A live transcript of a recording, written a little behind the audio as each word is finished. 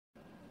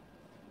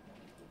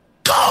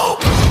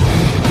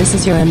This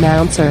is your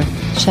announcer,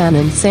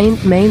 Shannon Saint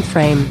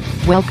Mainframe,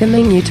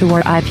 welcoming you to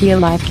our IP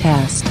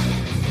Livecast.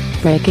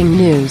 Breaking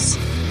news.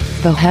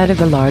 The head of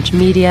a large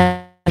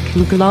media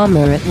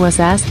conglomerate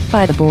was asked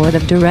by the board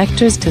of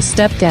directors to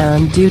step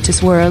down due to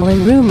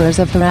swirling rumors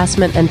of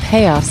harassment and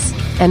payoffs,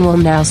 and will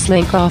now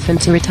slink off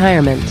into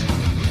retirement.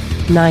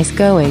 Nice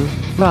going,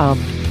 Rob.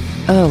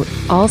 Oh,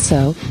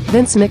 also,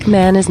 Vince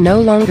McMahon is no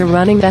longer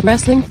running that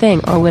wrestling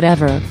thing or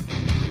whatever.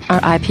 Our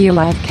IP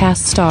Livecast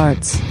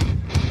starts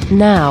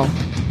now.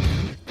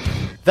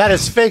 That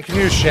is fake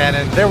news,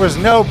 Shannon. There was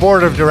no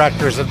board of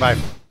directors at my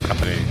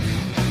company.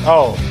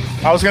 Oh,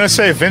 I was going to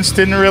say Vince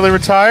didn't really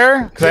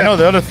retire? Because I know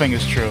the other thing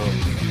is true.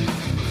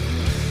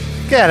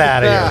 Get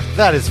out of here.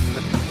 That is...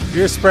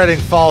 You're spreading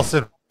false...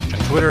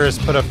 Twitter has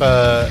put up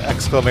a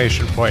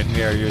exclamation point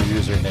near your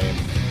username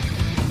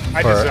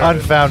for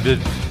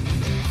unfounded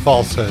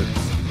falsehoods.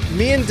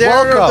 Me and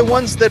Darren are the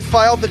ones that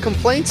filed the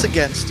complaints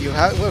against you.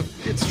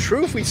 It's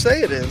true if we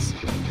say it is.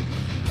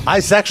 I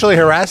sexually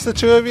harassed the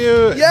two of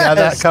you?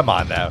 Yes. Come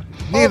on now.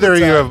 Neither of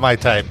you are my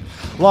type.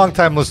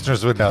 Long-time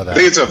listeners would know that. I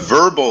think it's a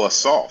verbal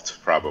assault,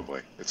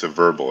 probably. It's a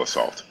verbal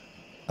assault.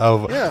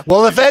 Oh, yeah.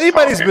 Well, if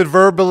anybody's been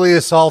verbally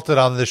assaulted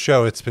on this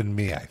show, it's been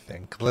me, I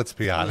think. Let's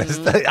be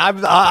honest.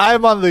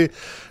 I'm on the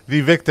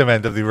victim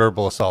end of the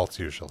verbal assaults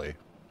usually.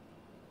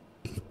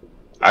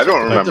 I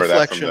don't remember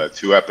that from the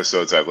 2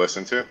 episodes I've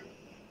listened to.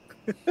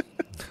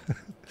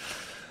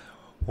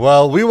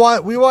 Well, we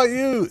want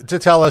you to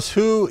tell us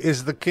who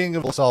is the king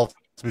of assaults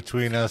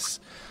between us.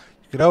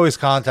 You can always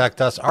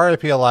contact us,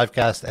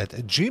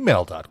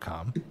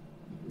 riplivecast@gmail.com.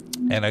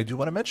 And I do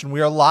want to mention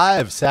we are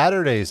live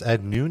Saturdays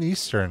at noon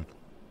Eastern,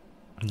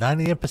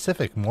 9 a.m.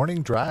 Pacific,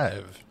 morning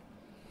drive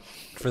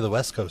for the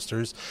West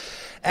Coasters.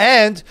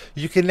 And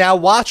you can now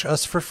watch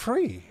us for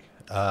free.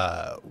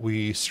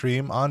 We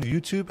stream on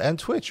YouTube and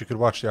Twitch. You could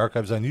watch the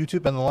archives on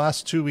YouTube and the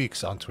last 2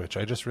 weeks on Twitch.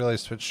 I just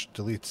realized Twitch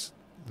deletes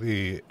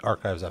the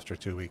archives after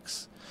 2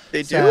 weeks.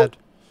 They Sad.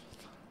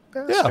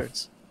 do?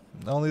 Bastards.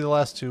 Yeah. Only the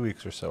last 2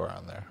 weeks or so are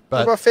on there.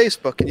 But what about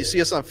Facebook? Can you see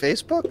us on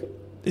Facebook?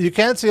 You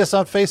can see us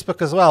on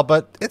Facebook as well,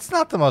 but it's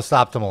not the most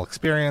optimal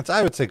experience.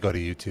 I would say go to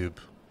YouTube.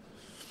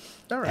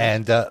 All right.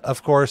 And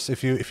of course,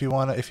 if you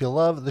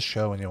love the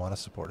show and you want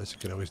to support us, you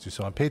can always do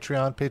so on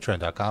Patreon,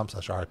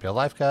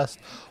 patreon.com/RPLLivecast.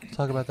 We'll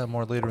talk about that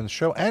more later in the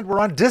show. And we're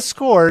on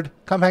Discord.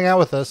 Come hang out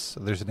with us.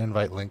 There's an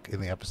invite link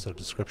in the episode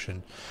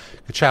description.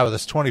 You can chat with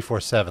us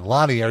 24/7.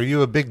 Lonnie, are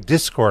you a big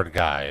Discord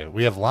guy?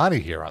 We have Lonnie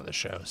here on the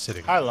show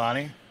sitting. Hi,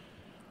 Lonnie.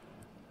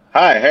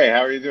 Hi, hey, how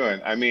are you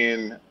doing? I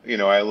mean,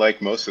 I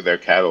like most of their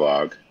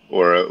catalog,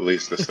 or at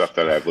least the stuff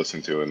that I've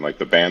listened to and like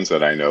the bands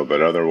that I know,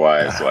 but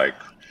otherwise,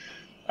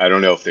 I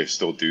don't know if they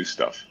still do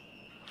stuff.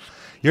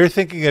 You're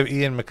thinking of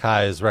Ian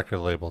MacKay's record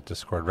label,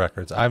 Discord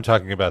Records. I'm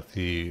talking about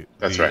the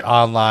right.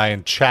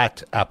 online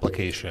chat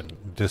application,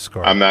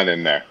 Discord. I'm not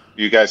in there.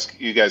 You guys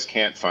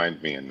can't find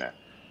me in there.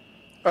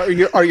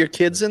 Are your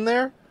kids in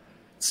there?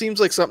 Seems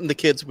like something the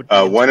kids would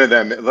do. One of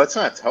them, let's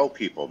not tell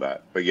people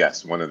that, but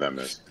yes, one of them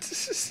is.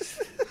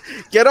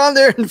 Get on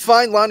there and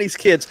find Lonnie's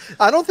kids.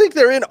 I don't think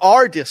they're in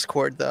our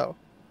Discord, though.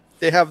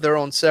 They have their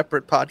own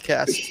separate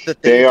podcasts.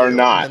 That they are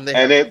not.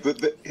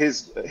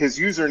 His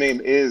username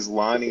is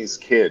Lonnie's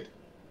Kid.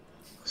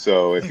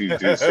 So if you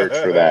do search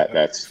for that,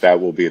 that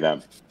will be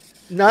them.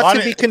 Not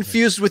to be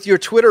confused with your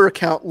Twitter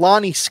account,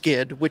 Lonnie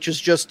Skid, which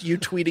is just you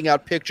tweeting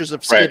out pictures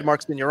of skid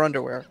marks in your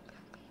underwear.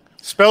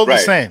 Spelled the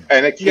same.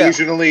 And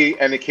occasionally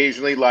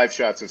live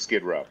shots of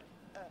Skid Row.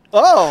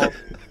 Oh.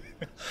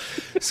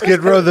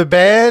 Skid Row the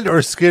band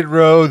or Skid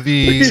Row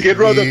the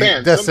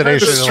band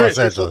destination in Los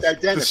Angeles?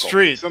 The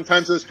street.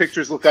 Sometimes those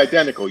pictures look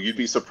identical. You'd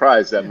be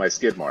surprised at my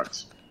skid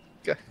marks.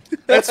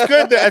 That's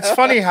good. It's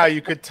funny how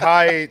you could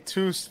tie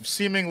two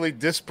seemingly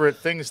disparate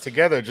things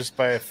together just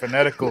by a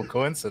phonetical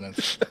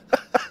coincidence.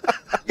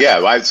 Yeah,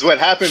 that's what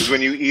happens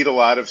when you eat a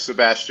lot of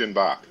Sebastian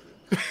Bach.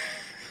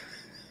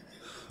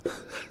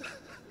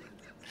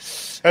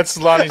 That's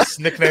Lonnie's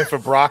nickname for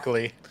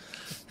broccoli.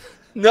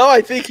 No,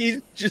 I think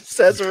he just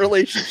has a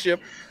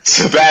relationship.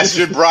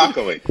 Sebastian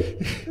Broccoli.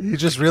 He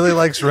just really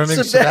likes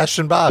rimming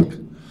Sebastian Bach.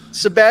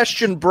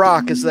 Sebastian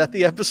Brock, is that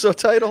the episode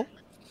title?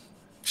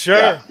 Sure.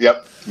 Yeah.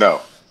 Yep.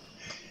 No.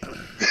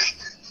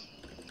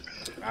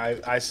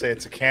 I say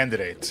it's a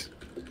candidate.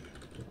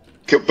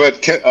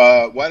 But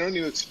why don't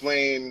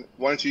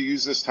you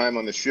use this time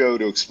on the show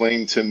to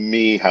explain to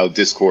me how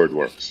Discord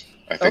works?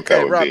 I think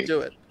that would Rob, be. do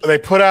it. They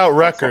put out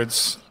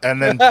records,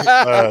 and then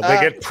they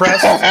get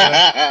pressed,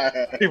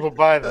 and people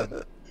buy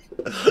them.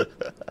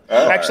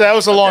 Actually, that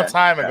was a long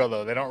time ago,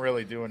 though. They don't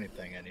really do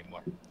anything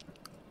anymore.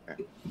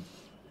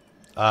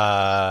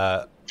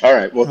 All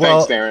right. Well,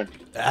 thanks, Darren.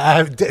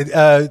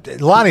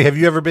 Lonnie, have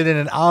you ever been in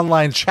an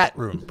online chat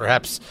room,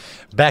 perhaps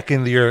back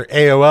in your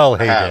AOL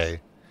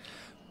heyday?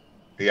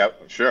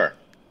 Yep, sure.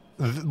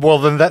 Well,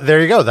 then there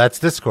you go. That's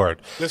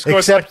Discord.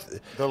 Discord's like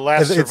the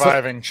last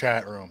surviving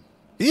chat room.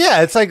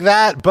 Yeah, it's like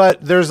that,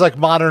 but there's like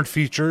modern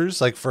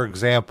features. Like, for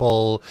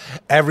example,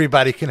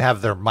 everybody can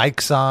have their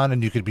mics on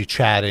and you could be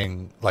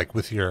chatting like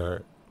with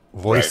your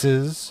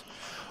voices.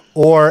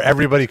 or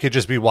everybody could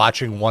just be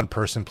watching one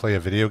person play a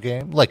video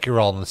game, like you're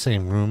all in the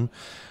same room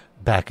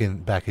back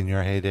in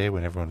your heyday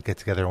when everyone would get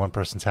together in one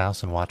person's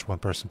house and watch one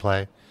person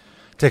play,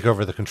 take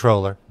over the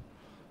controller.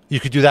 You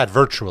could do that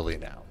virtually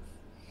now.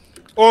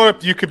 Or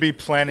you could be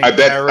planning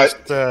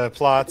terrorist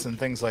plots and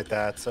things like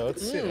that. So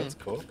it's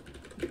cool.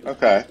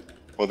 Okay.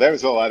 Well,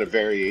 there's a lot of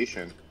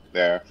variation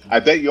there. I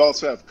bet you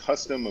also have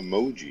custom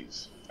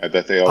emojis. I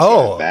bet they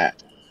also have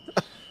that.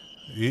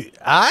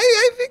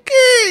 I think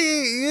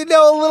you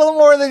know a little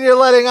more than you're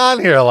letting on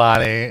here,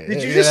 Lonnie.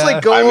 Did you just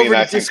like go over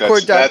to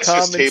Discord.com that's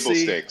just and table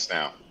see? stakes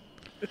now.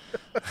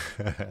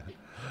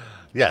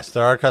 Yes,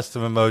 there are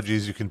custom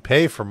emojis. You can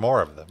pay for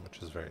more of them, which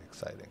is very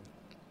exciting.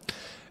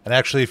 And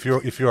actually, if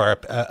you are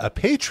a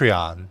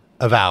Patreon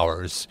of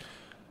ours,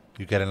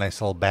 you get a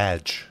nice little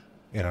badge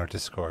in our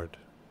Discord.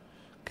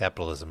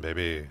 Capitalism,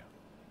 baby.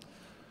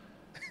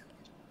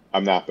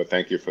 I'm not, but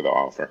thank you for the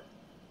offer.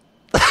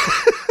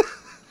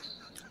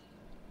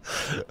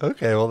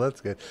 Okay, well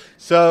that's good.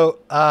 So,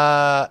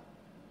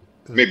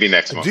 maybe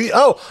next month.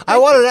 I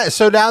wanted to.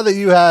 So now that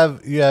you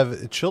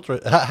have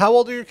children, how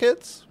old are your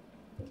kids?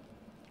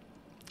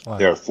 Wow.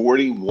 They're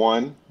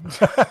 41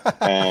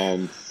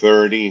 and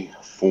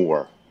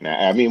 34.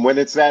 Now, I mean, when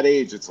it's that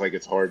age, it's like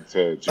it's hard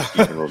to just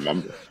even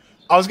remember.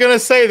 I was gonna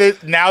say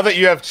that now that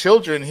you have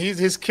children,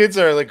 his kids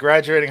are like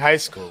graduating high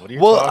school. What are you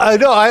talking I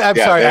know. I'm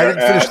sorry, I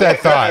didn't finish that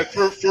thought.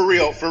 For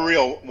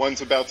real.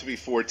 One's about to be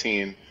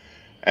 14,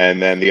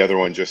 and then the other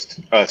one just.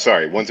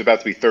 One's about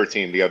to be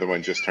 13. The other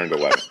one just turned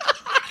 11.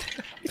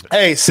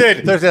 Hey,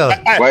 Sid. Why is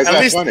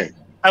that funny?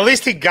 At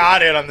least he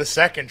got it on the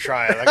second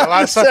try. Like a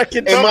lot of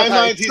in my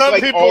mind, he's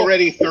like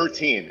already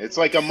 13. It's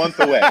like a month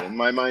away. In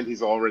my mind,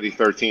 he's already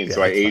 13.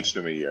 So I aged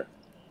him a year.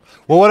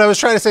 Well, what I was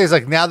trying to say is,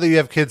 like, now that you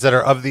have kids that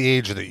are of the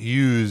age that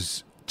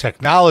use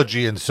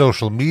technology and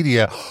social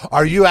media,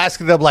 are you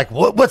asking them, like,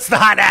 what's the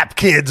hot app,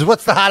 kids?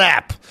 What's the hot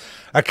app?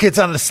 Are kids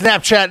on the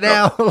Snapchat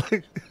now? No.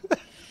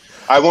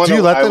 I want to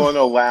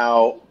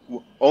allow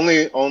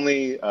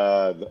only.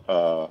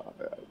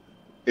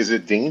 Is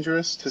it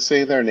dangerous to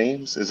say their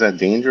names? Is that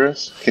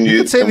dangerous? Can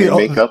we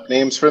make up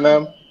names for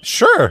them?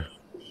 Sure.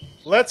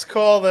 Let's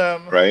call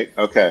them. Right.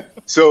 Okay.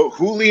 So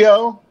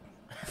Julio.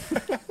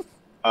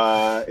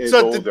 Is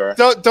older.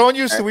 Don't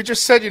use it. We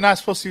just said you're not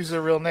supposed to use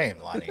their real name,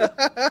 Lonnie.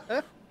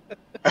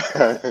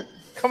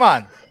 Come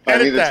on. I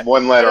mean, it's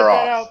one letter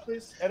off.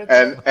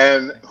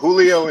 And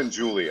Julio and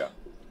Julia.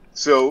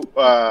 So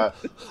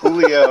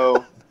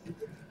Julio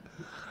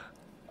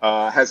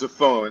has a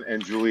phone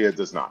and Julia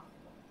does not.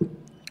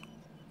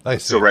 I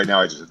see. So right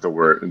now I just have to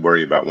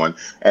worry about one.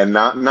 And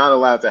not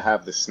allowed to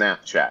have the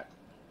Snapchat,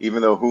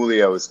 even though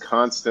Julio is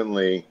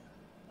constantly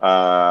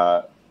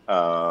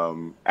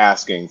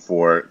asking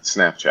for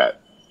Snapchat,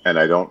 and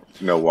I don't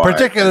know why.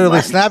 Particularly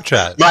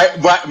Snapchat.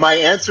 My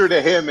answer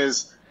to him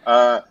is,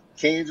 can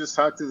you just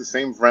talk to the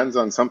same friends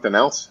on something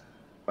else?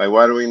 Like,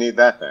 why do we need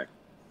that thing?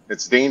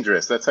 It's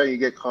dangerous. That's how you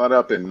get caught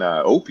up in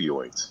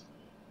opioids.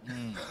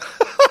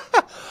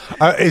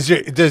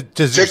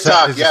 Does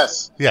TikTok?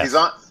 Yes. He's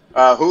on.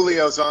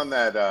 Julio's on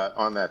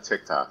that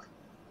TikTok.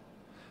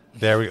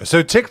 There we go.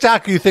 So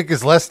TikTok, you think,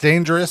 is less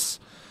dangerous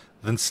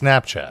than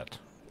Snapchat?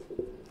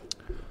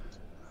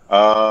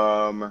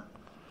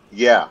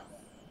 Yeah.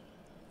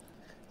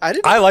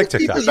 I like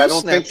TikTok. Because I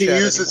don't think he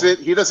uses it.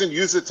 He doesn't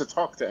use it to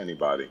talk to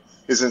anybody.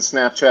 Isn't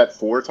Snapchat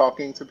for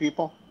talking to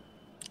people?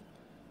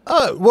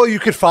 Well, you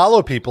could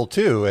follow people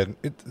too, and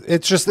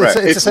it's just right.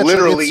 It's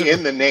literally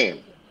in the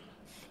name.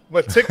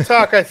 But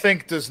TikTok, I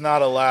think, does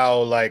not allow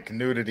like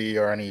nudity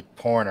or any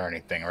porn or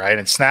anything, right?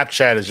 And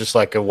Snapchat is just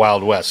like a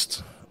Wild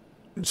West.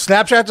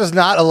 Snapchat does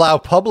not allow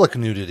public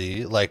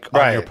nudity, like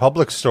on your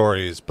public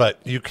stories, but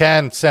you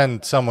can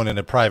send someone in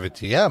a private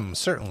DM,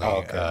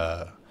 certainly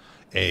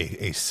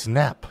a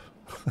snap.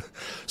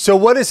 So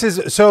what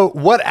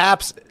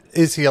apps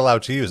is he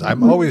allowed to use?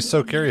 I'm always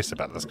so curious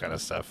about this kind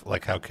of stuff,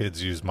 like how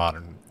kids use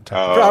modern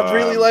technology. Rob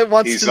really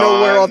wants to know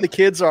where all the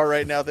kids are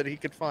right now that he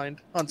could find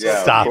on social.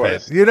 Stop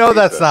it. You know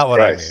that's not what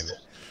I mean.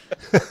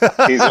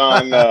 He's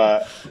on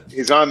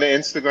the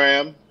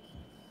Instagram,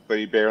 but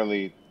he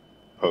barely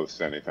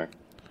posts anything.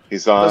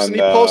 He's on. Doesn't he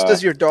post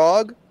as your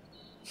dog?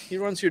 He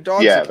runs your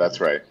dog's account.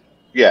 That's right.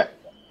 Yeah,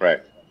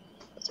 right.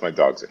 That's my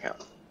dog's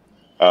account.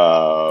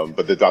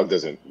 But the dog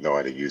doesn't know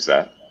how to use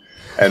that.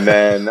 And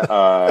then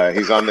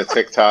he's on the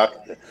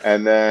TikTok,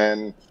 and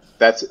then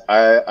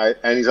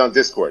and he's on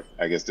Discord.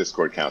 I guess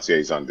Discord counts. Yeah,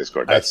 he's on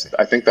Discord. I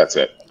think that's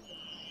it.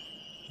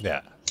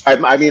 Yeah.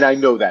 I mean, I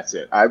know that's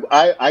it.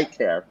 I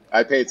care.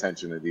 I pay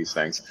attention to these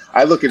things.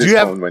 I look at his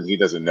phone when he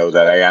doesn't know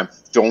that I am.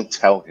 Don't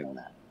tell him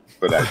that.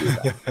 But I do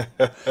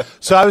that.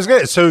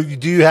 So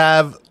do you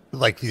have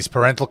like these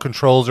parental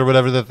controls or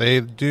whatever that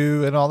they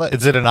do and all that?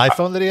 Is it an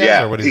iPhone that he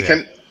has, or what is he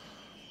can?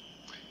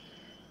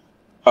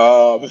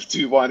 Do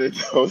you want to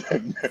know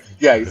that?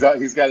 Yeah, he's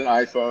got an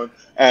iPhone,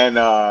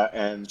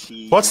 and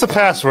he. What's the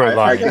password?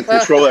 I can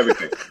control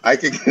everything. I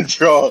can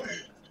control.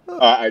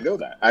 I know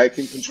that I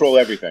can control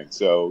everything.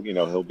 So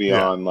he'll be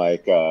on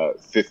like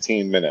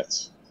 15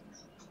 minutes.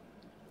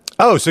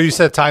 Oh, so you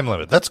set time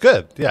limit. That's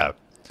good. Yeah.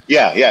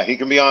 Yeah, he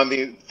can be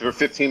on for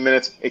 15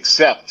 minutes,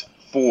 except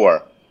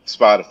for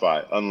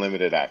Spotify,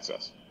 unlimited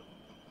access.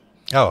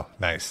 Oh,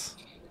 nice.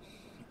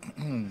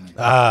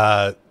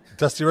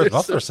 Dusty Rose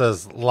Muffler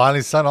says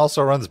Lonnie's son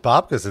also runs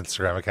Bobka's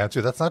Instagram account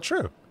too. That's not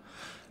true.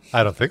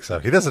 I don't think so.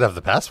 He doesn't have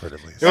the password,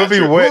 at least. It would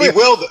be way.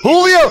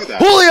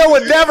 Julio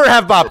would never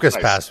have Bobka's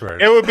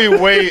password. It would be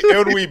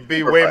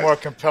way more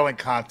compelling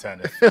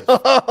content if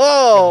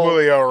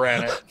Julio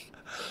ran it.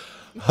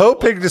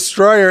 Hoping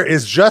Destroyer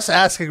is just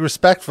asking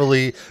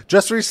respectfully,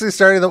 just recently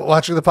started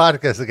watching the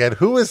podcast again.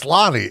 Who is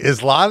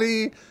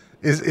Lonnie?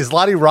 Is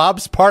Lonnie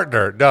Rob's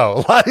partner?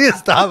 No, Lonnie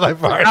is not my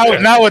partner.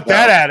 Not with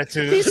that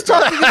attitude. He's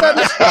talking about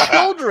his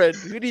children.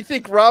 Who do you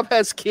think Rob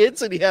has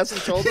kids and he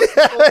hasn't told us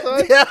the whole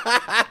time?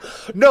 Yeah.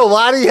 No,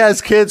 Lonnie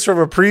has kids from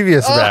a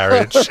previous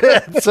marriage.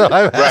 So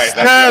I'm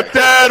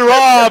Stepdad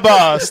Rob.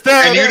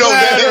 And you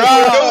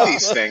don't know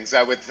these things,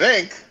 I would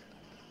think.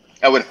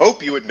 I would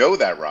hope you would know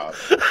that, Rob.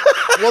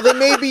 Well, then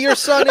maybe your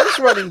son is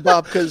running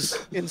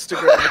Bobka's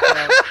Instagram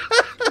account.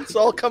 It's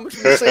all coming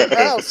from the same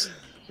house.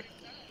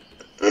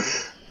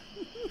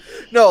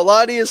 No,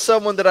 Lonnie is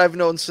someone that I've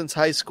known since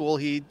high school.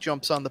 He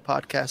jumps on the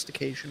podcast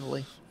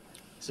occasionally.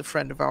 He's a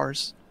friend of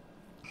ours.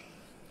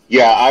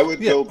 Yeah, I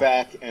would go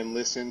back and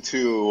listen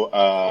to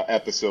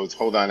episodes.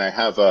 Hold on, I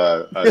have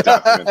a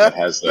document that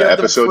has the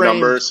episode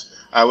numbers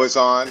I was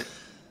on.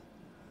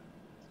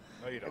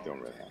 No, you don't. I don't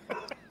really have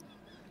it.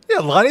 Yeah,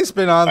 Lonnie's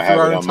been on through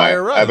our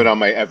entire run. I have it on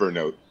my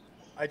Evernote.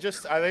 Are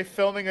they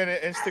filming an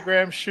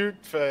Instagram shoot?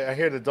 I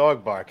hear the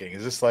dog barking.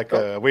 Is this like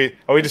are we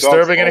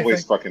disturbing anything?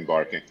 Always fucking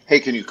barking. Hey,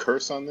 can you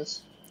curse on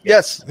this?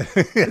 Yes.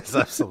 Yes,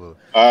 absolutely.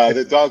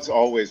 The dog's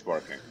always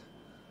barking.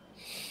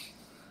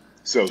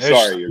 So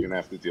sorry, you're gonna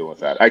have to deal with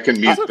that. I can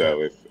mute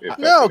though if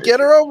no, get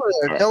her over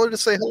there. Right. Tell her to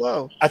say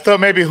hello. I thought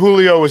maybe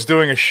Julio was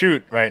doing a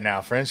shoot right now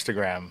for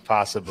Instagram,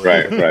 possibly.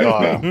 Right.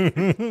 No.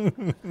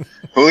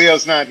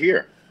 Julio's not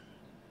here.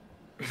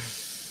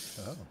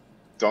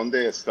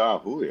 ¿Dónde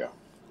está Julio?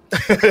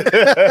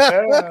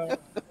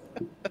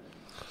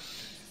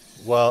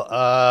 Well,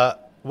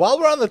 while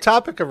we're on the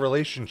topic of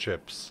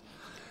relationships,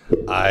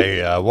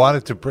 I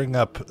wanted to bring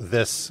up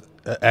this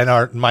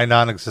and my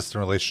non-existent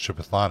relationship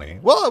with Lonnie.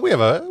 Well, we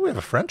have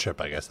a friendship,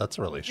 I guess. That's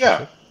a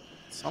relationship. Yeah.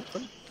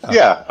 Something. Oh.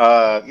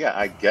 Yeah,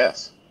 I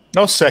guess.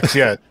 No sex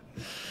yet.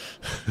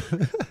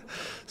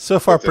 So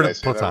far, Did I say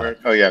that platonic.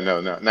 word? Oh yeah,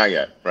 no, not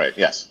yet. Right?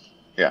 Yes.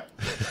 Yeah.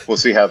 We'll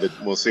see how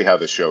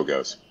the show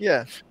goes.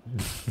 Yeah.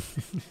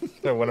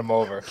 I win him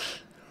over.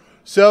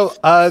 So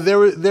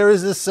there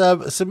is this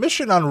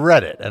submission on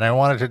Reddit, and I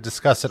wanted to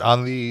discuss it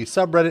on the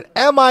subreddit.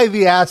 Am I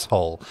the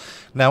asshole?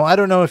 Now, I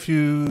don't know if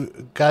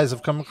you guys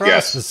have come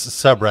across this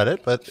subreddit,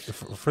 but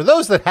for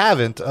those that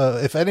haven't,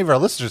 if any of our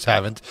listeners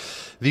haven't,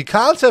 the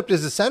concept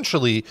is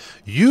essentially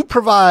you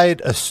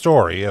provide a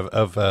story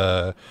of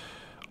a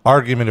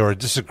argument or a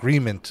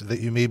disagreement that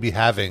you may be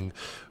having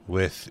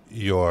with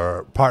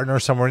your partner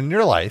somewhere in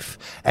your life,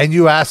 and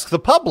you ask the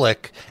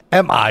public,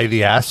 am I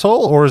the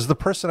asshole, or is the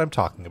person I'm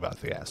talking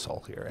about the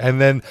asshole here? And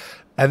then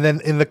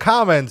in the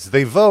comments,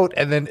 they vote,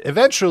 and then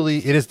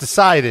eventually it is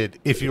decided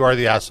if you are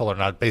the asshole or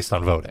not based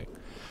on voting.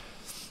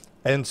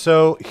 And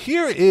so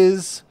here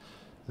is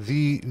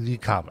the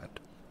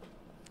comment.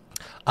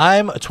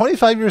 I'm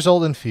 25 years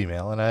old and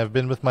female, and I have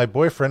been with my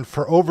boyfriend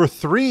for over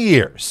 3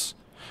 years.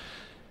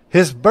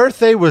 His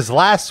birthday was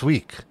last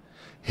week.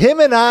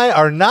 Him and I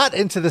are not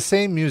into the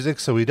same music,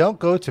 so we don't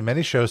go to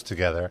many shows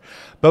together.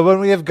 But when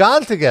we have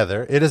gone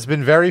together, it has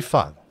been very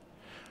fun.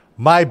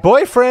 My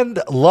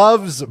boyfriend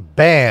loves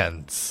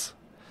bands.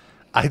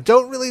 I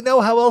don't really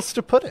know how else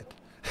to put it.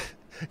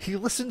 He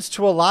listens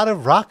to a lot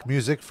of rock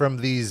music from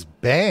these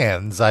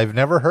bands I've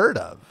never heard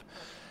of.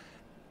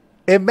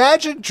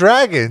 Imagine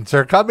Dragons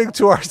are coming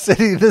to our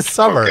city this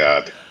summer. Oh,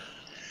 God.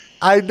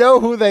 I know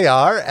who they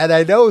are, and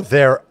I know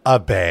they're a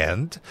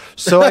band.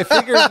 So I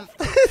figured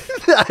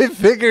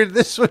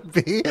this would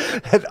be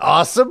an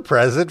awesome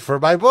present for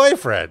my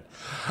boyfriend.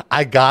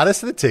 I got us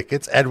the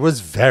tickets and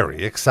was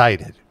very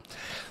excited.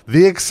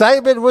 The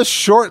excitement was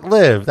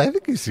short-lived. I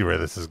think you see where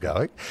this is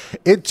going.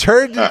 It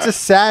turned into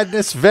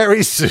sadness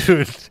very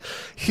soon.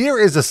 Here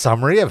is a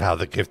summary of how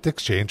the gift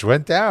exchange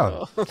went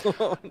down.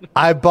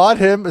 I bought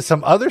him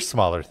some other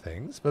smaller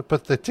things, but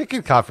put the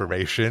ticket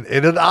confirmation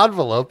in an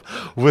envelope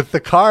with the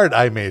card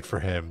I made for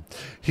him.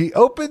 He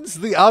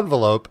opens the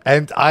envelope,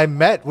 and I'm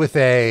met with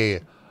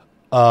a,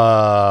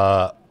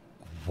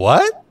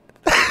 what?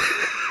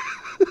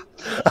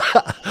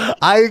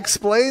 I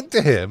explained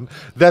to him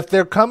that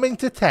they're coming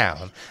to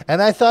town,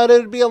 and I thought it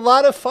would be a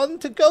lot of fun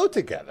to go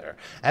together,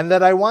 and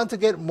that I want to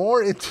get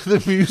more into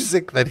the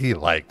music that he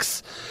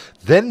likes.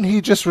 Then he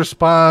just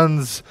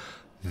responds,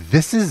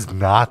 "This is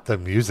not the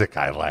music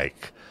I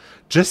like.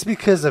 Just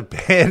because a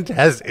band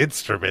has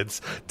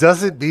instruments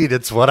doesn't mean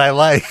it's what I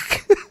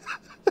like."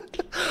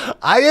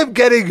 I am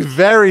getting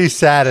very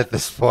sad at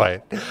this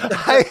point.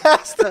 I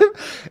asked him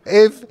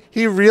if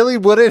he really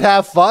wouldn't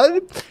have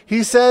fun.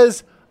 He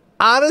says,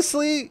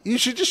 "Honestly, you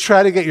should just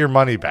try to get your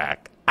money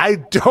back. I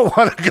don't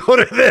want to go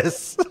to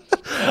this.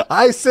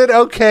 I said,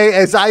 okay,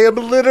 as I am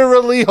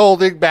literally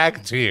holding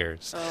back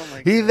tears.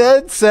 He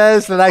then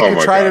says that I can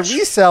try to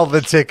resell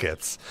the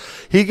tickets.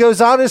 He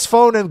goes on his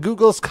phone and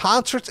Googles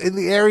concerts in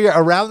the area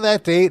around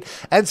that date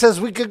and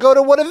says we could go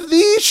to one of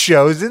these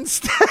shows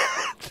instead.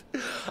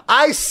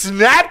 I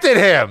snapped at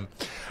him.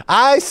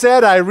 I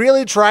said I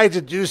really tried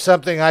to do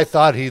something I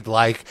thought he'd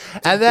like,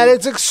 and that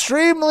it's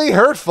extremely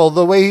hurtful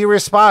the way he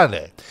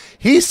responded.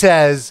 He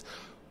says,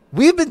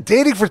 we've been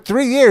dating for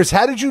 3 years.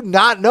 How did you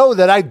not know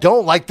that I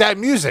don't like that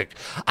music?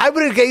 I'm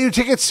going to get you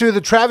tickets to the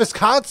Travis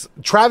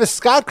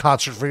Scott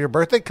concert for your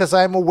birthday because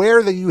I'm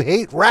aware that you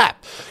hate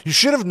rap. You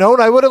should have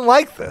known I wouldn't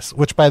like this,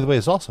 which, by the way,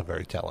 is also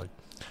very telling.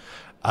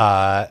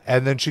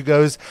 And then she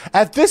goes,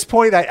 at this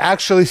point, I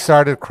actually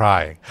started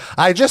crying.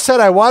 I just said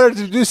I wanted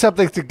to do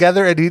something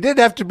together and he didn't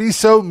have to be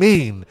so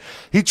mean.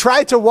 He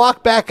tried to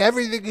walk back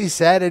everything he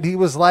said and he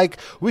was like,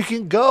 we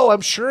can go.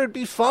 I'm sure it'd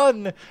be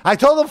fun. I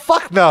told him,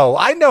 fuck no.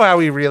 I know how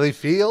he really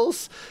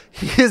feels.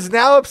 He is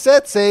now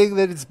upset, saying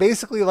that it's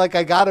basically like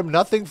I got him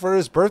nothing for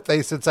his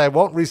birthday since I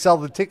won't resell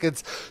the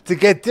tickets to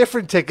get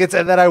different tickets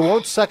and that I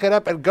won't suck it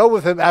up and go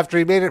with him after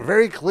he made it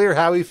very clear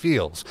how he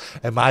feels.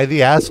 Am I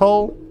the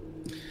asshole?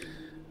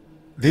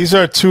 These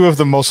are two of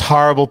the most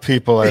horrible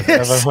people I've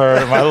ever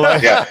heard in my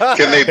life. Yeah.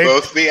 Can they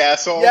both be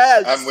assholes?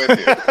 Yes. I'm with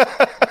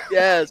you.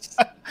 Yes.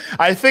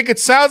 I think it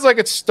sounds like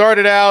it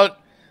started out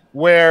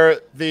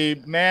where the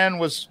man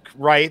was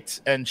right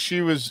and she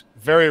was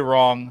very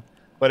wrong,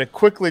 but it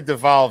quickly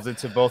devolved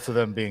into both of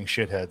them being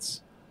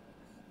shitheads.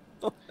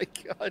 Oh my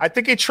God. I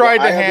think he tried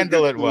to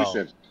handle it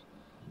well.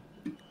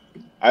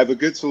 I have a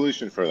good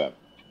solution for them.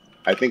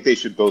 I think they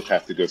should both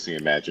have to go see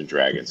Imagine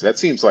Dragons. That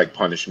seems like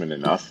punishment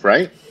enough,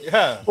 right?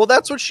 Yeah. Well,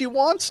 that's what she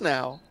wants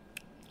now.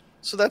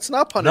 So that's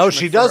not punishment. No,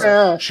 she for doesn't.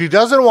 her. She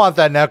doesn't want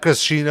that now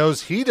because she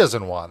knows he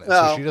doesn't want it. So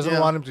Oh, she doesn't yeah.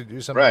 want him to do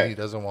something he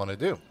doesn't want to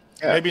do.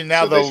 Yeah. Maybe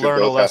now they they'll should learn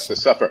a both have lesson.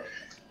 to suffer.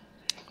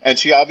 And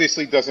she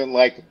obviously doesn't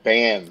like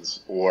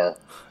bands or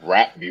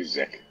rap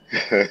music.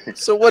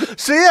 So what?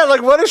 So yeah,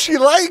 like what does she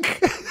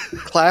like?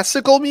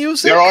 Classical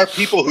music? There are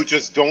people who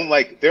just don't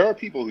like. There are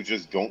people who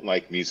just don't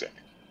like music.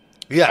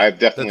 Yeah, I've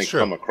definitely that's true.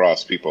 come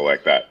across people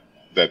like that.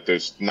 That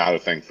there's not a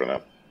thing for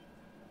them.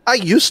 I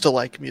used to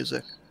like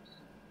music,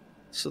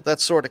 so that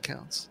sort of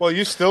counts. Well,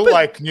 you still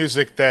like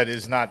music that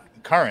is not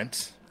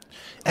current.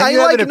 And I you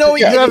have like an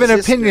knowing you it have an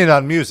existed. opinion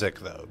on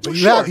music though. But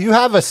Well, you sure.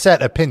 have a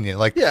set opinion.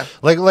 Like Yeah.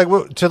 like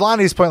to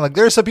Lonnie's point, like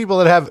there's some people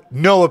that have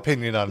no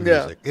opinion on Yeah.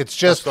 music. It's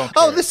just don't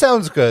oh, care. this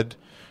sounds good.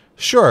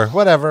 Sure,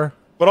 whatever.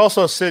 But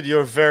also, Sid,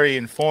 you're very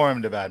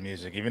informed about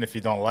music, even if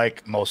you don't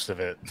like most of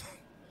it.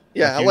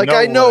 Yeah, you like know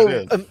I what know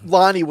it is.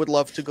 Lonnie would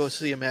love to go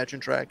see Imagine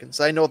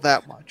Dragons. I know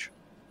that much.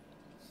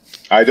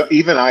 I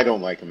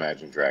don't like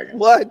Imagine Dragons.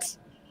 What?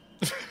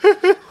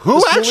 Who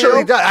Mr. actually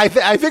Leo? does?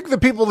 I think the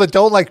people that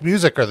don't like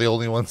music are the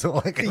only ones that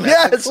like it.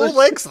 Yes. Who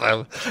likes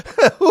them?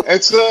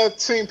 It's the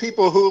same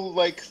people who,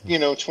 like,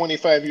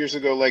 25 years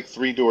ago, like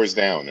Three Doors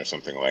Down or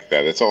something like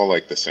that. It's all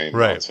like the same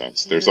Right.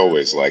 nonsense. There's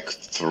always like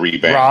three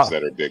bands Rob.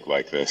 that are big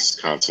like this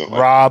constantly.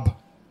 Rob.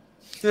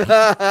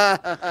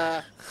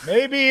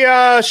 Maybe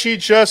she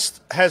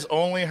just has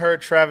only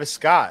heard Travis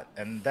Scott,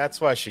 and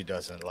that's why she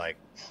doesn't like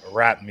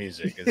rap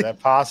music. Is that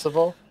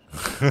possible?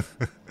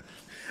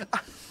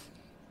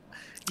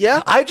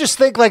 Yeah. I just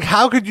think like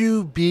how could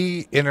you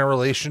be in a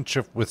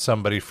relationship with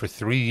somebody for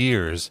 3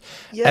 years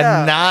Yeah.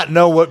 and not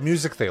know what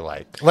music they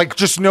like? Like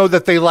just know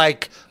that they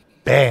like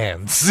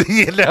bands,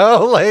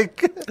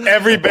 like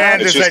Every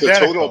band It's is just a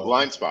identical. total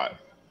blind spot.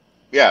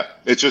 Yeah,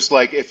 it's just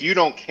like if you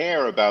don't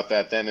care about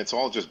that, then it's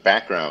all just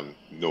background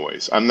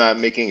noise. I'm not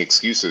making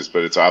excuses,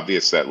 but it's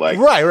obvious that like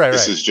Right,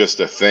 this right. is just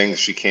a thing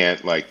she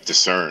can't like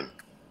discern.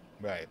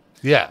 Right.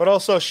 yeah. But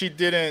also, she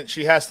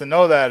has to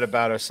know that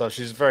about herself.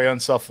 She's a very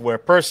unself-aware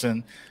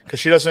person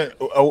because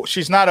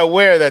she's not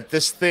aware that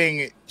this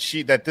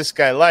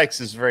guy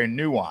likes is very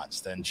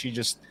nuanced, and she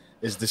just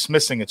is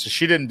dismissing it. So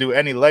she didn't do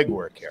any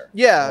legwork here.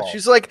 Yeah. at all.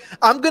 She's like,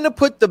 I'm going to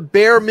put the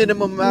bare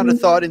minimum amount of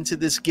thought into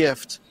this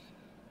gift,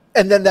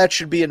 and then that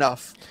should be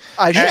enough.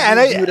 I should and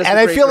view it as a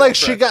I great feel like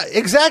she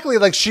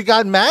girlfriend.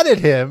 got mad at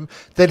him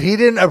that he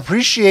didn't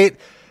appreciate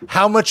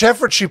how much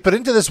effort she put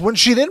into this when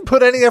she didn't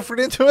put any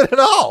effort into it at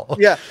all.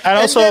 Yeah. And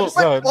also-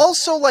 but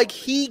also, like,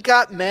 he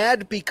got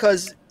mad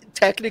because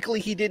technically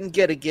he didn't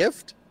get a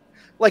gift.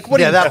 Like, what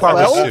Yeah, are you, that part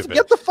was 12? stupid.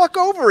 Get the fuck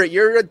over it.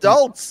 You're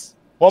adults.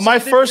 Well, So my you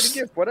didn't get a first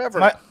gift,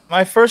 whatever.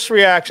 my first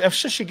reaction. I'm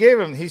sure she gave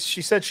him.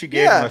 She said she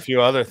gave him a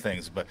few other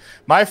things, but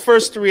my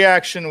first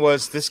reaction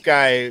was this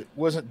guy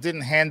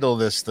didn't handle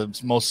this the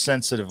most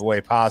sensitive way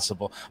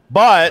possible.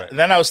 But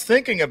then I was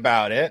thinking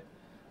about it,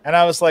 and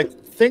I was like,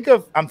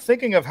 I'm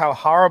thinking of how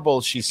horrible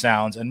she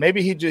sounds, and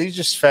maybe he's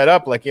just fed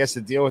up, like he has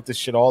to deal with this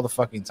shit all the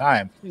fucking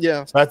time.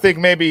 Yeah. So I think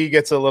maybe he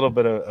gets a little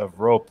bit of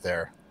rope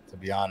there, to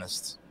be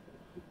honest.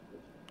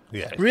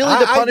 Yeah. Really,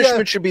 the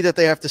punishment should be that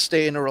they have to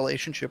stay in a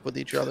relationship with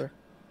each other.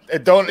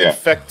 It don't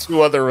infect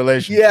two other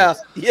relationships.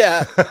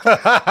 Yeah.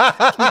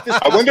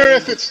 I wonder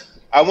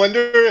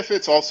if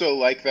it's also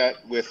like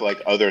that with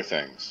like other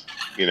things,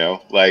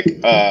 like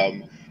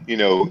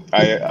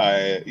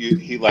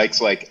he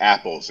likes like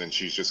apples, and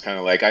she's just kind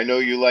of like, I know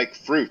you like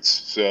fruits,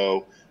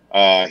 so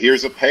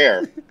here's a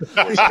pear.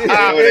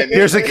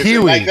 Here's a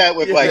kiwi. Like that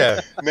with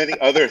many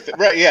other things.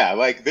 Right, yeah.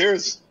 Like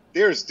there's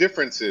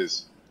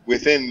differences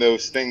within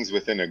those things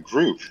within a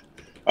group.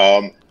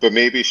 But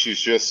maybe she's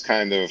just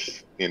kind of,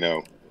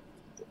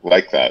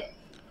 like that.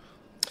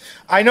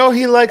 I know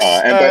he likes...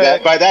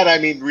 and by that, I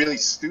mean really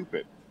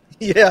stupid.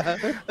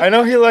 Yeah. I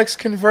know he likes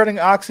converting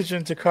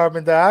oxygen to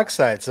carbon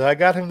dioxide, so I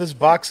got him this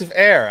box of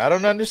air. I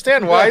don't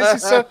understand. Why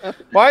is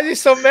he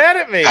so mad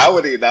at me? How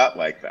would he not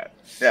like that?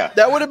 Yeah.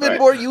 That would have been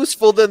more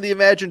useful than the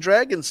Imagine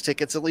Dragons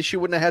tickets. At least you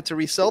wouldn't have had to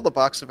resell the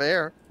box of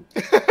air.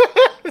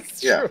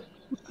 Yeah.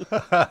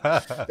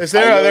 Is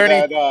there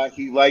any...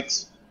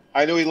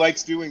 I know he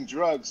likes doing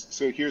drugs,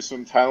 so here's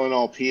some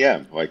Tylenol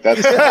PM. Like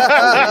that's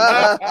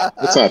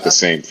that's not the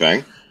same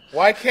thing.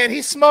 Why can't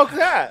he smoke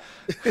that?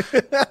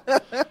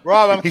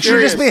 Rob, he should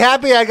just be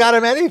happy I got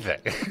him anything.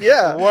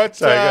 Yeah.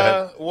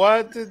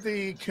 What did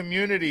the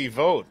community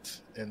vote?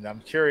 And I'm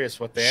curious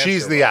what the answer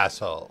She's the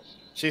asshole.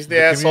 She's the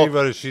asshole. Community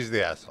voted she's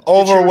the asshole.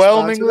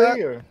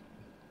 Overwhelmingly? Or?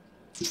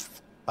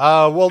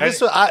 Well,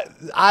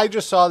 I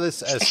just saw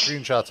this as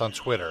screenshots on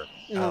Twitter.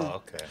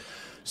 Oh, okay.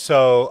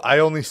 So I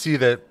only see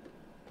that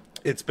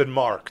it's been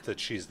marked that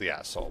she's the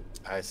asshole.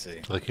 I see.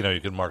 Like, you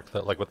can mark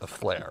that like with the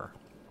flare.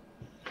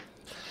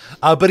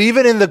 But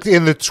even in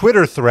the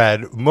Twitter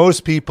thread,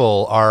 most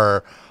people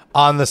are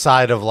on the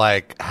side of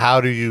like, how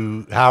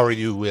are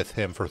you with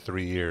him for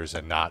 3 years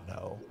and not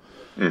know?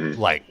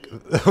 Mm-hmm. Like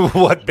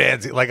what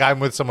bands? Like I'm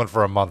with someone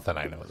for a month and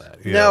I know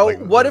that. Now,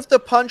 what if the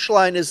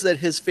punchline is that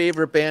his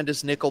favorite band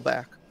is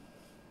Nickelback?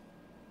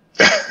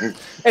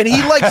 And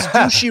he likes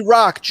douchey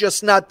rock,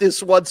 just not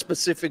this one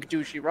specific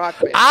douchey rock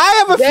band.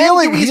 I have a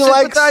feeling he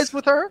sympathize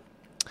with her.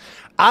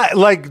 I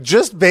like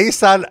just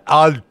based on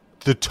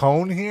the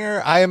tone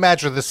here. I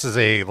imagine this is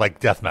a like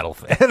death metal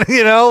fan.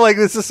 Like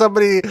this is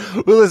somebody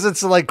who listens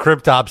to like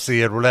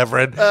Cryptopsy and whatever.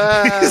 And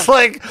he's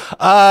like,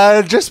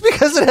 just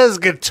because it has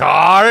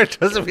guitar, it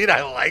doesn't mean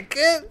I like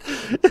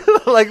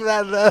it. Like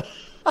that.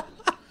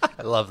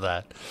 I love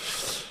that.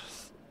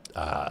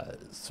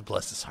 So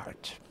bless his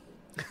heart.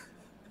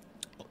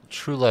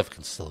 True love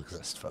can still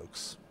exist,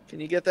 folks. Can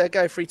you get that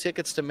guy free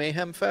tickets to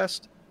Mayhem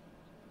Fest?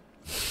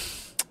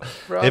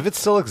 Rob? If it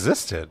still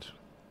existed.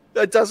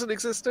 It doesn't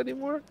exist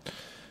anymore?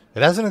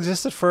 It hasn't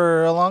existed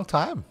for a long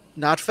time.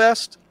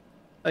 Knotfest?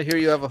 I hear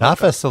you have a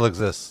Knotfest still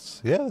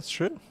exists. Yeah, that's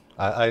true.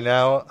 I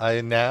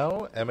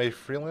now am a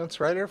freelance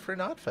writer for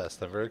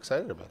Knotfest. I'm very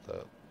excited about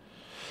that.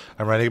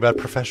 I'm writing about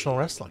professional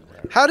wrestling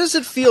there. How does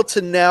it feel to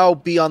now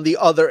be on the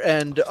other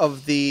end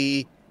of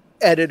the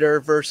editor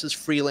versus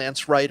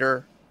freelance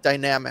writer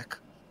dynamic?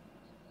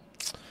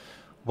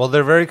 Well,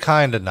 they're very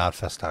kind at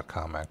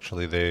Knotfest.com,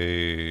 actually.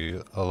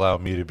 They allow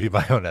me to be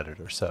my own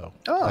editor, so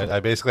I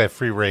basically have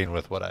free reign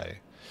with what I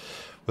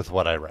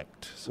write.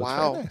 So It's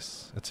very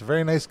nice. It's a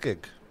very nice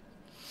gig.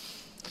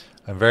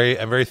 I'm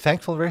very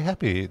thankful, very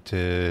happy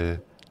to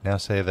now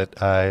say that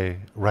I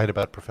write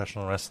about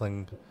professional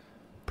wrestling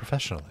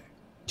professionally.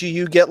 Do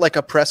you get like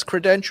a press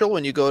credential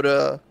when you go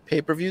to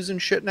pay-per-views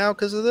and shit now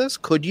because of this?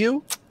 Could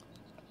you?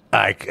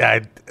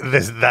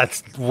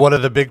 That's one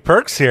of the big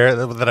perks here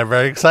that I'm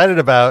very excited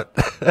about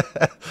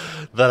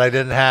that I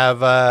didn't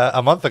have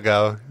a month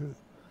ago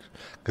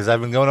because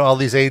I've been going to all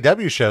these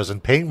AEW shows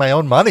and paying my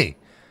own money,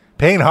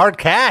 paying hard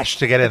cash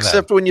to get in there.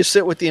 Except when you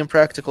sit with the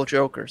Impractical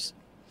Jokers.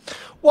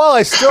 Well,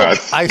 I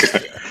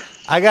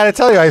got to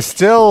tell you, I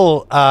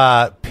still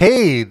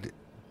paid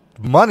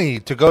money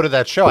to go to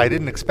that show. I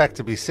didn't expect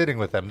to be sitting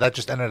with them. That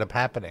just ended up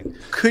happening.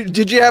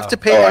 Did you have to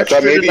pay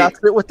extra to not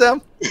sit with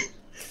them?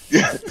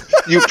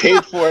 You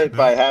paid for it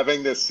by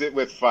having to sit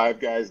with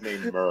 5 guys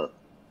named Murr.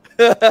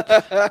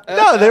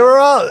 No, they were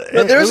all...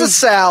 No, there's a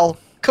Sal.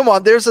 Come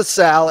on, there's a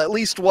Sal. At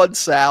least one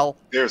Sal.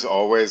 There's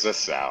always a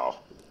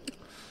Sal.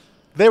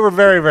 They were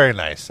very, very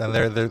nice. And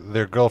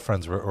their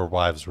girlfriends or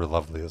wives were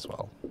lovely as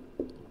well.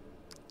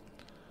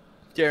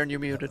 Darren, you're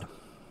muted. I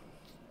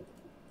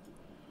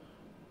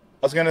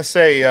was going to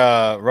say,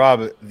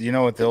 Rob, you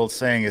know what the old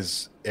saying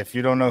is? If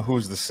you don't know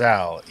who's the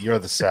Sal, you're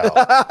the Sal.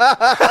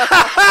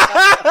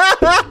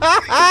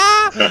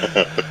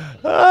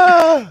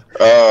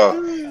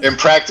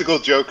 Impractical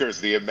Jokers,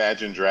 the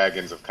Imagine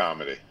Dragons of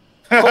comedy.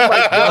 Oh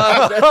my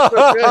God, that's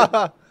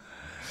so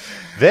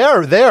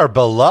good. They are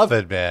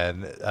beloved,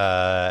 man.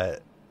 The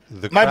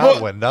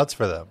crowd went nuts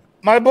for them.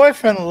 My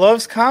boyfriend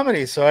loves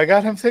comedy, so I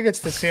got him tickets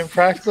to see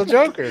Impractical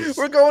Jokers.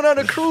 We're going on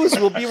a cruise.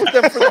 We'll be with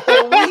them for the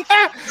whole week.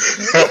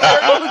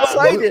 I'm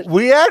excited.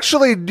 We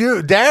actually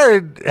do.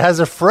 Darren has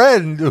a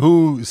friend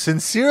who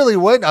sincerely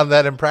went on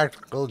that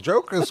Impractical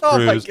Jokers cruise.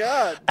 Oh my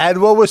God.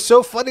 And what was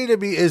so funny to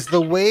me is the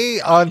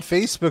way on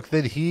Facebook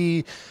that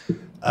he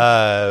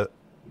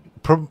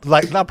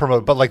not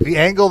promote, but like the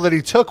angle that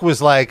he took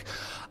was like,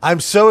 I'm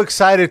so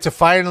excited to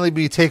finally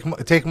be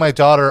take my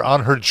daughter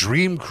on her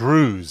dream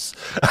cruise.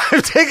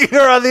 I'm taking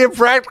her on the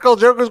Impractical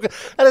Jokers,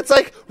 and it's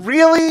like,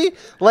 really,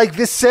 like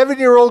this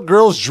 7-year-old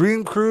girl's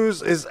dream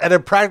cruise is an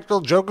Impractical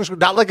Jokers,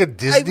 not like a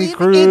Disney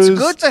cruise. It's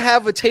good to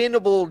have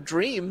attainable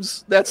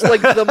dreams. That's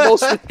like the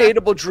most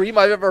attainable dream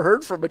I've ever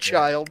heard from a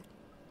child.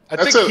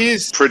 That's a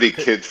pretty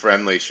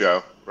kid-friendly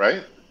show,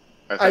 right?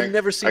 I've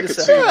never seen it.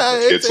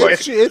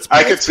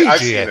 I've seen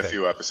a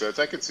few episodes.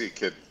 I could see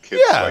kids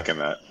liking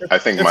that. I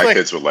think my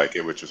kids would like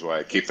it, which is why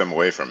I keep them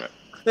away from it.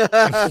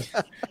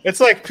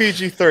 It's like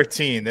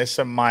PG-13. There's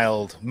some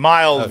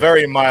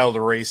very mild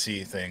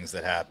racy things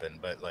that happen,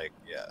 but like,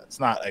 yeah,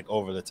 it's not like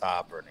over the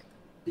top or anything.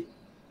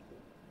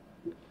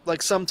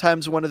 Like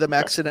sometimes one of them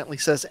accidentally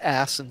says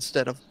ass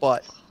instead of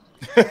butt.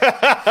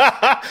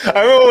 I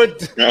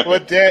remember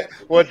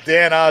what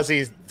Dan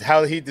Ozzie,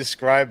 how he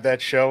described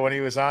that show when he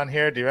was on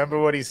here. Do you remember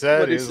what he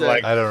said? He was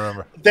like, I don't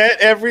remember. That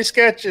every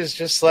sketch is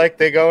just like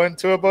they go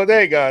into a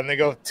bodega and they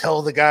go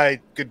tell the guy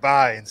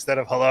goodbye instead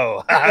of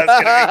hello.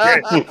 That's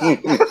gonna be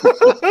great.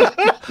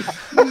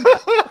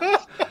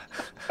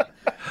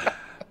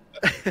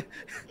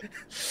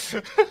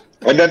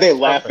 And then they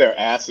laugh their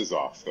asses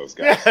off, those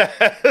guys.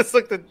 Yeah, it's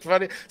like the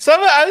funny.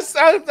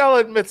 I'll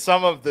admit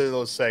some of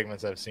those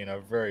segments I've seen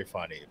are very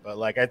funny, but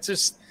like it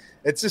just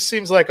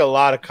seems like a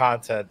lot of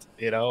content,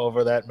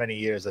 over that many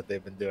years that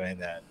they've been doing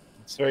that.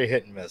 It's very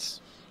hit and miss.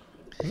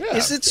 Yeah.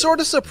 Is it sort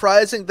of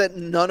surprising that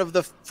none of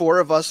the four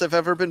of us have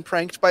ever been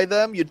pranked by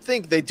them? You'd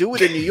think they do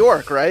it in New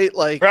York, right?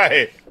 Like,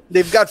 right.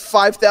 They've got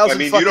 5,000. I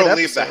mean, you don't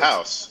leave the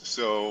house,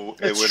 so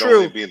it would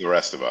only be the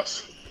rest of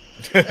us.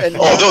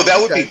 Although that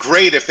would be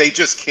great if they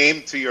just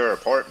came to your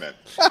apartment.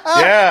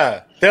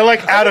 Yeah, they're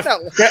like out of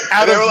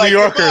New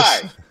Yorkers.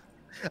 Goodbye.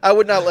 I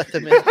would not let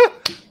them in.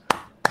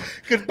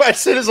 Goodbye.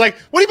 Sid is like,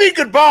 what do you mean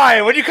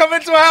goodbye? When you come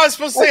into a house,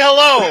 you're supposed to say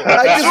hello.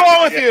 What's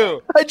wrong with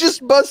you? I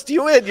just bust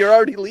you in. You're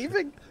already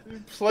leaving.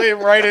 Play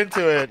right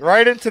into it,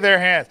 right into their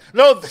hands.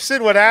 No,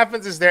 Sid, what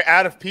happens is they're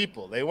out of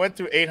people. They went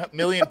through 8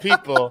 million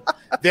people.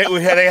 They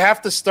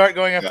have to start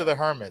going after the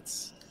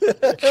hermits.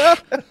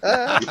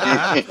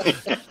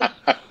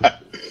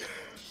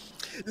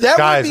 That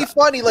would be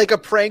funny, like a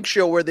prank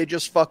show where they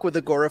just fuck with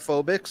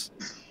agoraphobics.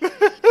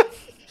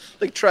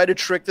 Like try to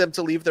trick them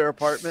to leave their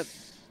apartment.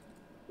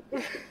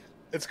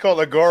 It's called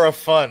Agora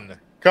Fun.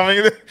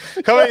 Coming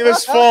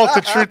this fall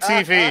to True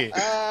TV.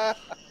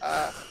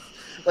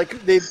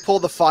 Like they pull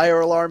the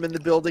fire alarm in the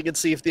building and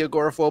see if the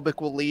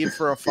agoraphobic will leave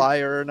for a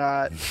fire or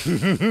not.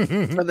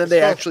 And then they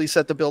actually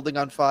set the building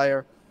on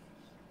fire.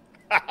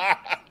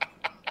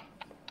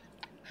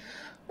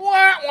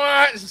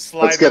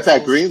 Let's get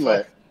that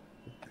greenlit.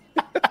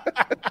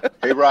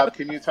 Hey Rob,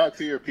 can you talk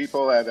to your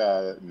people at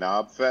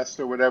Knobfest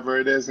or whatever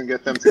it is and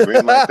get them to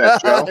greenlight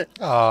that show?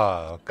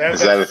 Oh, okay.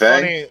 Is that a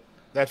thing?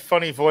 That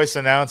funny voice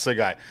announcer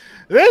guy.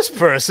 This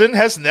person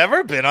has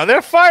never been on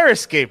their fire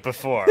escape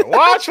before.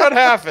 Watch what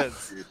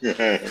happens.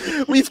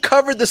 We've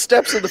covered the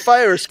steps of the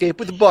fire escape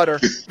with butter.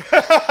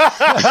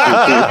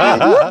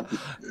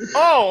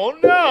 Oh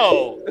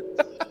no!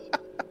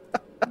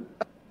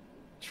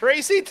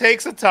 Tracy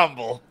takes a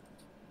tumble.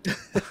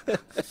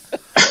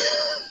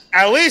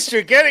 At least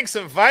you're getting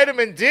some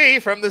vitamin D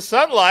from the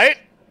sunlight.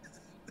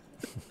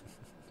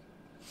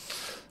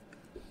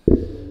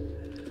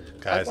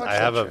 Guys, I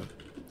have a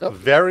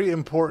very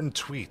important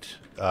tweet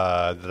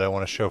that I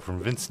want to show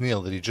from Vince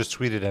Neil that he just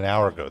tweeted an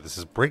hour ago. This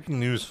is breaking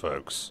news,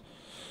 folks.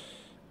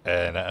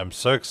 And I'm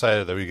so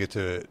excited that we get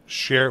to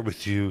share it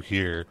with you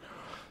here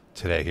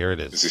today. Here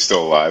it is. Is he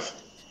still alive?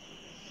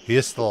 He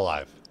is still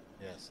alive.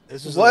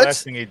 This is the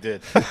last thing he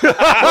did.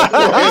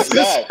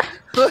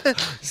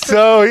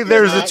 So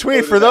there's a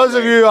tweet for those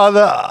of you on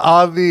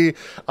the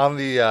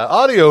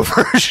audio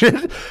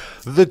version.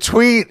 The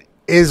tweet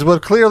is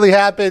what clearly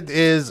happened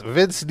is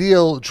Vince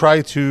Neil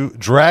tried to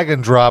drag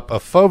and drop a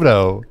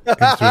photo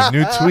into a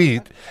new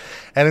tweet,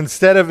 and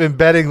instead of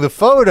embedding the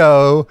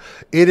photo,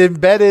 it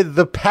embedded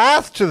the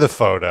path to the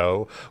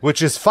photo,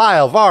 which is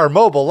file, var,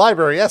 mobile,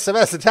 library,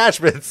 SMS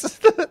attachments,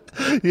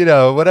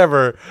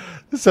 whatever.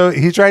 So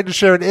he tried to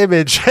share an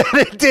image and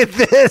it did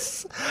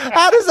this.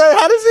 I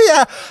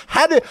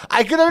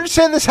can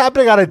understand this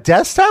happening on a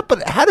desktop,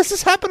 but how does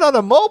this happen on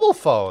a mobile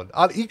phone?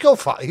 On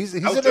EcoFi? He's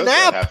in an app. How does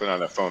that happen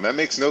on a phone? That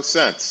makes no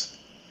sense.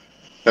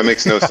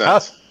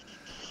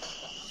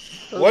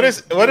 What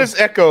is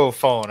Echo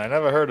Phone? I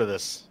never heard of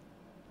this.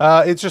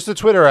 It's just a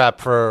Twitter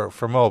app for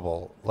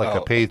mobile, like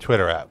a paid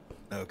Twitter app.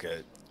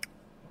 Okay.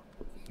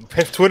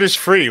 If Twitter's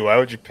free, why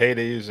would you pay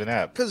to use an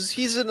app? Because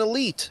he's an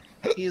elite.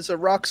 He is a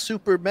rock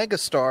super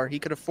megastar. He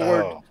could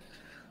afford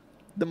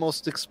the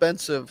most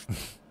expensive.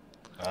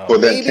 Well,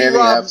 then can he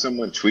have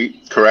someone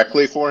tweet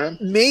correctly for him?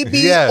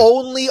 Maybe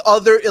only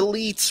other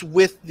elites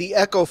with the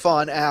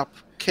Echophon app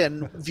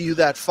can view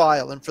that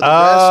file. And for the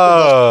rest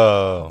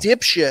of us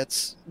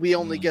dipshits, we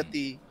only get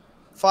the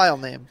file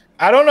name.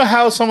 I don't know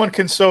how someone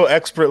can so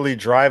expertly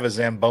drive a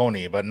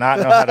Zamboni, but not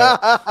know how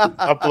to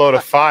upload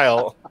a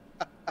file.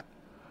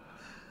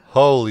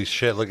 Holy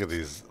shit! Look at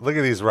these! Look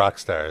at these rock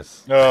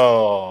stars.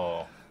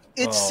 Oh.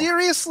 It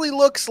seriously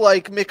looks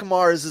like Mick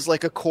Mars is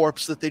like a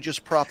corpse that they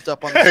just propped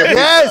up on the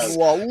Yes,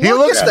 wall. he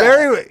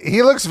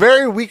looks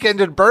very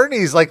Weekend at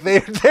Bernie's. Like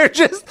they're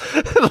just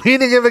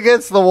leaning him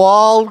against the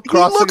wall,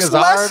 crossing he looks his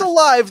less arms.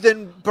 alive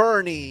than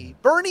Bernie.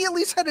 Bernie at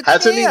least had a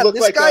Hasn't tan. he looked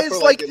This like guy that is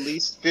for like at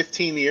least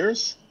 15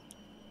 years?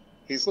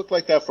 He's looked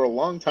like that for a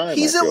long time.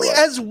 He's I feel like.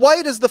 as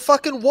white as the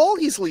fucking wall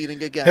he's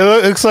leaning against.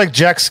 It looks like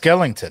Jack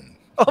Skellington.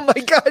 Oh my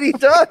god, he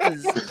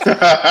does.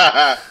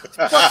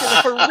 Fucking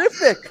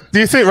horrific. Do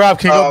you think, Rob,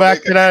 can you go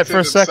back to that for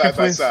a second, side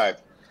by please? side.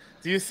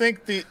 Do you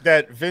think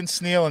that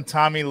Vince Neil and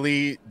Tommy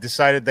Lee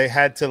decided they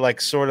had to like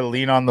sort of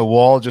lean on the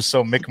wall just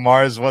so Mick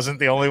Mars wasn't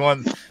the only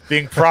one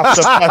being propped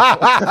up?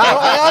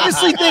 I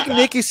honestly think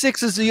Nikki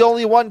Sixx is the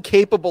only one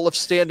capable of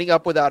standing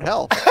up without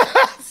help.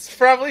 It's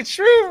probably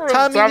true.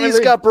 Tommy Lee's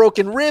got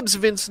broken ribs.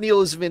 Vince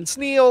Neil is Vince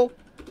Neil.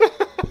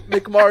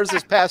 Mick Mars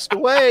has passed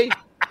away.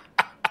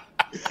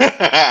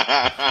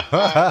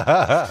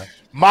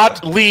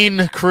 Mott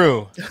Lean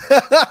Crew. He's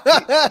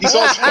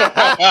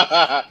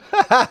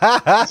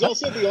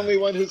also the only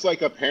one who's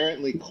like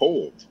apparently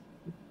cold,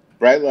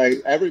 right? Like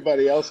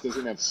everybody else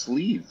doesn't have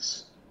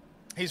sleeves.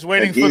 He's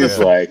waiting Like, for he is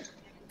like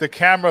the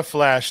camera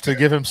flash to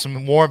give him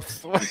some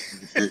warmth. Let's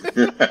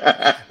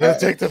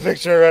take the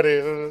picture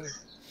already.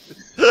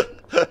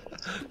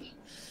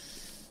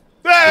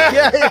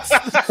 Yeah, it's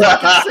the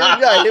fucking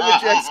same guy, him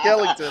and Jack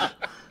Skellington.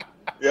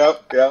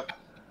 Yep.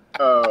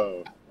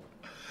 Oh,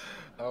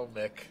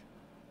 Mick.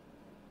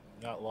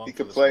 Not long. he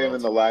could play him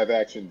in the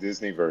live-action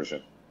Disney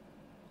version.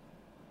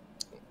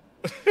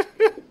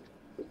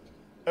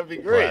 That'd be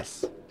great.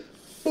 Bless.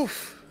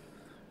 Oof.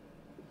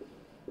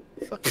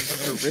 Fucking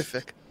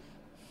horrific.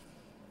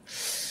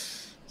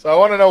 So I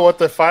want to know what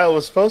the file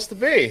was supposed to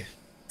be.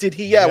 Did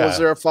he? Yeah. Was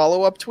there a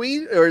follow-up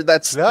tweet, or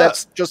that's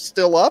just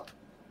still up?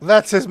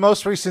 That's his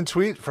most recent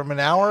tweet from an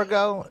hour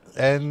ago,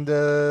 and we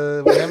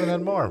haven't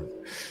had more.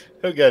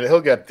 He'll get it. He'll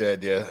get the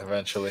idea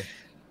eventually.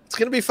 It's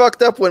gonna be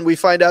fucked up when we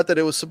find out that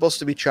it was supposed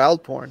to be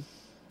child porn.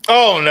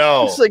 Oh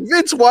no! It's like,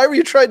 Vince, why were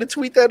you trying to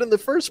tweet that in the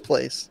first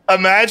place?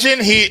 Imagine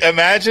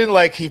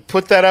like he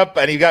put that up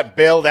and he got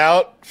bailed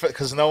out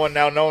because no one,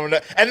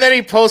 and then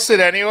he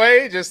posted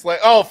anyway, just like,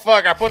 oh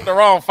fuck, I put the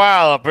wrong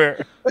file up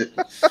here.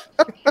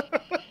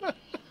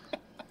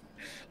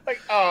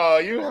 Like, oh,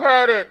 you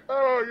heard it.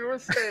 Oh, you were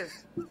safe.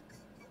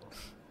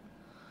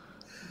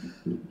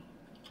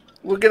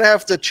 We're gonna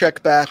have to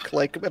check back,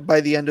 like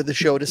by the end of the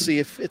show, to see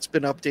if it's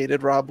been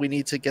updated. Rob, we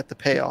need to get the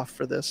payoff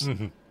for this.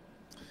 Mm-hmm.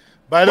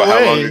 By the way,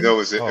 how long ago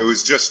was it? It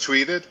was just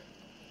tweeted.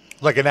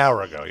 Like an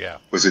hour ago, yeah.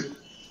 Was it?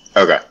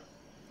 Okay.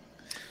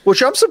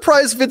 Which I'm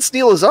surprised Vince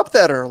Neil is up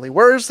that early.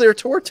 Where is their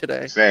tour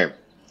today? Same.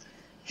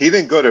 He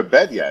didn't go to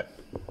bed yet.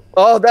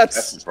 Oh,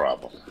 That's the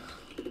problem.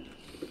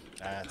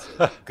 That's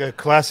good,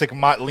 classic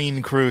Mott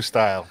Lean Crew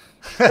style.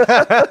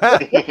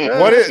 I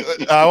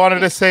wanted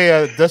to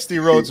say Dusty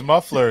Rhodes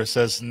Muffler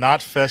says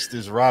Knotfest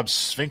is Rob's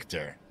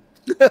sphincter.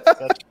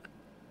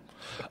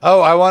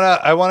 Oh,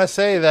 I wanna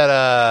say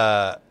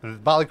that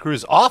Motley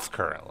Crue's off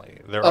currently.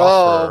 They're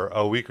off for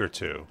a week or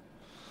two.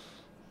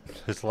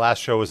 His last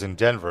show was in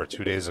Denver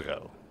 2 days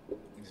ago.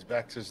 He's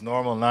back to his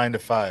normal 9 to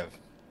 5.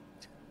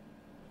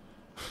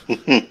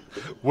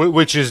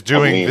 Which is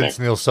doing Vince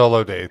Neil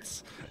solo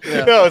dates.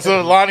 Yeah. No,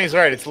 so Lonnie's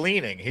right. It's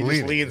leaning. He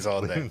just leans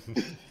all day.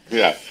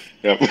 Yeah.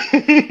 Yep.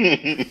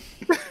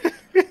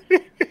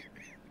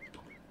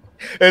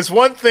 There's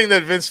one thing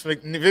that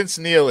Vince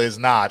Neil is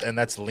not, and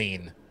that's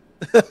lean.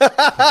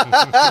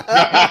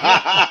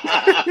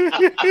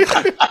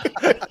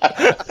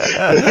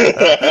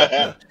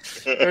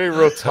 Very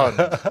rotund.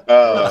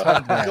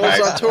 Goes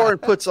on tour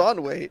and puts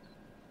on weight.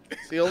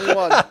 It's the only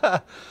one.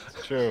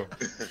 True.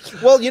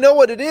 Well, you know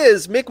what it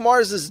is? Mick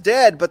Mars is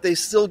dead, but they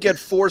still get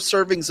 4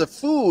 servings of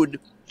food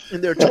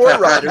in their tour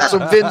rider. So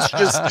Vince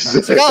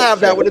just like, I'll have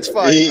that when it's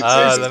fine.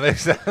 That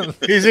makes sense.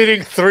 He's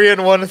eating 3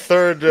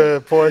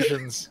 1/3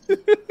 portions.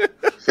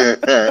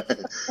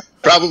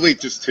 Probably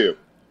just 2.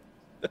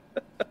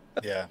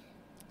 Yeah,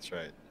 that's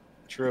right.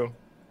 True.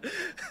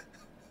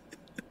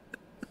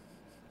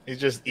 He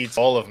just eats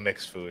all of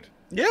Mick's food.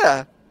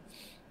 Yeah.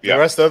 The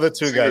rest of the other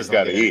 2 guys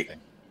got to eat. anything.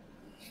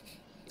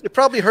 It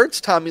probably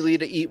hurts Tommy Lee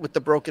to eat with the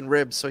broken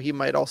ribs, so he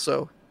might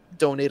also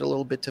donate a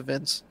little bit to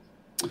Vince.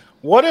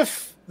 What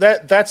if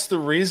that's the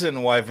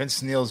reason why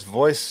Vince Neil's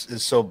voice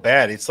is so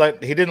bad? It's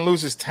like he didn't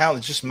lose his talent;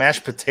 it's just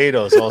mashed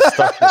potatoes all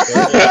stuck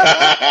together.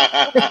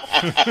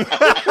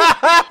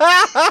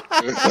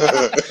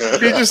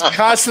 He's just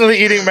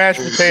constantly eating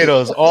mashed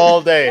potatoes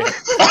all day.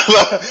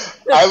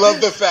 I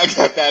love the fact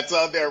that that's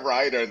on their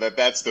rider.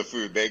 That's the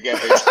food they get.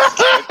 They just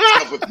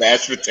get up with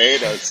mashed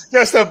potatoes.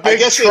 Just a big I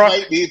guess truck. they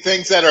might need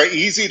things that are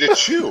easy to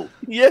chew.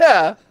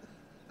 Yeah.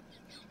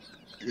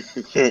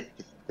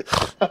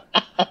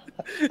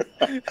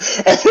 And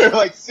they're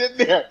like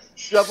sitting there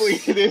shoveling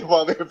it in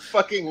while they're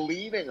fucking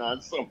leaning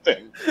on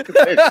something.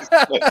 They're just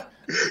like,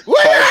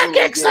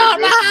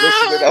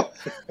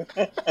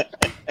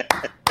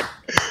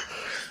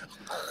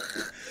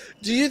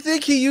 Do you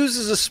think he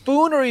uses a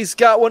spoon or he's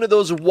got one of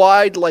those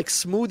wide, like,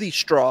 smoothie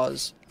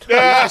straws? He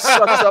just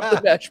sucks up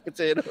the mashed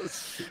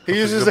potatoes. He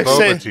uses The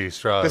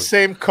the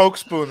same Coke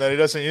spoon that he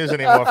doesn't use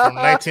anymore from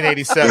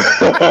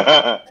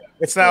 1987.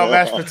 It's now a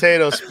mashed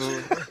potato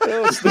spoon.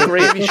 Oh, it's the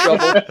gravy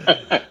shovel.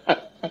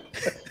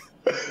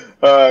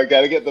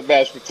 Got to get the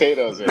mashed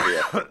potatoes in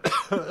here.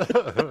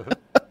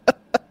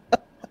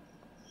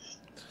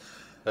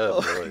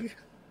 Oh, boy.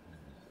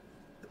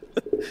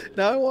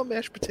 Now I want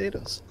mashed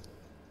potatoes.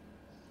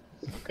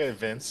 Okay,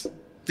 Vince.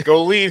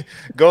 Go lean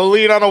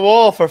on a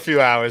wall for a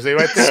few hours. They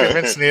went to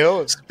Vince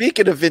Neil.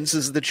 Speaking of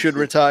Vinces that should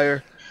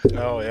retire.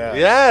 Oh, yeah.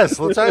 Yes,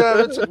 let's talk about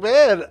Vince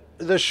McMahon.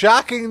 The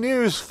shocking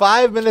news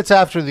 5 minutes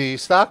after the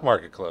stock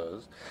market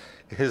closed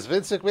is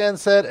Vince McMahon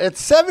said, at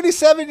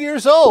 77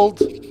 years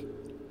old,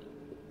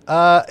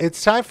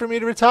 it's time for me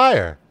to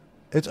retire.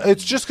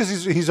 It's just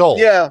because he's old.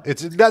 Yeah.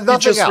 It's nothing He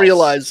just else.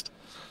 realized.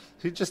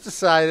 He just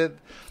decided.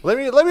 Let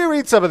me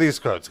read some of these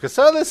quotes because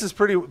some of this is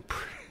pretty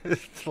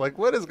like,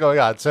 what is going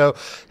on? So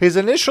his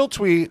initial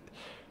tweet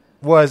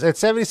was, at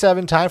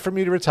 77, time for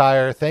me to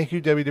retire. Thank you,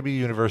 WWE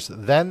Universe.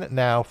 Then,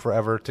 now,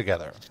 forever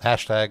together.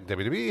 Hashtag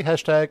WWE,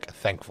 hashtag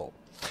thankful.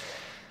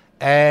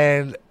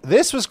 And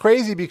this was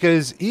crazy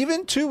because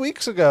even 2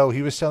 weeks ago,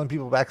 he was telling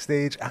people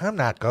backstage, I'm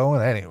not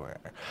going anywhere.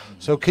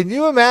 So can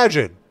you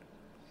imagine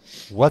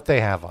what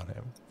they have on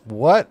him?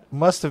 What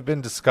must have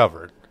been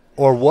discovered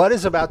or what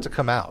is about to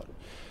come out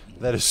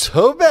that is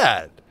so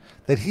bad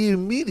that he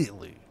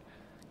immediately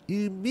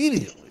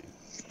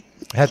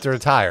had to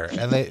retire.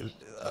 And they,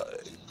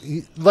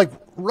 like,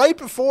 right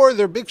before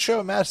their big show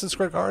at Madison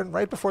Square Garden,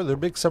 right before their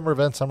big summer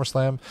event,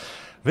 SummerSlam,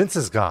 Vince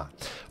is gone.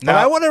 Now,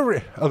 I want to...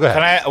 go ahead.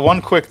 Can I...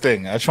 One quick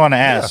thing. I just want to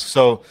ask. Yeah.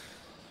 So,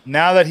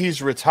 now that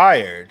he's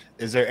retired,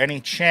 is there any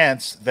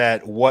chance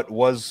that what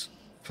was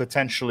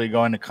potentially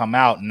going to come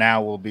out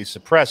now will be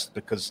suppressed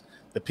because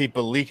the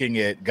people leaking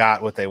it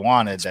got what they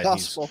wanted? It's that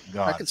possible. He's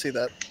gone. I can see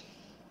that.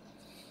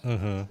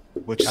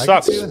 Which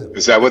sucks.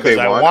 Is that what they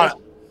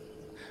wanted?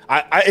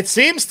 It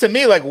seems to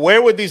me like,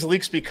 where would these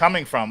leaks be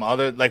coming from?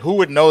 Who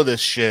would know this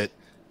shit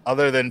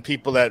other than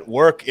people that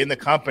work in the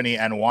company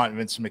and want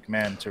Vince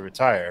McMahon to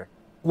retire?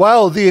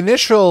 Well, the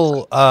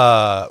initial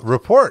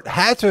report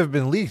had to have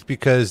been leaked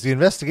because the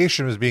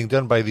investigation was being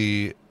done by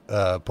the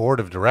board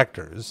of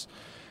directors,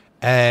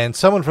 and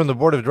someone from the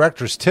board of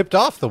directors tipped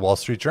off the Wall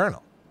Street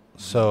Journal.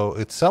 So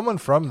it's someone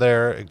from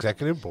their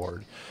executive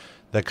board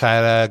that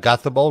kind of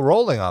got the ball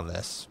rolling on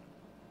this.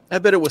 I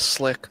bet it was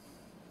Slick.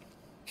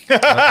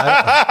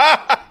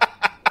 I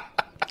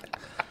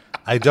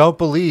don't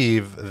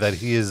believe that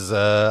he is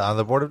on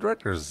the board of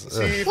directors. Is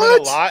he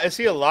even alive? Is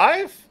he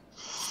alive?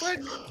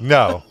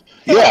 No.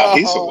 Yeah,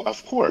 he's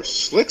of course.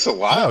 Slick's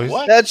alive. No,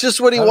 what? That's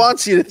just what he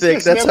wants you to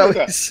think. That's how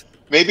he's.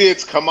 Maybe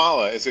it's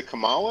Kamala. Is it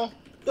Kamala?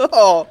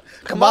 Oh,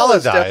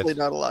 Kamala's died. definitely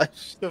not alive.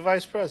 She's the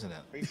vice president.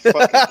 Are you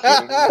fucking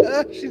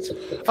kidding me? She's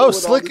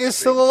Slick is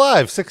still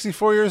alive,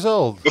 64 years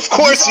old. Of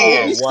course he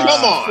is. wow.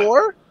 Come on.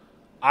 4?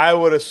 I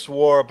would have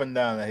swore up and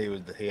down that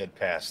he had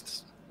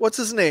passed. What's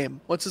his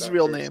name? What's his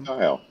real name?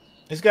 Style.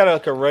 He's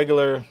got a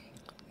regular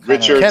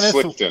Richard Kenneth-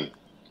 Slickton.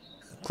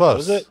 Close. What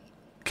was it?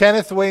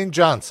 Kenneth Wayne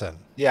Johnson.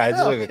 Yeah, it's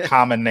like a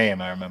common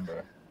name. I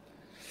remember.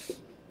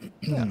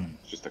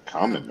 Just a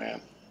common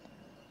man.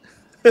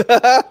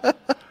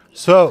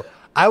 So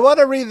I want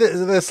to read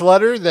this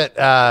letter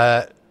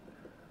that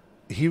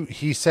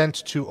he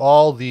sent to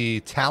all the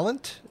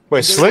talent.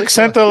 Wait, Slick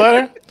sent the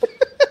letter?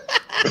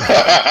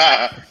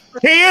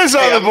 He is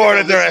on the board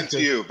of To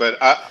directors. you, but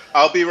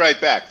I'll be right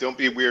back. Don't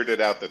be weirded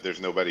out that there's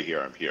nobody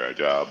here. I'm here.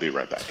 I'll be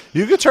right back.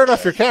 You can turn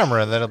off your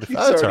camera and then it'll be He's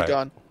fine. That's already all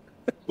right.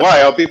 gone.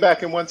 Why? I'll be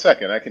back in 1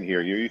 second. I can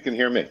hear you. You can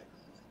hear me.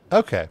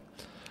 Okay.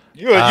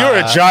 You're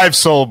a jive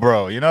soul,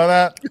 bro. You know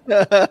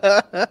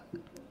that?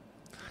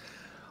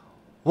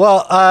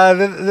 Well,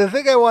 the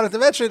thing I wanted to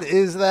mention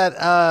is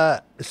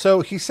that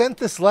so he sent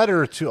this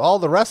letter to all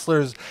the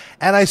wrestlers,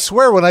 and I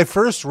swear when I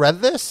first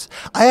read this,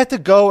 I had to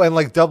go and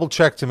like double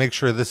check to make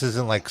sure this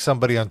isn't like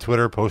somebody on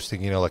Twitter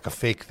posting, like a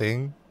fake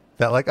thing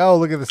that like, oh,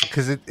 look at this,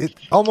 because it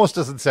almost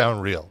doesn't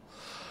sound real.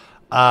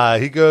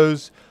 He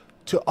goes,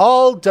 to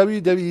all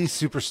WWE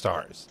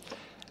superstars,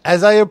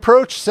 as I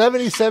approach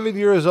 77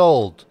 years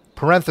old,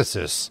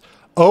 parenthesis,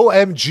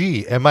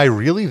 OMG, am I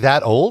really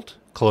that old?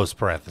 Close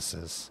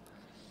parenthesis.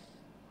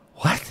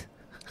 What?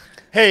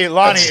 Hey,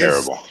 Lonnie, That's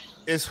terrible.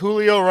 is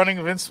Julio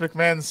running Vince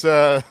McMahon's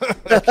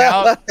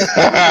account?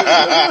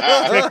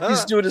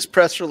 He's doing his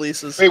press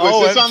releases. Wait,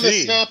 was this on the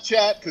OMG.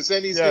 Snapchat? Because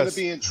then he's going to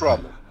be in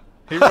trouble.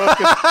 He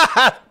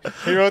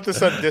wrote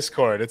this on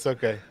Discord. It's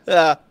okay.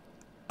 Yeah.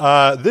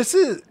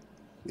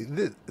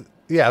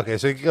 Yeah, okay.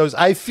 So he goes,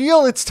 I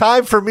feel it's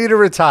time for me to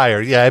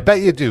retire. Yeah, I bet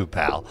you do,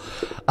 pal.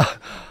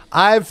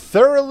 I've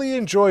thoroughly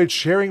enjoyed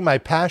sharing my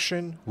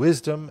passion,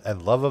 wisdom,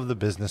 and love of the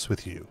business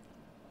with you.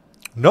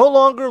 No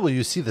longer will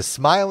you see the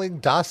smiling,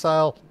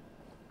 docile,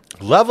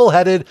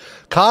 level-headed,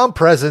 calm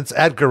presence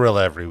at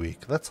Gorilla every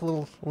week. That's a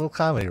little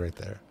comedy right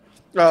there.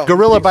 Oh,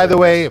 Gorilla, by the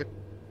way,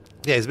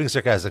 yeah, he's being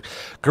sarcastic.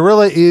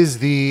 Gorilla is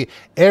the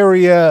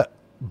area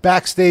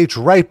backstage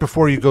right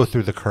before you go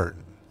through the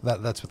curtain.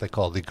 That's what they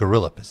call the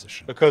gorilla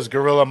position. Because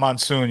Gorilla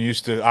Monsoon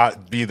used to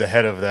be the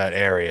head of that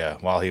area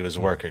while he was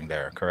working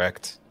there,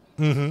 correct?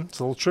 Mm-hmm. It's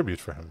a little tribute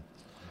for him.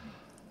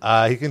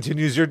 He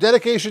continues, your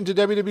dedication to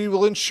WWE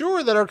will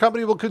ensure that our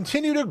company will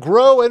continue to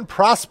grow and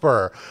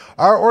prosper.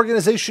 Our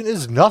organization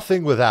is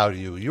nothing without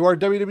you. You are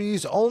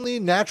WWE's only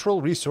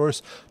natural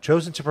resource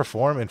chosen to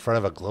perform in front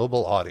of a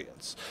global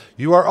audience.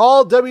 You are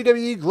all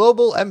WWE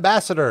global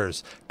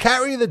ambassadors.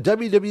 Carry the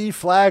WWE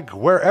flag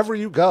wherever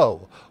you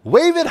go.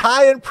 Wave it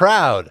high and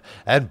proud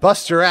and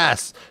bust your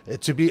ass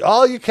to be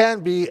all you can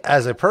be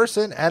as a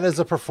person and as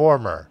a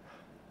performer.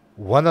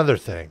 One other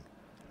thing,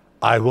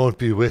 I won't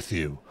be with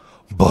you,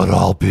 but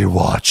I'll be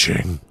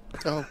watching.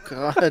 Oh,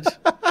 God.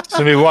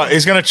 So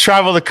he's going to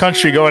travel the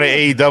country going to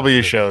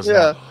AEW shows. Yeah.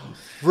 Now.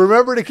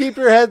 Remember to keep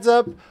your heads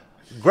up,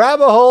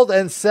 grab a hold,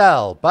 and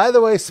sell. By the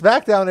way,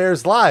 SmackDown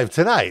airs live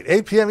tonight,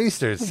 8 p.m.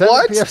 Eastern,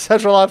 7 p.m.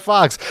 Central on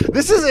Fox.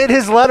 This is in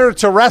his letter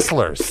to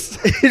wrestlers.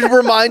 He's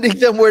reminding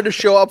them where to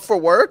show up for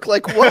work?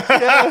 Like, what?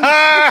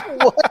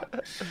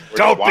 What?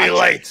 Don't be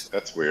late.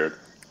 That's weird.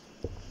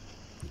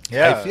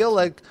 Yeah.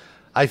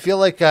 I feel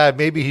like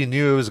maybe he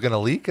knew it was going to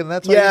leak, and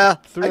that's why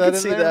he threw I that can in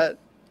see there. that.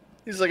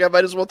 He's like, I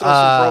might as well throw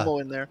some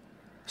promo in there.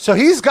 So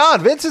he's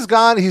gone. Vince is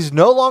gone. He's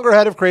no longer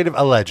head of creative,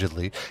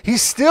 allegedly.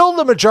 He's still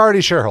the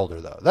majority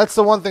shareholder, though. That's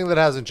the one thing that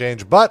hasn't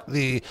changed. But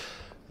the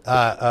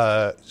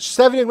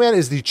Stephanie McMahon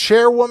is the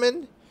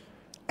chairwoman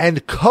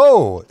and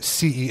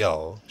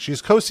co-CEO.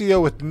 She's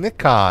co-CEO with Nick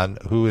Khan,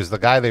 who is the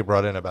guy they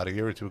brought in about a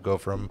year or two ago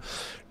from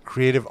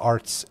Creative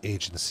Arts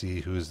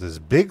Agency, who is this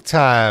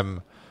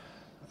big-time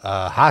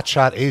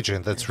hotshot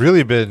agent that's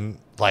really been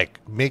like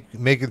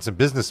making some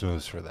business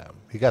moves for them.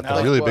 He got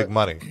the really big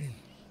money.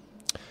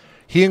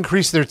 He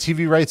increased their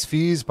TV rights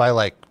fees by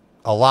like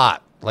a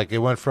lot. Like it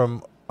went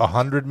from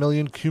 100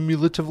 million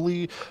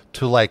cumulatively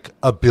to like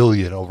 $1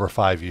 billion over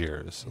 5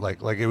 years. Like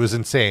it was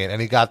insane.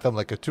 And he got them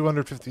like a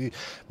 250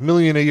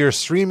 million a year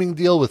streaming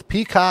deal with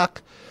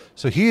Peacock.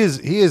 So he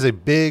is a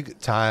big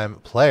time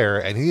player,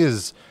 and he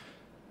is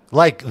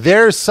like,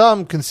 there's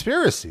some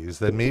conspiracies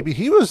that maybe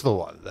he was the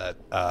one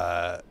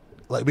that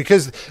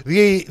because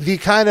the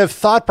kind of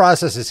thought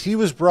process is he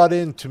was brought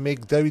in to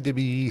make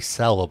WWE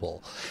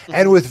sellable.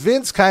 And with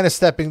Vince kind of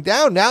stepping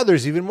down, now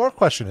there's even more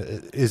question.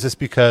 Is this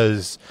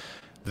because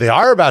they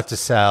are about to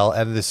sell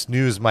and this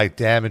news might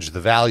damage the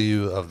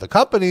value of the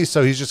company,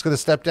 so he's just going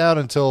to step down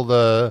until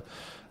the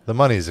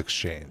money's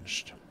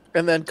exchanged?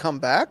 And then come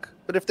back?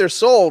 But if they're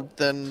sold,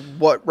 then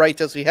what right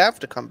does he have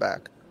to come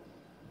back?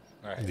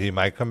 Right. He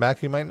might come back,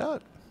 he might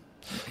not.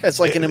 It's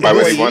like an Why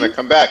employee. would he want to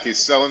come back? He's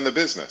selling the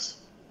business.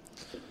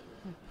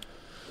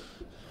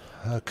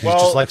 He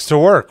just likes to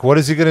work. What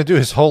is he going to do?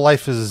 His whole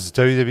life is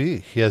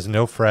WWE. He has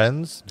no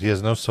friends. He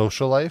has no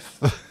social life.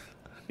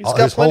 He's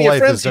got plenty of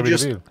friends. He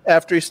just,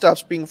 after he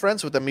stops being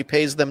friends with them, he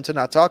pays them to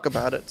not talk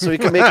about it. So he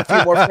can make a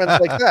few more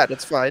friends like that.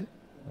 It's fine.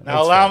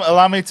 Now,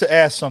 allow me to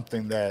ask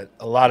something that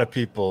a lot of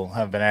people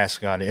have been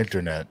asking on the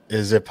internet.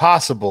 Is it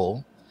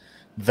possible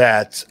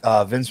that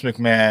Vince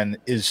McMahon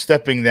is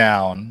stepping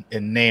down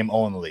in name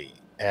only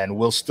and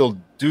will still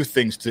do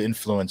things to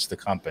influence the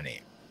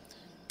company?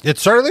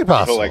 It's certainly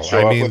possible. He'll like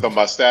show up with a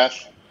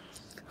mustache.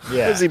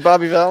 Yeah. Is he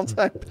Bobby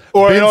Valentine?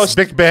 Or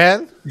Big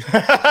Ben?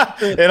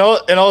 in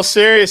all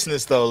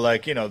seriousness, though,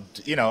 like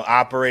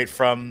operate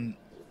from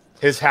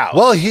his house.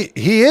 Well, he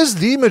is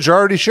the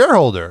majority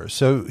shareholder,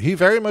 so he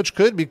very much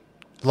could be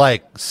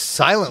like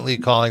silently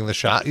calling the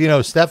shot.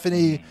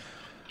 Stephanie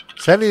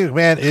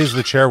McMahon is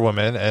the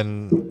chairwoman,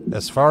 and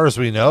as far as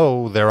we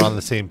know, they're on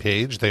the same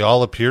page. They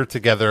all appeared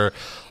together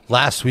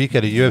last week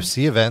at a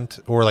UFC event,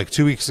 or like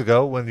 2 weeks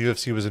ago when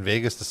UFC was in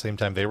Vegas, the same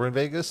time they were in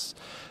Vegas.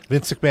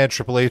 Vince McMahon,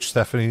 Triple H,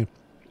 Stephanie,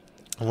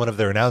 and one of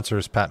their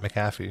announcers, Pat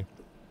McAfee.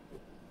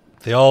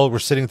 They all were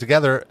sitting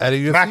together at a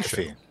UFC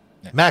show.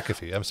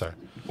 McAfee, I'm sorry.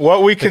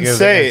 What we can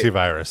say,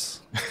 antivirus.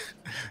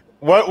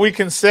 What we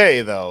can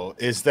say though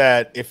is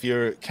that if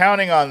you're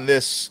counting on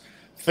this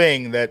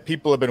thing that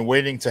people have been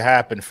waiting to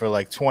happen for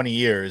like 20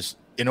 years,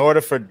 in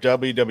order for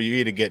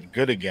WWE to get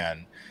good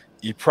again,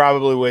 you're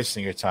probably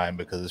wasting your time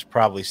because it's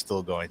probably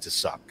still going to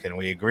suck. Can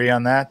we agree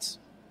on that?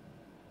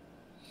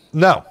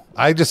 No,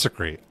 I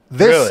disagree.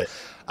 This, really?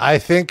 I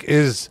think,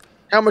 is...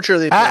 How much are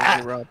they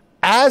paying you, Rob?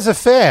 As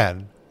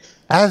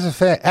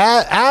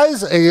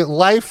a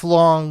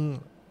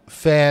lifelong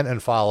fan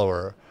and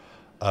follower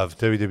of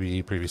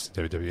WWE,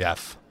 previously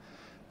WWF,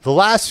 the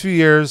last few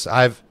years,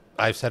 I've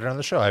said it on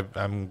the show,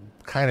 I'm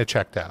kind of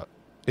checked out.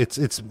 It's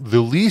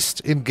the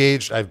least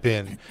engaged I've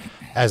been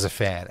as a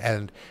fan.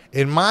 And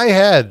in my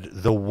head,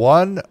 the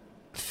one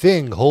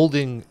thing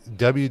holding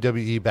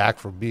WWE back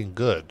from being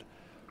good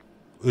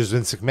was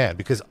Vince McMahon,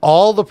 because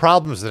all the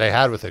problems that I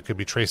had with it could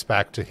be traced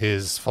back to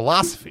his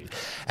philosophy.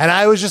 And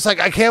I was just like,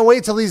 I can't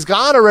wait till he's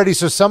gone already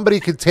so somebody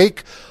could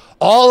take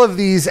all of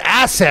these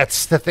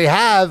assets that they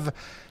have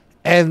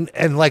and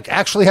like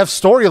actually have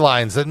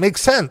storylines that make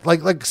sense,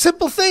 like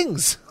simple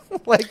things,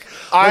 like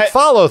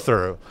follow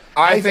through.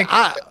 I think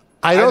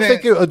I don't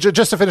think it,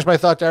 just to finish my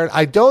thought, Darren,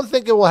 I don't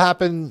think it will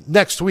happen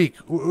next week.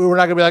 We're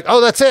not going to be like,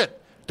 oh, that's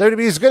it.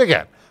 WWE is good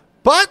again.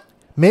 But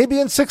maybe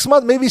in 6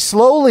 months, maybe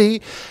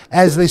slowly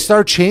as they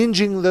start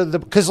changing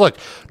because look,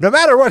 no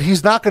matter what,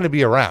 he's not going to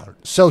be around.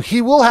 So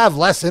he will have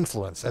less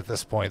influence at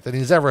this point than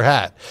he's ever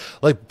had.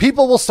 Like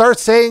people will start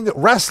saying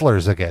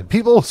wrestlers again.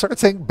 People will start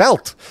saying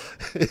belt,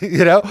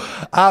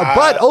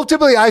 but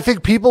ultimately I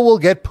think people will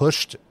get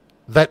pushed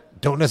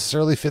that don't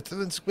necessarily fit the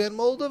Vince McMahon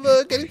mold of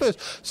getting pushed.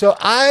 So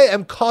I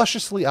am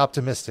cautiously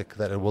optimistic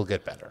that it will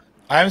get better.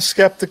 I'm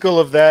skeptical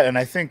of that, and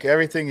I think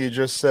everything you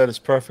just said is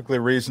perfectly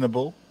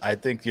reasonable. I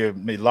think your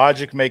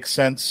logic makes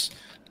sense,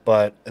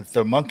 but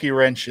the monkey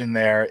wrench in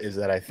there is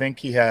that I think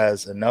he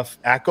has enough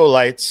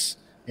acolytes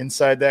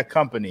inside that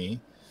company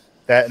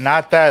that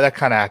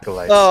kind of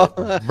acolytes.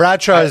 Oh.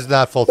 Bradshaw is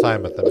not full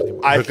time with them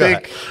anymore. I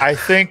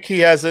think he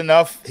has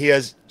enough. He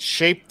has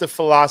shaped the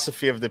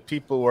philosophy of the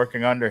people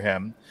working under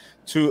him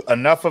to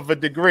enough of a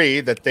degree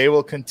that they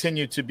will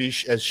continue to be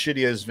as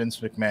shitty as Vince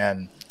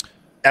McMahon.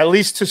 At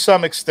least to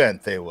some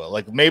extent, they will.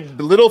 Like maybe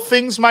little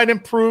things might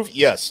improve.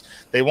 Yes,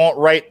 they won't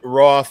write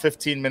Raw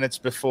 15 minutes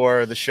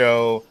before the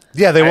show.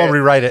 Yeah, they won't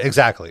rewrite it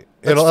exactly.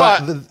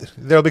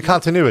 There'll be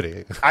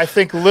continuity. I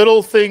think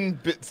little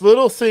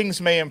things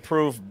may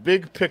improve.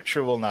 Big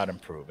picture will not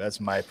improve.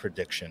 That's my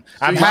prediction.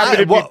 So I'm happy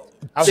to be.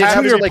 I'm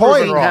happy to be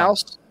proven wrong.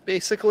 House,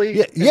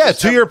 basically. Yeah.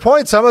 To your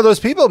point, some of those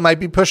people might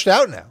be pushed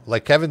out now.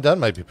 Like Kevin Dunn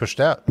might be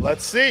pushed out.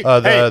 Let's see.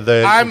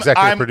 The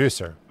executive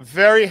producer.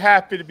 Very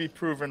happy to be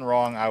proven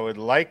wrong. I would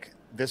like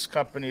this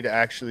company to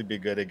actually be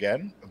good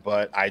again,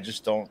 but I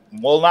just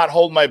will not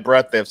hold my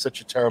breath. They have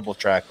such a terrible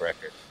track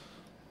record.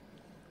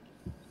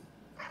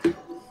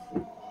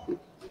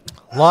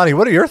 Lonnie,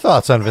 what are your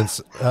thoughts on Vince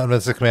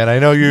McMahon? I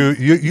know you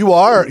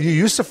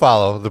used to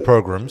follow the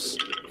programs.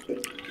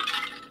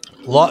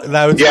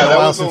 That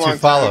was a long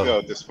time ago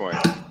at this point.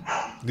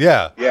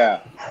 Yeah.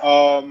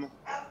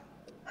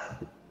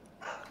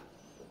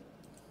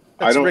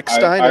 That's Rick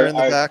Steiner in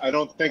the back. I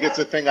don't think it's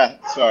a thing.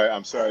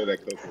 I'm sorry that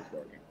Coco was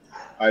barking.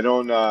 I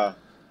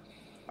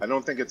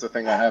don't think it's a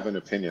thing I have an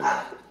opinion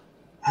on.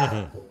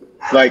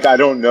 Mm-hmm. Like I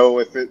don't know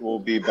if it will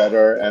be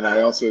better, and I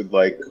also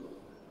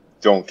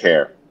don't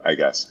care. I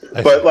guess,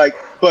 but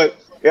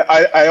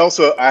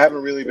I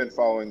haven't really been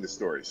following the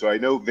story, so I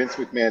know Vince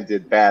McMahon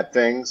did bad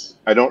things.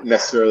 I don't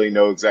necessarily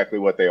know exactly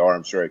what they are.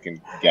 I'm sure I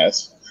can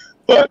guess,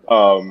 but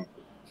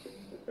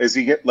is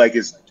he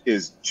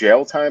is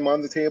jail time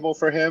on the table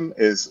for him?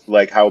 Is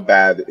how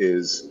bad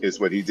is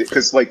what he did?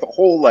 Because the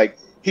whole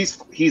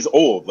he's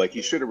old,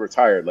 he should have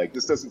retired.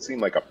 This doesn't seem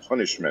like a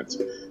punishment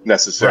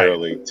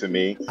necessarily to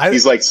me.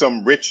 He's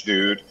some rich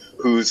dude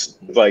who's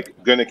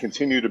going to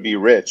continue to be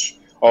rich.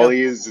 All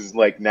he is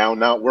now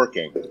not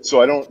working.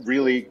 So I don't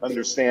really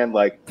understand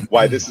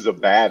why this is a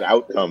bad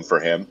outcome for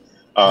him.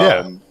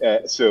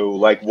 So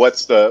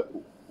what's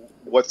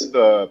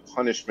the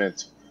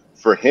punishment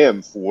for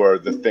him for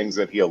the things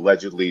that he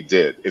allegedly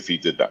did if he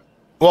did that?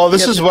 Well,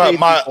 this is what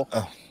my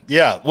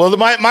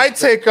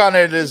take on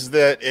it is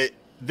that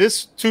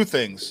two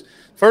things.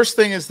 First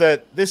thing is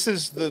that this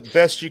is the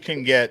best you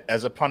can get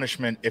as a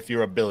punishment if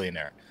you're a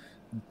billionaire.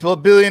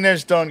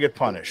 Billionaires don't get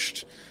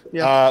punished.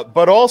 Yeah.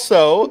 But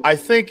also, I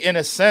think in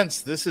a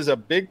sense, this is a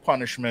big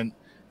punishment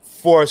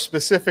for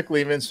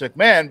specifically Vince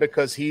McMahon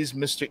because he's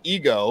Mr.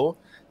 Ego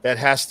that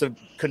has to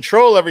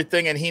control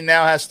everything, and he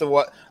now has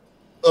to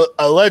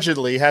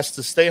allegedly has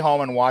to stay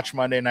home and watch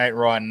Monday Night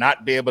Raw and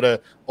not be able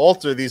to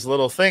alter these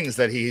little things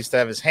that he used to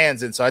have his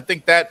hands in. So I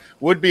think that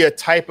would be a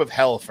type of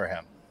hell for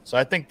him. So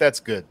I think that's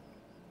good.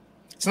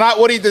 It's not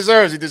what he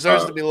deserves. He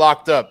deserves to be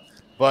locked up.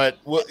 But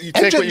you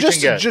take what you can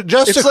get.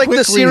 It's like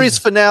the series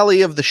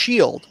finale of The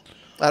Shield.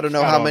 I don't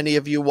know how many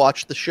of you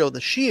watched the show The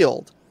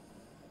Shield.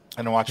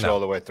 I didn't watch it all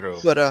the way through.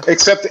 But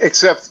except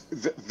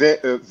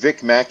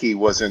Vic Mackey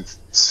wasn't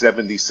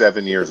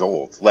 77 years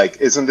old.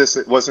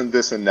 Wasn't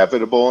this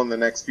inevitable in the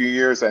next few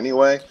years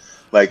anyway?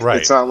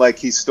 It's not like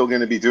he's still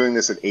going to be doing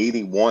this at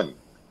 81.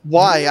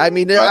 Why? I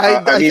mean,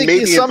 I think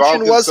the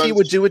assumption was he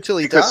would do it till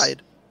he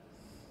died.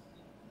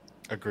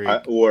 Agreed.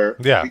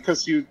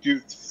 Because you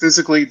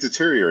physically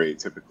deteriorate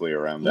typically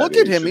around that. Look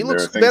at him; he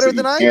looks better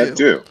than I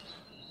do.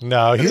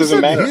 No, he's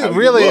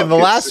really in the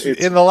last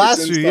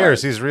few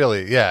years. He's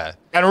really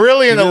and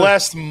really in the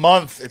last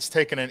month, it's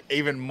taken an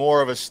even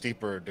more of a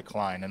steeper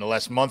decline. In the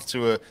last month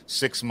to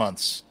 6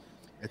 months,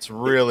 it's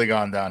really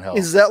gone downhill.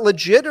 Is that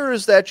legit, or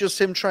is that just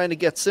him trying to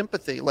get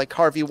sympathy, like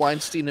Harvey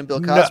Weinstein and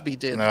Bill Cosby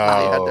did when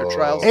they had their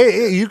trials?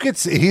 You could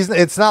see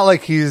it's not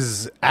like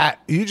he's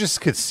you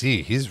just could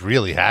see he's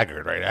really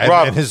haggard, right?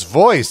 And his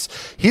voice,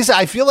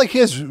 I feel like he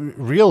has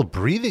real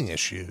breathing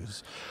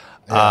issues.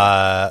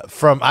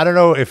 From I don't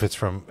know if it's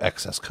from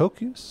excess coke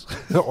use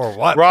or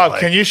what. Rob,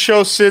 can you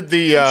show Sid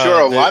the? I'm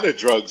sure a lot of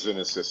drugs in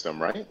his system,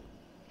 right?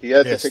 He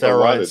had to take steroids. A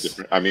lot of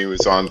different. I mean, he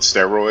was on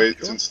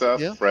steroids and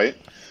stuff, right?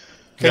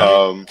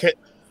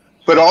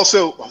 But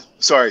also,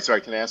 sorry.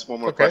 Can I ask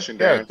one more question,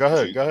 Darren?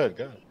 Yeah, go ahead.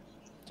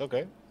 It's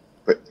okay.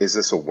 But is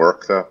this a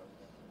work though?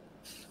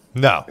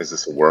 No. Is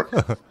this a work?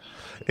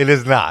 It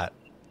is not.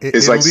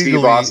 Is like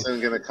Steve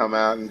Austin going to come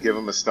out and give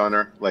him a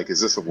stunner? Like,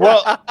 is this a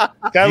well?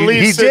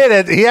 He did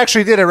it. He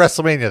actually did at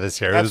WrestleMania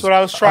this year. That's what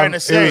I was trying to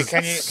say.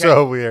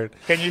 Weird.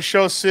 Can you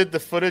show Sid the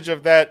footage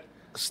of that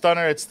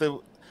stunner? It's the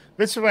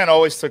Vince McMahon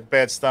always took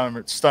bad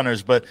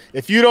stunners, but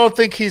if you don't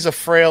think he's a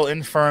frail,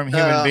 infirm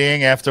human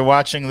being after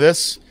watching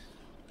this,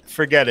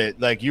 forget it.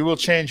 Like, you will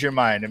change your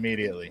mind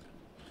immediately.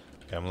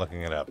 Okay, I'm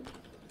looking it up.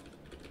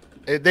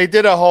 They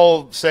did a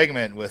whole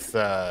segment with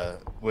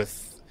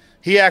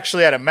he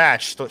actually had a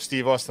match.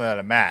 Steve Austin had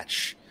a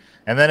match,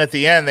 and then at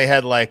the end they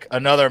had like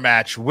another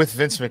match with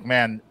Vince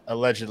McMahon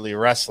allegedly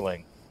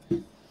wrestling.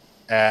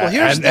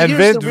 Here's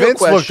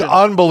Vince looked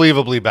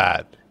unbelievably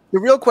bad. The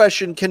real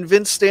question: can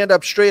Vince stand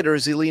up straight, or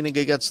is he leaning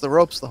against the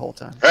ropes the whole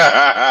time?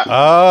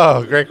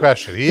 Oh, great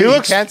question. He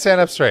can't stand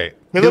up straight.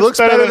 He looks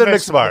better than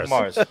Mixed Mars.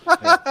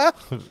 Yeah.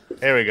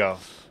 Here we go.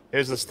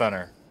 Here's the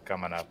stunner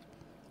coming up.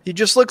 He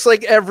just looks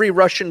like every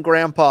Russian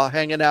grandpa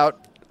hanging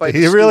out.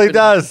 He really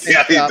does.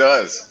 Yeah, he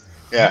does.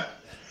 Yeah.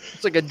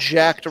 It's like a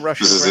jacked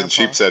Russian This is grandpa. in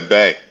Sheepshead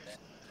Bay.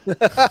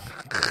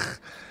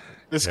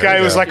 This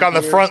guy was like on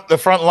the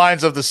front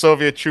lines of the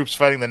Soviet troops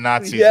fighting the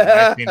Nazis in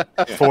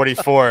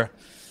 1944.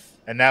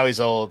 And now he's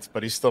old,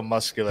 but he's still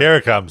muscular. Here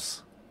it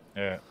comes.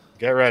 Yeah.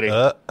 Get ready.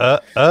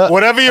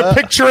 Whatever you're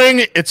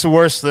picturing, it's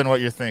worse than what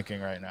you're thinking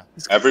right now.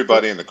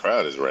 Everybody in the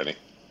crowd is ready.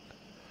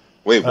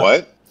 Wait,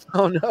 what?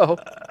 Oh, no.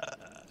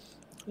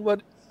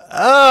 What?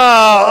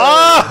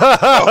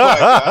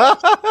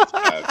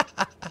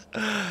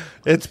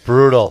 It's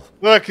brutal.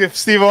 Look, if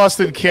Steve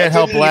Austin can't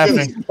help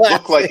laughing.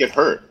 Look like it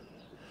hurt.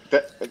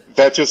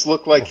 That just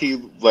looked like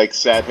he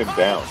sat him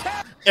down.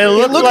 It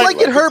looked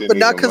like it hurt, but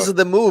not because of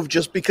the move,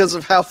 just because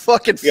of how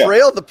fucking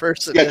frail the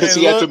person is. Yeah, because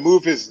he had to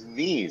move his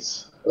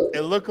knees.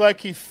 It looked like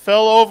he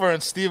fell over,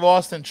 and Steve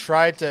Austin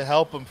tried to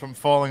help him from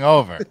falling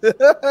over.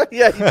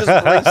 Yeah, he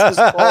just braced his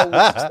fall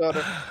with his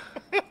stutter.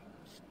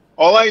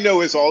 All I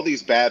know is all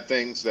these bad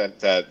things that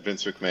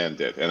Vince McMahon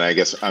did, and I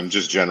guess I'm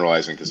just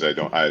generalizing because I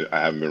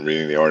haven't been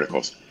reading the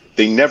articles.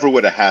 They never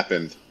would have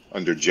happened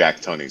under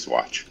Jack Tunney's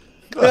watch.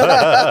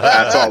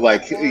 That's all.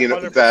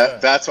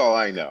 That's all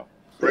I know.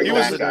 Bring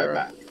that guy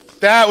back.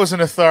 That was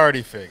an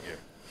authority figure.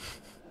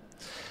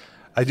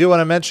 I do want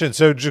to mention,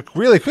 so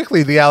really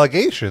quickly, the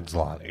allegations,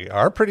 Lonnie,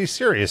 are pretty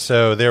serious.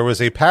 So there was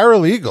a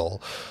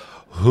paralegal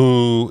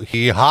who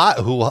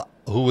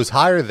was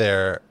hired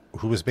there,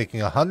 who was making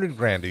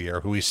 $100,000 a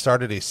year, who he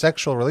started a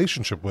sexual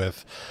relationship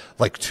with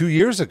like 2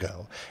 years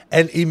ago,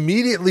 and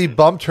immediately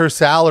bumped her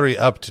salary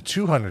up to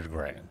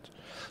 $200,000.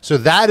 So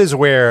that is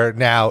where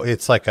now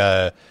it's like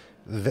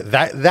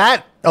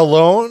that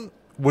alone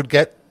would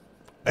get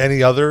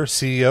any other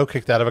CEO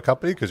kicked out of a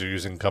company because you're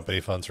using company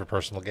funds for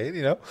personal gain,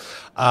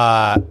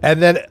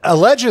 and then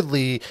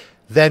allegedly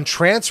then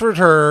transferred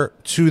her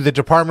to the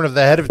department of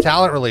the head of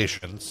talent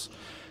relations,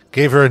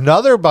 gave her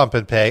another bump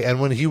in pay,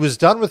 and when he was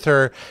done with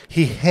her,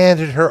 he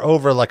handed her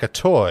over like a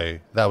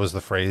toy, that was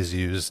the phrase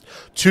used,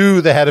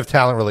 to the head of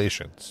talent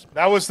relations.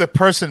 That was the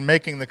person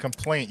making the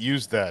complaint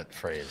used that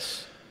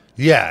phrase.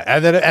 Yeah,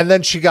 and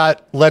then she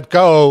got let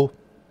go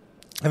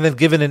and then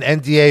given an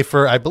NDA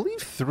for, I believe,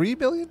 $3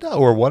 million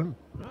or $2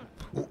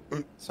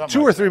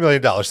 or $3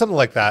 million, something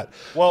like that,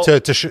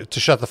 to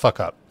shut the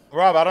fuck up.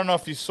 Rob, I don't know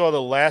if you saw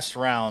the last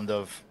round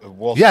of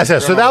Wall Street.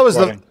 Yes. So that was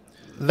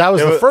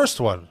the first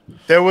one.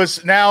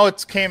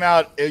 It came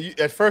out.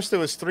 At first, it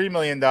was $3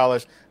 million.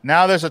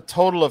 Now there's a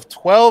total of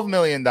 $12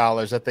 million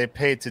that they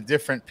paid to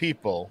different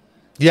people.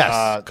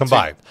 Yes,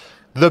 combined.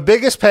 The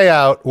biggest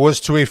payout was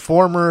to a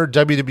former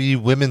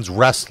WWE women's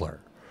wrestler.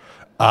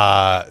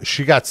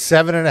 She got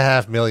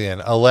 $7.5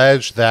 million.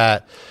 Alleged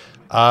that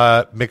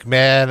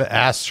McMahon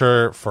asked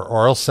her for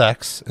oral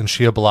sex, and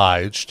she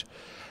obliged.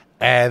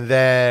 And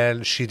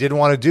then she didn't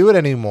want to do it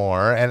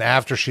anymore. And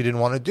after she didn't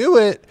want to do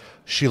it,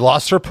 she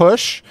lost her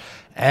push,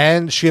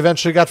 and she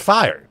eventually got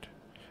fired.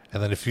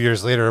 And then a few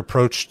years later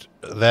approached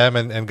them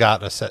and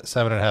got a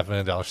 $7.5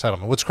 million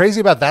settlement. What's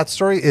crazy about that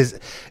story is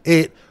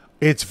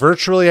it's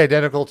virtually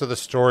identical to the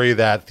story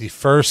that the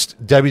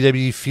first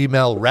WWE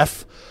female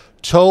ref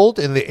told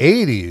in the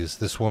 80s.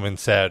 This woman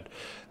said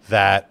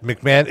that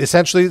McMahon,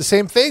 essentially the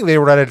same thing. They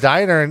were at a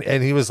diner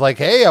and he was like,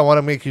 hey, I want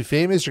to make you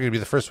famous. You're going to be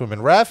the first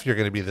woman ref. You're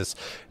going to be this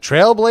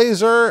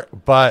trailblazer,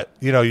 but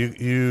you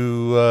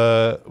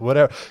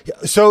whatever.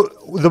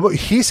 So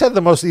he said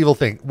the most evil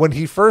thing. When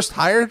he first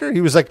hired her,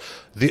 he was like,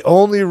 the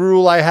only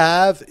rule I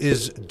have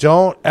is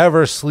don't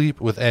ever sleep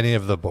with any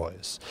of the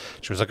boys.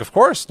 She was like, of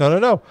course.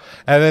 No.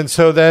 And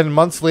then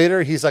months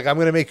later, he's like, I'm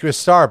going to make you a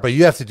star, but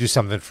you have to do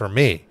something for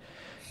me.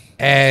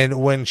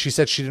 And when she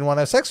said she didn't want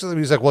to have sex with him,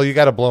 he was like, well, you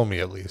got to blow me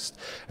at least.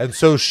 And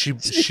so she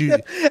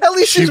at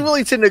least she's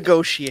willing to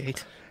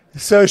negotiate.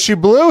 So she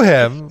blew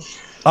him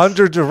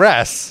under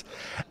duress.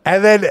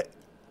 And then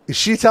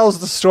she tells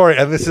the story,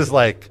 and this is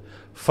like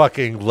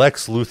fucking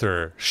Lex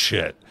Luthor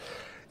shit.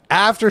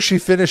 After she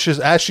finishes,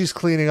 as she's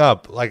cleaning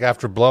up, like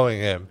after blowing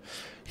him,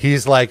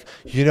 he's like,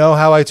 you know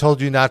how I told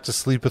you not to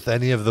sleep with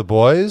any of the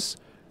boys?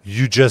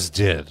 You just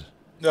did.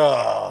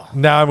 Oh.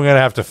 Now I'm going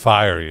to have to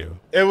fire you.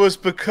 It was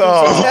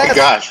because... Oh, my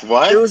gosh,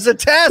 what? It was a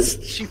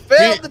test. She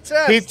failed the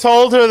test. He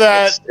told her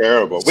that... That's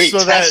terrible. Wait,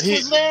 so test that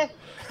was there?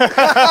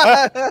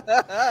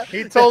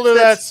 He told her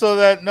that so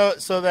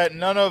that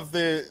none of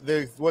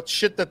the what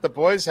shit that the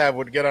boys have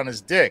would get on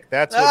his dick.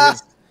 That's what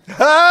his...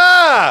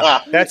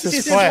 That's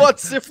his plan. What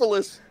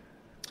syphilis?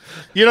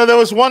 You know, there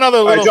was one other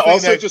little thing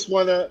also that... just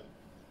want to...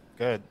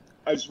 Good.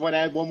 I just want to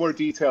add one more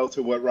detail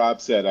to what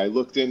Rob said. I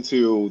looked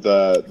into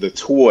the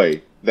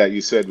toy that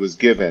you said was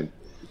given.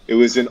 It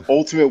was an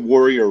Ultimate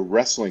Warrior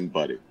wrestling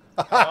buddy.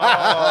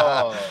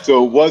 Oh.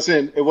 So it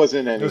wasn't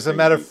anything. It was a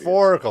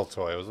metaphorical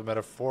toy.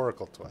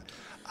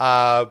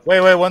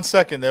 Wait 1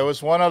 second. There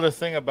was one other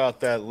thing about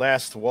that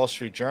last Wall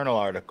Street Journal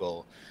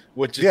article,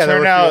 which it there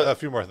turned were out a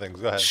few more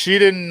things. Go ahead. she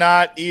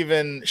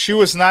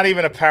was not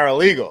even a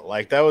paralegal.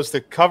 Like, that was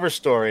the cover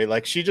story.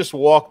 Like, she just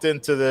walked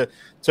into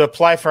to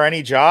apply for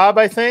any job,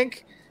 I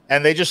think,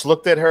 and they just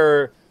looked at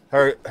her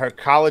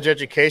college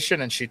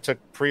education, and she took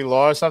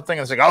pre-law or something,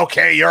 and it's like,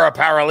 okay, you're a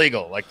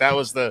paralegal. Like, that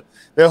was the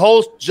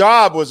whole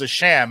job was a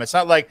sham. It's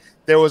not like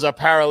there was a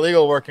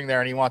paralegal working there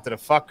and he wanted to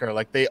fuck her.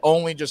 Like, they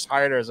only just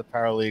hired her as a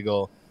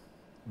paralegal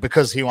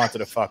because he wanted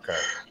to fuck her.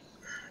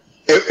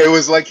 It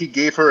was like he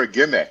gave her a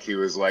gimmick. He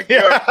was like,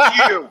 "You're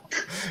cute."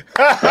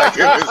 Like,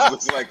 it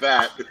was like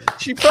that.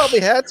 She probably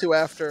had to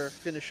after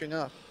finishing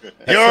up.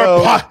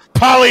 You're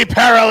poly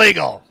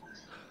paralegal.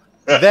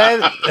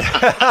 Then We're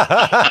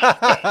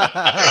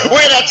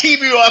gonna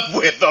team you up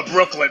with the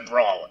Brooklyn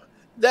Brawler.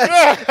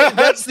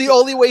 That's the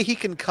only way he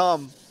can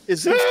come,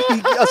 is if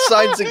he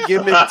assigns a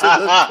gimmick to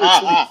the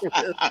person he's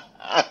with.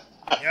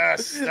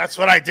 Yes, that's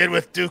what I did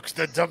with Duke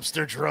the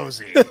Dumpster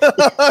Drozy.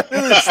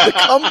 It's the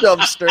cum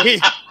dumpster.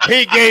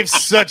 He gave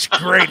such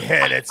great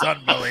head. It's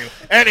unbelievable.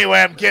 Anyway,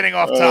 I'm getting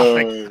off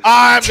topic.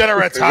 I'm going to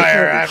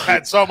retire. I've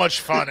had so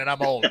much fun, and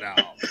I'm old now.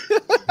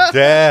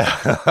 Damn.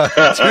 Duke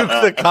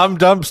the cum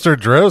dumpster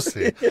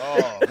Drosy.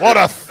 Oh,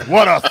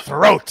 what a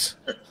throat.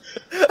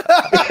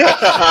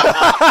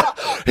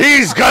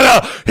 He's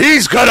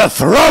gonna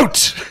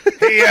throat.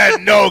 He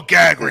had no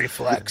gag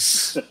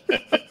reflex.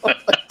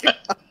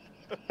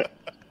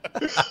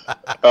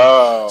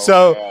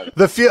 So God.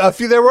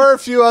 there were a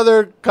few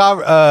other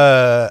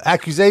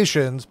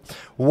accusations.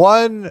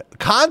 One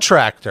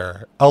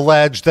contractor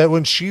alleged that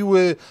when she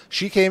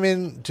came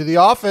into the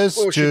office,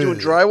 Was she doing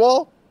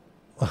drywall?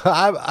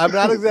 I'm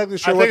not exactly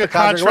sure I what think the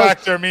a contractor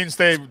contractor means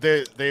they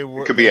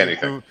were. It could be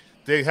anything.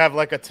 They have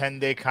like a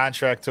 10-day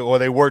contract, or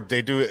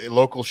they do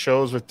local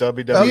shows with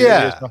WWE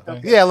was. or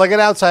something. Yeah, like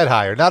an outside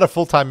hire, not a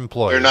full-time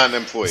employee. They're not an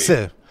employee.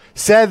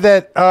 Said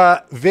that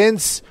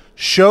Vince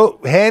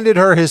handed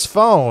her his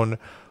phone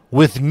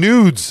with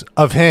nudes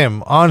of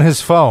him on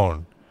his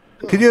phone.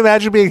 Can you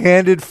imagine being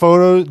handed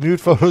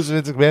nude photos of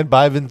Vince McMahon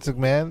by Vince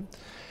McMahon?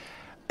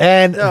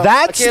 And No,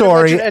 that I can't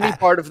story, imagine any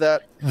part of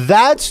that.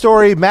 that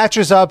story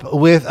matches up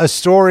with a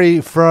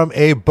story from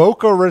a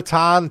Boca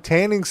Raton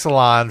tanning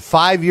salon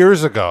 5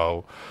 years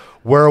ago,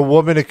 where a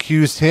woman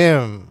accused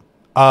him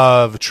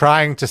of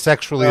trying to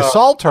sexually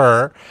assault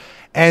her.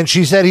 And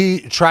she said he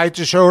tried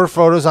to show her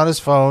photos on his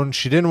phone.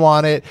 She didn't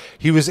want it.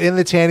 He was in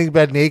the tanning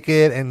bed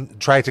naked and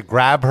tried to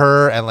grab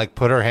her and like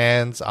put her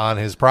hands on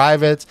his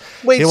privates.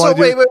 Wait.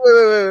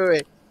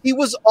 He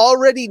was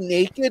already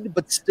naked,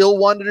 but still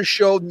wanted to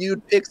show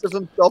nude pics of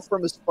himself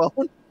from his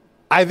phone.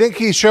 I think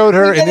he showed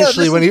her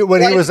initially when he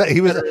was.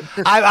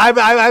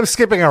 I'm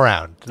skipping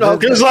around. He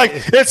was like,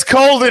 "It's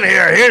cold in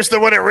here. Here's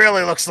what it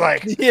really looks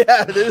like."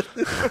 Yeah.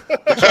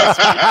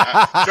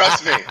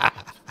 Trust me.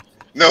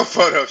 No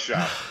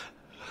Photoshop.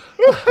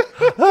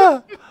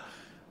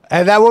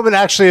 And that woman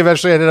actually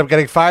eventually ended up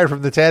getting fired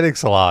from the tanning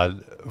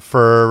salon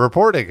for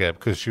reporting him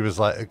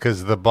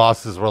because the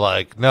bosses were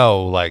like,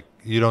 no, like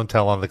you don't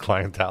tell on the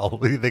clientele.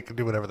 They can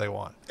do whatever they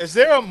want. Is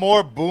there a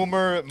more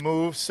boomer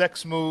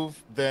sex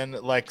move than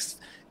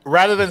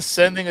rather than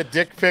sending a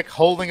dick pic,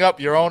 holding up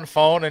your own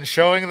phone and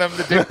showing them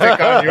the dick pic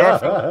on your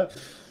phone?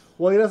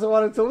 Well, he doesn't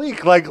want it to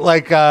leak. Like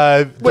Wait,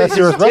 Dusty his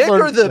Rhodes dick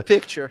Ruffler, or the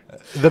picture?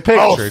 the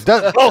picture.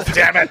 Oh,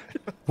 damn it!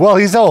 Well,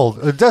 he's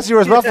old. Dusty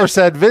Rhodes Ruffler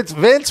said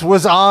Vince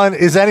was on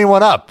Is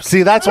Anyone Up?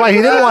 See, that's why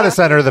he didn't want to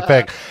send her the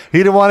pic. He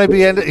didn't want to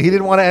He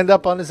didn't want to end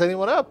up on Is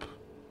Anyone Up?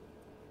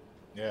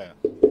 Yeah.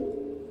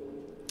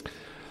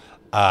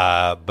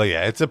 But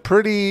yeah, it's a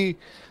pretty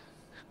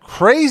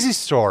crazy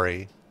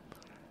story.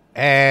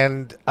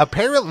 And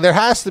apparently there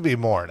has to be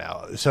more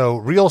now. So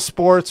Real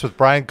Sports with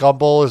Brian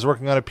Gumbel is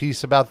working on a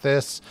piece about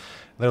this.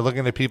 They're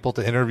looking at people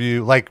to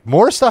interview. Like,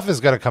 more stuff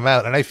is going to come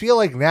out. And I feel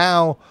like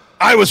now...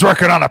 I was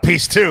working on a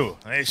piece, too.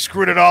 They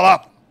screwed it all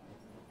up.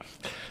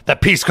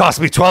 That piece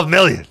cost me $12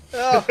 million.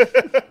 Oh.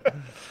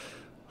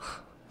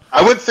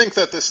 I would think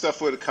that this stuff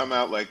would have come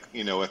out at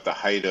the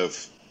height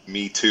of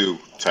Me Too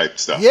type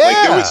stuff. Yeah.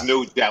 Like, there was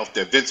no doubt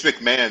that Vince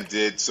McMahon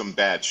did some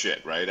bad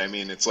shit, right? I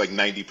mean, it's like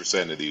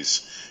 90% of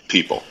these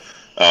people.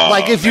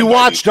 Like if you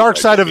watch Dark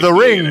Side of the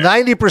Ring,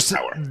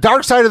 90%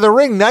 Dark Side of the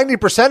Ring,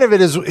 90% of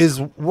it is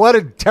what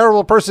a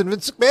terrible person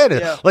Vince McMahon is.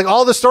 Yeah. Like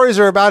all the stories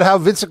are about how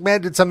Vince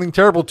McMahon did something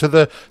terrible to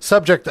the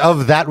subject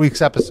of that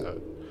week's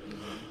episode.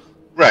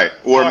 Right.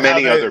 Or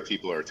many other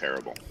people are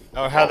terrible.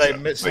 Or how also. they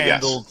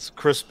mishandled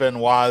Chris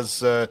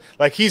Benoit's.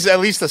 Like, he's at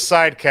least a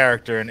side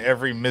character in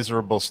every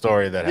miserable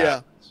story that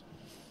happens.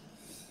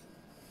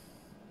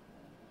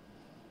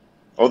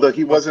 Although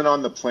he wasn't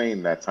on the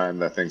plane that time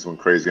that things went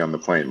crazy on the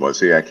plane, was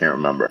he? I can't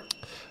remember.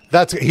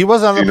 He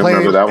was on the plane.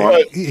 Remember that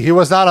one? He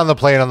was not on the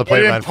plane. He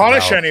didn't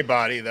punish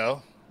anybody,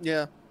 though.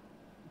 Yeah.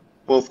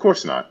 Well, of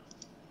course not.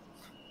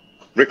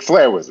 Ric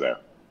Flair was there.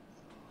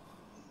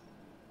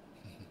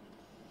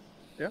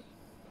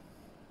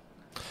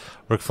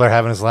 Ric Flair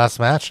having his last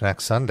match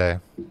next Sunday.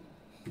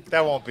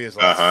 That won't be his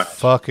last.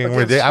 Fucking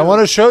ridiculous. I want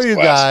to show you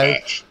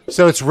guys. Match.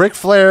 So it's Ric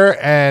Flair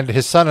and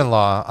his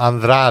son-in-law,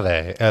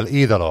 Andrade, El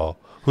Idolo,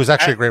 who's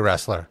actually a great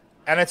wrestler.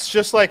 And it's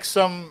just like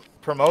some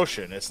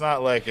promotion. It's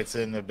not like it's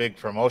in a big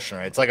promotion,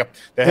 right? It's like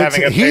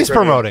he's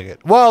promoting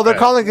it. Well, they're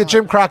calling it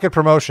Jim Crockett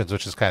Promotions,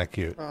 which is kind of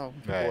cute. Oh,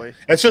 boy. Right.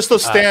 It's just a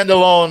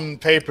standalone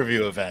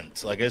pay-per-view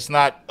event. Like, it's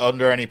not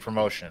under any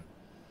promotion.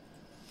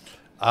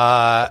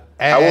 How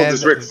old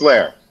is Ric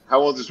Flair? How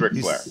old is Ric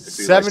Flair? Is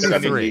he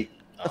 73.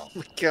 Like oh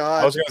my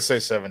God. I was going to say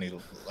 70,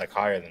 like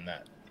higher than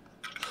that.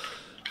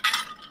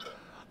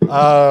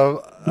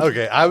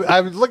 Okay,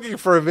 I'm looking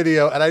for a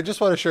video, and I just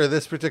want to share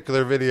this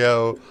particular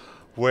video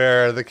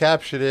where the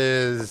caption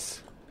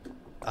is,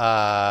 look,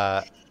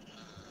 I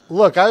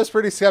was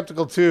pretty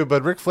skeptical too,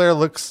 but Ric Flair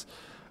looks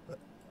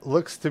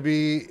to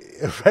be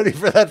ready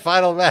for that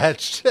final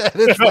match. And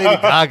it's Lady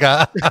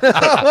Gaga.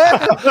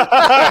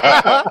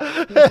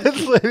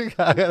 It's Lady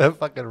Gaga in a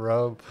fucking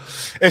robe.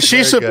 Is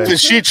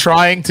she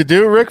trying to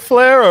do Ric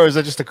Flair, or is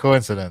it just a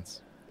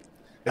coincidence?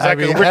 Is a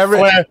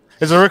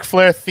Ric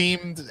Flair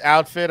themed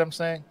outfit? I'm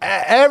saying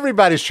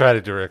everybody's trying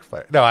to do Ric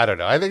Flair. No, I don't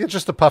know. I think it's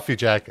just a puffy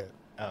jacket.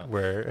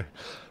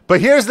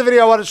 But here's the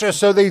video I want to show.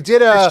 So they did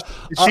did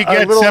he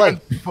get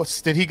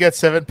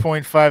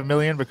 7.5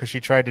 million because she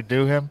tried to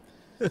do him?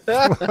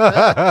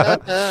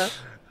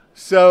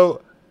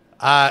 So,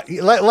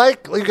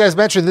 like you guys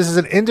mentioned, this is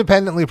an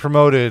independently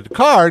promoted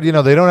card. You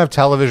know, they don't have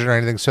television or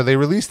anything, so they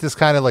released this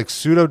kind of like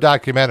pseudo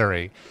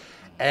documentary.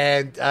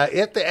 And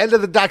at the end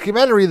of the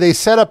documentary, they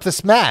set up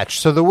this match.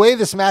 So the way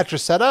this match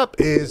is set up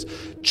is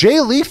Jay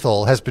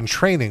Lethal has been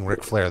training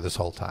Ric Flair this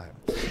whole time,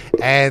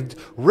 and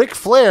Ric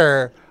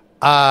Flair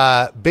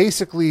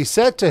basically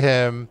said to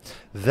him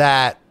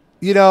that,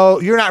 you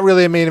know, you're not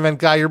really a main event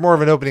guy. You're more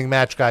of an opening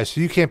match guy,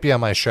 so you can't be on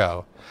my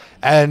show.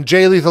 And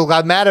Jay Lethal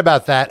got mad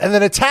about that and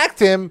then attacked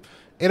him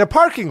in a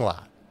parking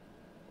lot.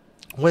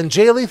 When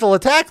Jay Lethal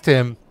attacked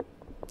him,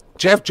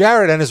 Jeff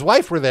Jarrett and his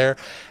wife were there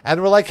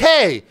and were like,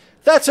 hey,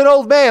 that's an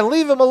old man.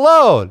 Leave him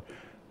alone.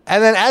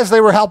 And then as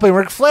they were helping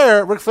Ric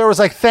Flair was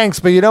like,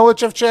 thanks, but you know what,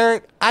 Jeff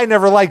Jarrett? I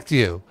never liked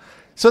you.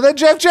 So then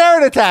Jeff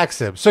Jarrett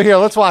attacks him. So here,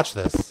 let's watch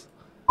this.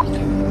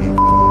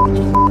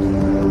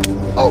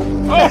 Oh.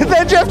 And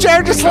then Jeff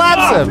Jarrett just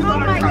slaps him.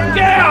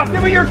 Yeah,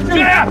 give me your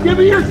shoes. Give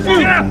me your shoes.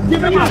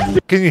 Give me your shoes.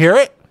 Can you hear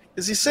it?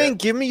 Is he saying,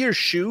 give me your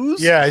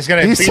shoes? Yeah, he's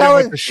going to beat him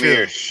with the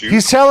shoes.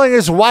 He's telling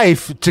his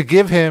wife to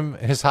give him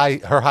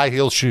her high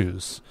heel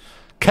shoes.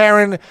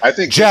 Karen I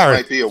think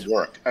Jarrett. This might be a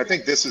work. I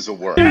think this is a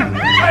work.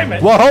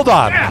 Well, hold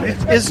on.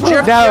 Is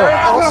Jeff Jarrett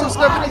also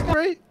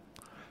 73?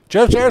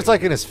 Jeff Jarrett's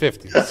like in his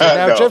 50s. So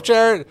now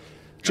No.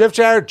 Jeff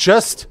Jarrett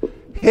just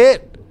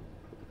hit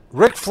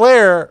Ric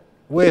Flair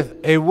with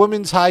a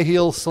woman's high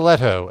heel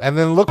stiletto, and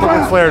then look what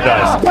Ric Flair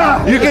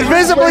does. You can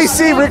visibly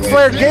see Ric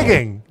Flair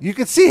gigging. You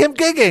can see him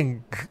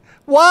gigging.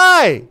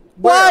 Why?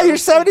 Why? You're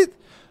 70.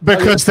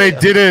 Because they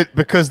did it.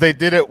 Because they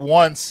did it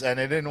once, and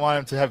they didn't want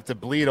him to have to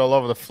bleed all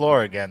over the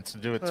floor again to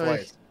do it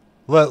twice.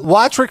 Well,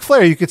 watch Ric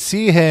Flair. You could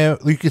see him.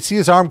 You could see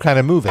his arm kind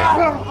of moving.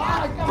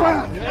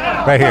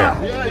 Right here.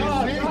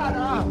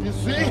 You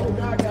see?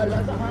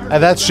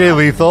 And that's Jay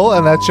Lethal,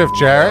 and that's Jeff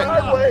Jarrett.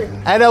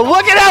 And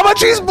look at how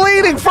much he's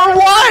bleeding. For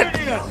what?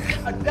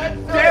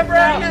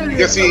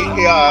 Because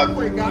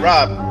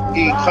Rob,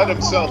 he cut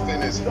himself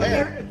in his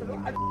head.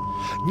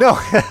 No,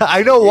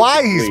 I know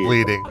why he's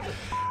bleeding.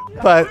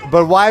 But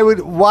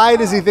why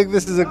does he think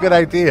this is a good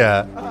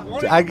idea?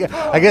 I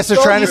guess they're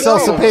trying to sell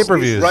some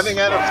pay-per-views. He's running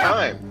out of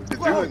time for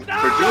doing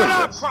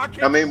this.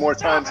 How many more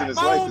times in his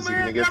life is he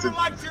going to get to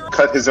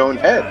cut his own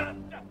head?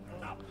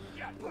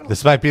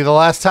 This might be the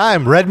last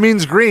time. Red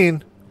means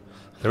green.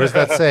 There is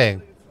that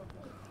saying.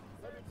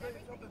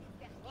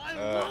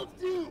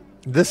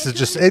 This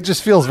is it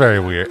just feels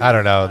very weird. I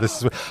don't know.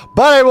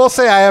 But I will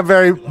say I am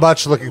very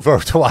much looking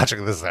forward to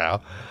watching this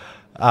now.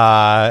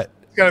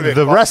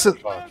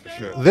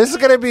 This is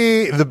going to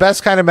be the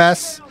best kind of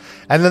mess.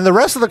 And then the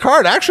rest of the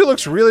card actually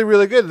looks really,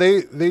 really good.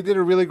 They did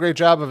a really great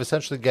job of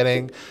essentially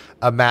getting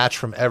a match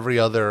from every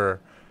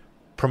other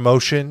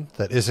promotion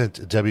that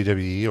isn't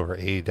WWE or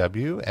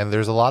AEW. And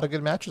there's a lot of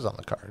good matches on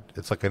the card.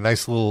 It's like a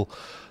nice little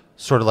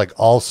sort of like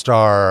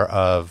all-star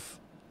of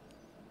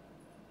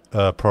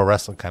pro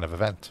wrestling kind of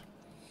event.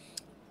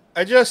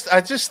 I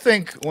just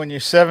think when you're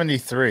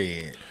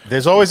 73,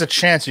 there's always a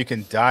chance you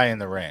can die in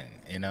the ring,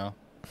 you know?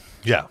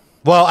 Yeah.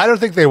 Well, I don't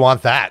think they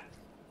want that.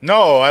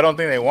 No, I don't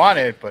think they want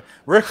it, but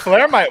Ric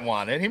Flair might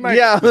want it. He might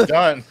be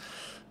done.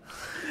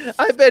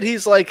 I bet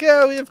he's like,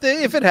 yeah,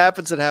 if it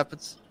happens, it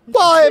happens.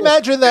 Well, I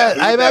imagine that.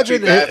 Yeah, I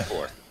imagine bad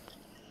for.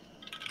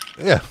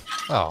 Yeah.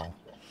 Oh.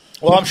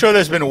 Well, I'm sure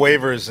there's been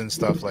waivers and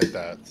stuff like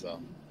that. So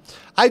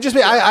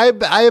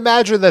I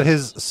imagine that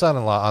his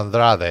son-in-law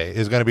Andrade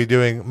is going to be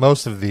doing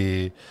most of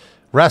the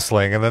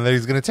wrestling, and then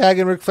he's going to tag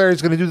in Ric Flair.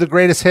 He's going to do the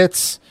greatest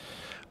hits,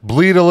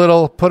 bleed a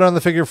little, put on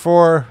the figure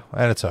 4,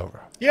 and it's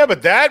over. yeah,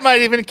 but that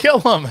might even kill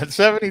him at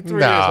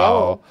 73 years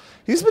old.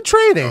 He's been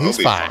training. He'll He's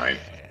be fine.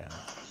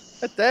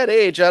 At that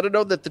age, I don't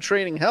know that the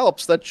training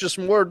helps. That's just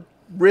more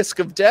risk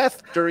of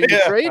death during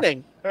the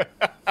training.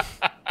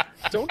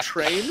 Don't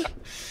train.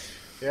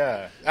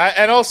 Yeah,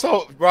 and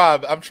also,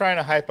 Rob, I'm trying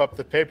to hype up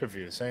the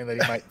pay-per-view, saying that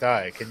he might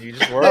die. Can you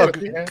just work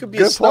with me? Could be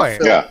Good a snuff point.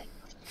 film. Yeah.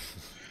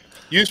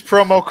 Use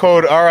promo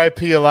code RIP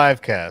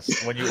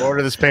Alivecast when you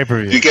order this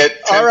pay-per-view. You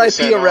get 10%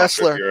 R.I.P. a off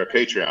wrestler. if you're a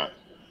Patreon.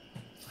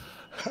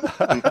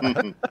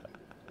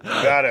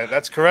 Got it.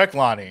 That's correct,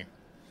 Lonnie.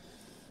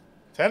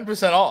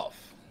 10% off.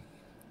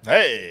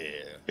 Hey.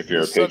 If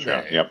you're a This Patreon.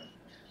 Sunday. Yep.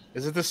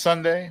 Is it this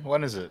Sunday?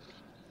 When is it?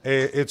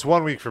 It's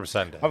 1 week from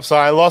Sunday. I'm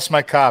sorry. I lost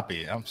my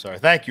copy. I'm sorry.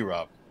 Thank you,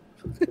 Rob.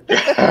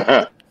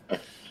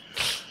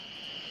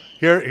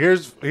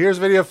 Here's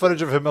video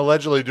footage of him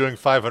allegedly doing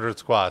 500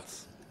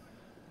 squats.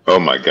 Oh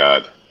my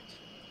God.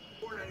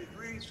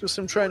 It's just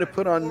him trying to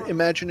put on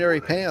imaginary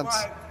pants.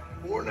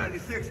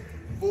 496,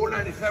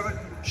 497,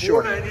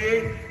 Sure.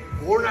 498,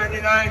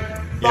 499,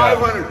 Yeah.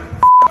 500.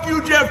 F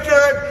you, Jeff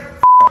Jarrett.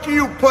 F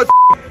you, pussy.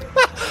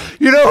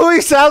 You know who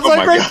he sounds like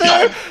my right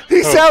there? God.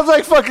 He sounds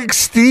like fucking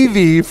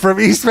Stevie from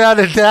Eastbound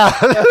and Down.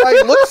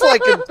 He looks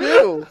like him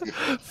too.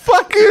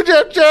 Fuck you,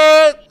 Jeff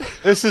Jarrett.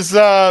 This is,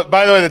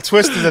 by the way, the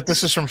twist is that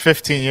this is from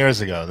 15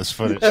 years ago, this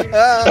footage.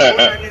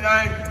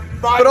 499,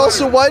 But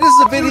also, why does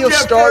the video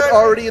start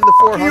alalready in the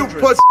You 400s?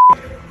 pussy.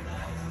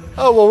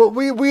 Oh, well,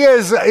 we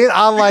as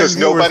online Because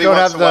viewers nobody don't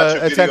wants have to watch the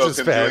a video attention of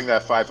him doing span.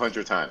 that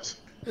 500 times.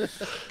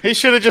 He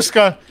should have just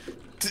gone,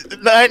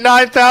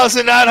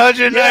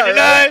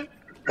 9,999.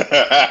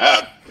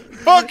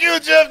 Fuck you,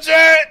 Jeff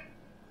Jarrett.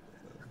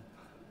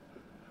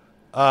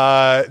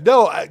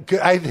 No,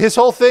 his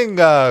whole thing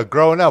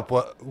growing up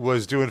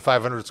was doing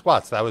 500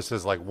 squats. That was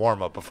his like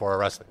warm up before a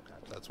wrestling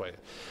match. That's why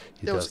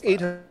he That does was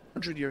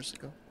 800 years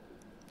ago.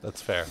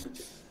 That's fair.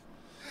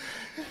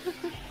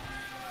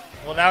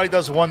 Well, now he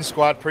does 1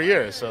 squat per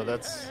year, so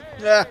that's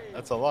Yeah.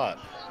 a lot.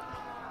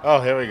 Oh,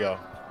 here we go.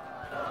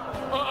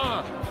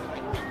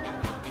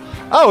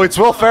 Oh, it's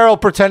Will Ferrell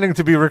pretending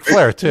to be Ric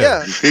Flair too.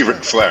 Yeah. He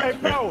Ric Flair. Hey,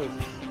 Powers,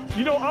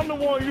 you know I'm the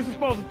one you're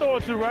supposed to throw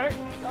it to, right?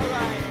 All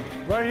right.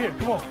 Right here,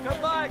 come on.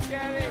 Come on,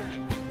 Kenny.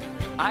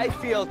 I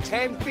feel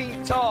 10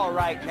 feet tall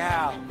right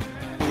now.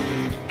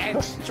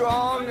 And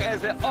strong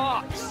as an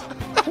ox.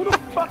 Who the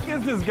fuck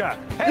is this guy?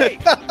 Hey,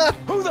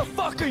 who the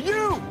fuck are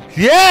you?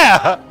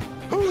 Yeah.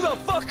 Who the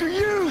fuck are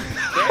you?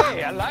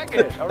 Hey, I like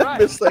it. All I right.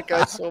 miss that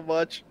guy so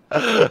much.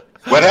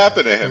 What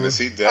happened to him? Is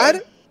he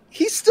dead?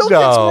 He still No.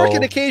 gets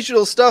working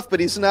occasional stuff, but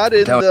he's not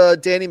in the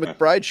Danny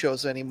McBride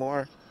shows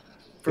anymore.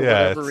 For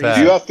Yeah, whatever it's reason.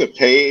 Do you have to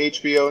pay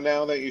HBO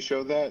now that you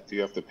showed that? Do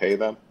you have to pay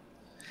them?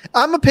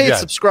 I'm a paid Yeah.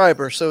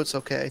 subscriber, so it's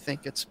okay. I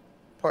think it's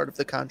part of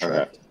the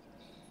contract. Okay.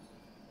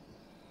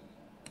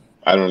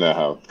 I don't know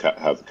how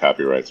the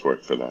copyrights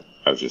work for that.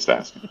 I was just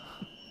asking.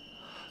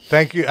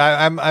 Thank you.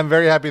 I'm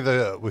very happy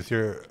with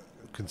your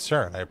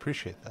concern. I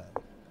appreciate that.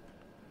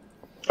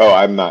 Oh,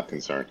 I'm not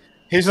concerned.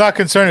 He's not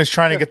concerned. He's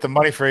trying to get the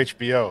money for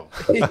HBO.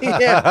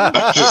 Yeah.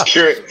 I'm just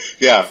curious.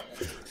 Yeah.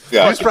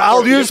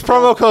 I'll use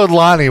promo code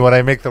Lonnie when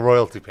I make the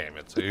royalty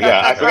payment. So you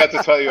Yeah, I forgot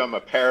to tell you I'm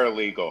a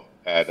paralegal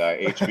at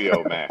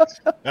HBO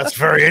Max. That's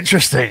very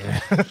interesting.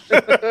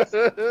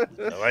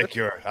 I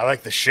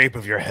like the shape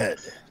of your head.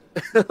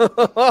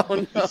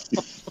 Oh no.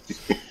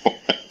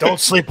 Don't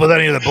sleep with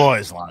any of the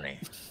boys, Lonnie.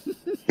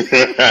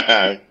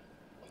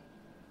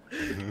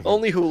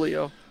 Only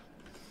Julio.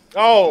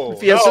 Oh,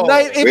 If he has a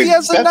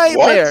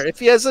nightmare, what? if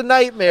he has a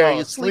nightmare,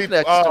 you sleep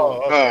next to him.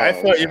 Okay. I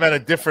Oh, thought you meant a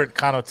different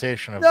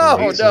connotation of No,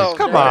 beliefs. no.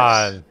 Come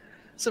on.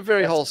 It's a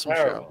very wholesome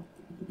terrible.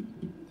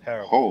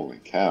 Terrible. Holy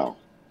cow.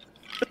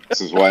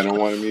 This is why I don't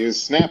want him to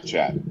use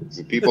Snapchat. It's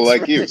the people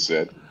like you,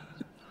 Sid.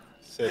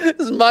 show. This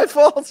is my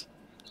fault.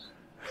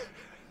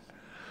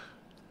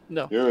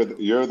 No.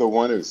 You're the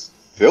one who's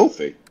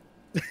filthy.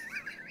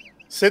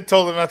 Sid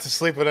told him not to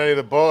sleep with any of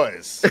the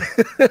boys.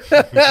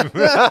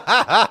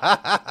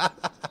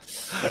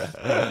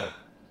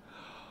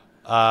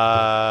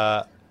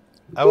 I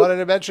wanted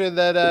to mention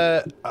that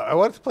I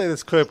wanted to play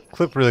this clip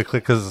really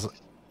quick because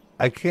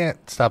I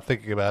can't stop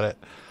thinking about it.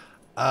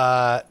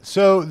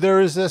 So there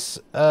is this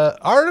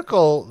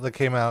article that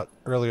came out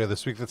earlier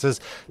this week that says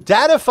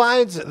data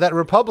finds that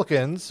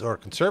Republicans or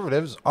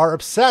conservatives are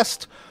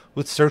obsessed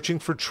with searching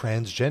for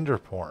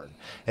transgender porn.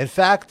 In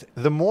fact,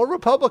 the more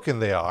Republican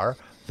they are,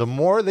 the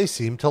more they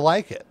seem to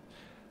like it.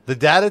 The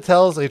data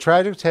tells a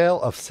tragic tale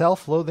of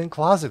self-loathing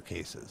closet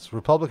cases.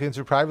 Republicans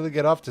who privately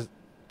get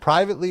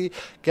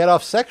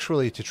off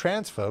sexually to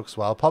trans folks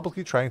while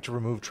publicly trying to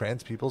remove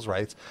trans people's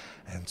rights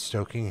and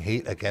stoking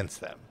hate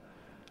against them.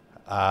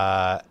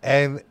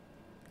 And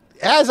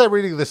as I'm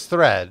reading this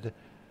thread,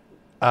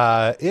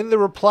 in the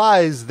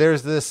replies,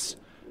 there's this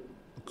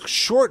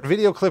short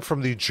video clip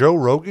from the Joe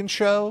Rogan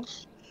show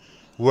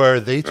where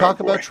they talk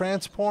about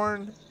trans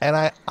porn, and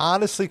I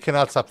honestly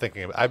cannot stop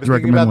thinking about it. I've been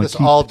thinking about this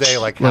all day,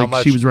 like how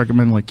much she was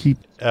recommending, like keep.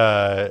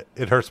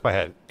 It hurts my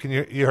head. Can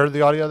you heard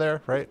the audio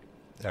there, right?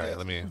 All right,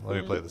 let me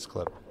play this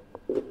clip.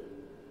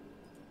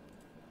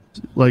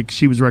 Like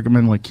she was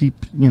recommending, like keep,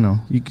 you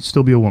can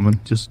still be a woman,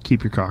 just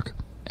keep your cock.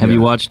 Have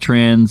you watched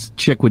trans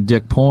chick with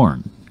dick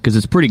porn? Because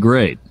it's pretty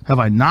great. Have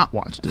I not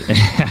watched it?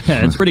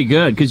 It's pretty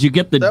good because you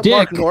get the dick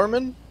Mark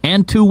Norman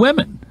and 2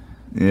 women.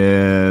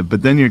 Yeah,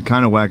 but then you're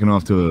kind of whacking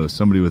off to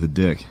somebody with a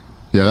dick.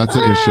 Yeah, that's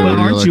an issue. But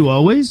aren't you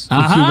always? If you're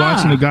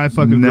watching a guy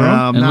fucking a girl?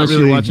 I'm Unless not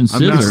really, you're watching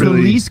Scissor. It's the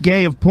least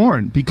gay of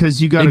porn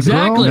because you got a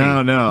girl.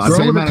 No. Girl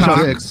Same with a amount of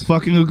cock dicks.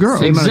 fucking a girl.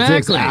 Same amount of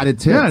dicks, Exactly. added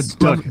tits.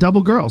 Yeah,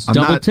 double girls.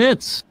 Double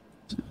tits.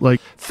 Like,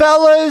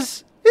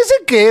 Fellas, is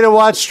it gay to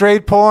watch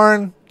straight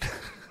porn?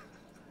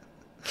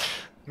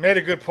 Made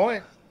a good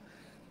point.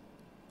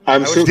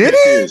 I'm so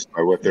confused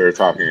by what they're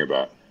talking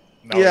about.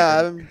 No,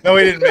 Yeah, no,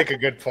 he didn't make a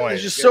good point.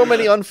 there's just so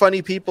many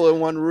unfunny people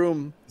in one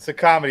room. It's a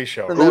comedy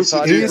show. From Who's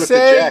that the dude podcast. with the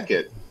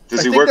jacket? Does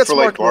I he think work that's for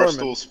like Mark Barstool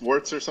Norman.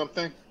 Sports or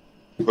something?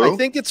 I Who?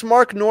 think it's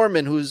Mark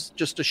Norman, who's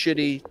just a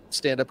shitty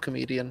stand-up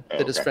comedian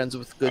that is Okay. friends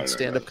with I good don't know.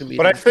 stand-up comedians.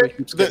 But I so he think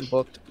keeps that- getting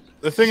booked.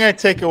 The thing I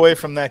take away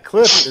from that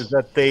clip is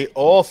that they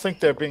all think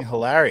they're being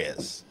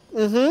hilarious,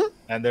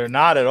 and they're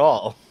not at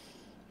all.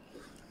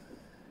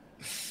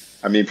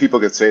 I mean, people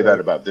could say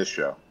that about this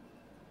show.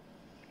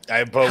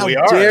 But How we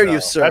are. dare you, though.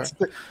 sir.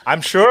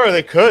 I'm sure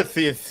they could,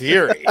 in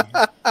theory.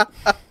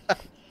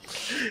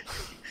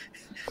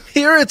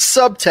 Here it's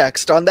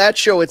subtext. On that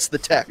show, it's the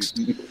text.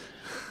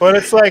 But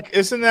it's like,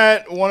 isn't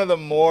that one of the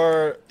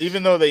more,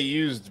 even though they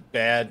used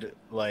bad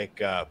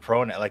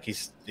pronoun, like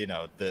he's,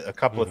 a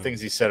couple of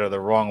things he said are the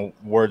wrong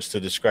words to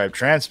describe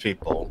trans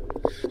people,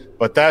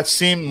 but that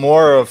seemed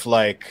more of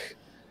like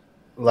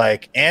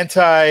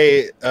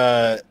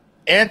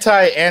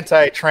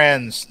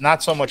anti-trans,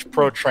 not so much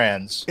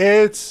pro-trans.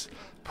 It's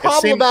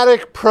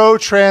problematic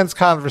pro-trans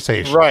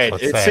conversation. Right.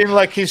 let's It say. seemed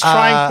like he's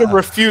trying to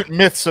refute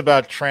myths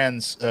about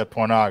trans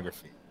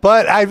pornography.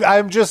 But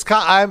I'm just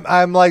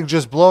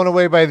blown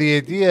away by the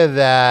idea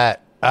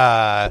that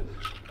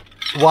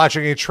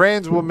watching a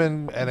trans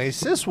woman and a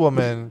cis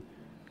woman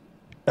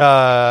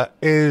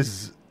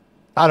is,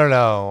 I don't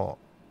know.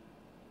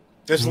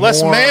 There's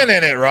less man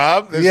in it,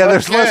 Rob.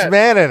 There's less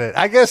man in it.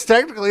 I guess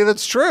technically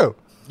that's true.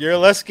 You're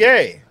less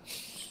gay.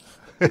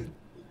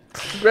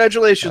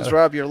 Congratulations,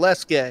 Rob. You're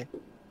less gay.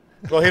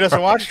 Well, he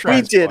doesn't watch We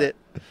trans. did porn. it.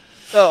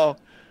 Oh.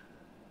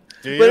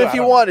 Do But you? if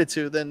you I don't- wanted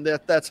to, then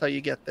that's how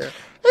you get there.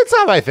 It's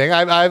not my thing.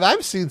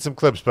 I've seen some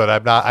clips, but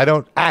I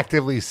don't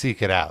actively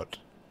seek it out.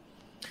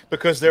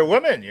 Because they're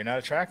women. You're not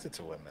attracted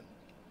to women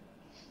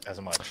as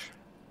much.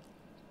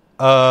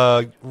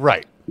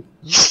 Right.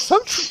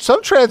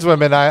 Some trans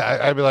women,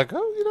 I'd be like,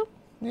 oh,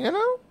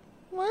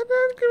 why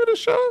not give it a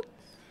shot?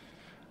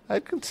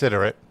 I'd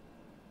consider it.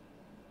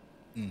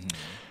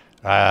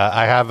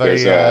 I have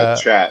There's a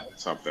chat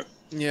something.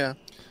 Yeah.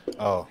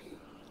 Oh.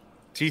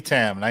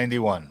 T-Tam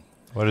 91.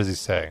 What is he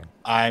saying?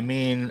 I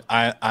mean,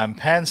 I'm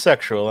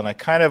pansexual, and I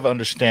kind of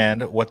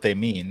understand what they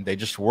mean. They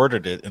just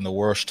worded it in the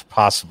worst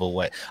possible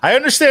way. I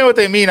understand what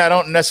they mean. I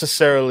don't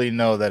necessarily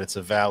know that it's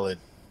a valid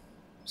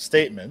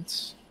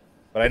statement,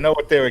 but I know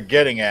what they were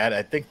getting at.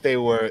 I think they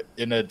were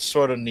in a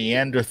sort of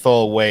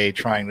Neanderthal way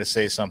trying to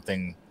say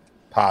something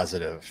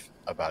positive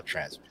about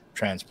trans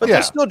But people.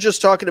 they're still just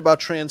talking about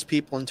trans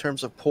people in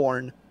terms of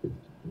porn.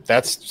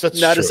 That's Not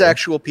true. as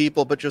actual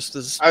people, but just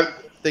as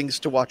things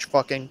to watch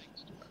fucking.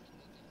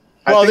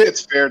 I think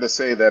it's fair to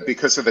say that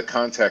because of the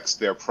context,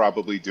 they're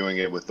probably doing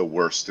it with the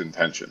worst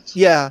intentions.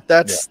 Yeah,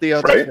 that's the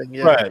other Right? thing.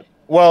 Yeah. Right.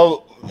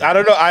 Well, I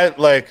don't know.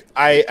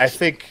 I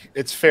think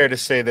it's fair to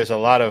say there's a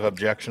lot of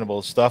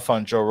objectionable stuff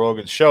on Joe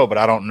Rogan's show, but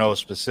I don't know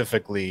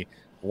specifically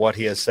what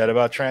he has said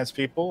about trans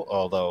people,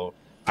 although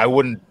I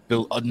wouldn't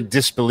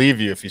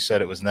disbelieve you if you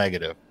said it was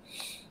negative.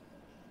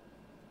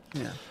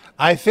 Yeah.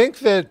 I think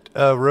that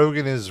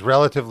Rogan is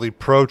relatively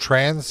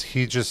pro-trans.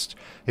 He just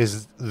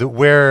is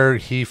where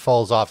he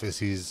falls off is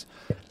he's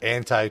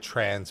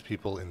anti-trans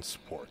people in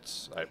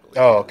sports, I believe.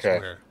 Oh, okay.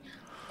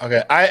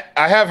 Okay. I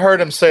have heard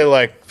him say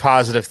like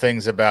positive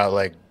things about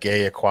like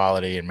gay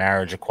equality and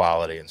marriage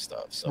equality and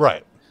stuff. So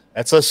Right.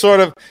 That's a sort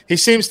of, he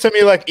seems to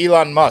me like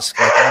Elon Musk,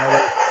 like one of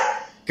those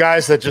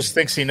guys that just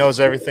thinks he knows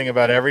everything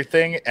about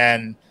everything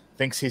and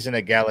thinks he's an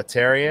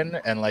egalitarian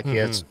and like he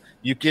has.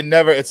 You can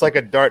never. It's like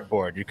a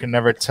dartboard. You can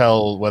never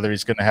tell whether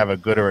he's going to have a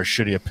good or a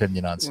shitty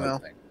opinion on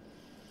something.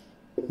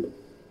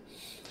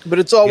 But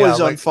it's always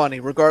Yeah, like- unfunny,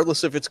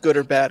 regardless if it's good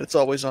or bad. It's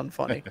always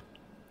unfunny.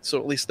 So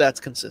at least that's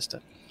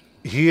consistent.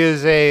 He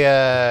is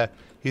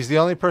he's the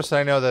only person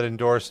I know that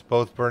endorsed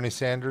both Bernie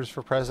Sanders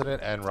for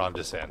president and Ron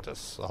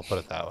DeSantis. I'll put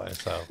it that way.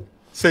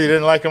 So you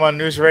didn't like him on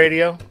news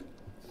radio?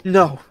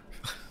 No,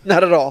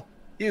 not at all.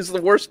 He was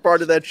the worst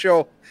part of that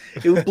show.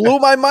 It blew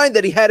my mind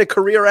that he had a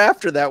career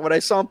after that. When I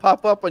saw him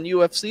pop up on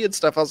UFC and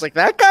stuff, I was like,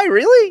 that guy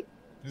really?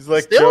 He's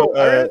like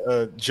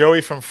Still,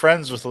 Joey from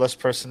Friends with less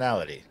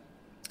personality.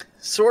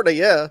 Sort of,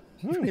 yeah.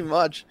 Pretty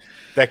much.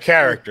 That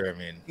character, I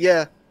mean.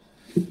 Yeah.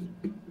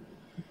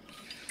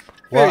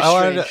 Well,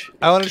 Very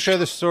I wanted to share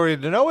the story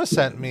that Noah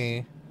sent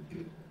me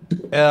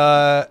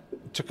to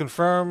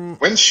confirm.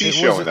 When's she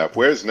showing up?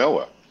 Where's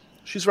Noah?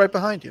 She's right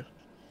behind you.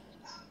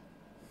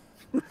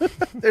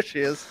 There she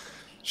is.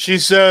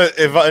 She's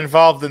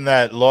involved in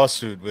that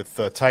lawsuit with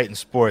Titan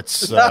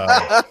Sports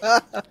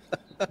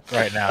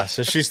right now.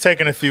 So she's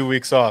taking a few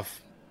weeks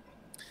off.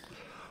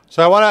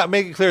 So I want to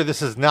make it clear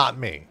this is not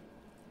me.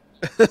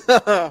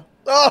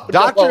 Oh,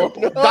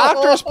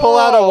 Doctors pull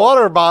out a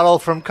water bottle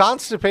from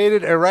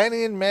constipated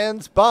Iranian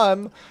man's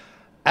bum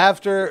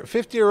after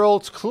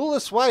 50-year-old's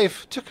clueless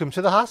wife took him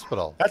to the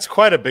hospital. That's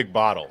quite a big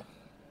bottle.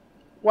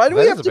 Why do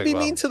we have to be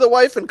mean to the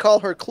wife and call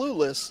her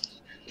clueless?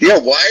 Yeah,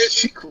 why is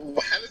she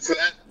cool? How does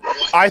that?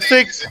 I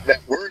think that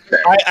word.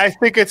 I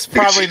think it's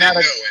probably not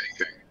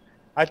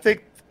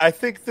I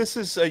think this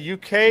is a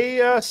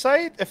UK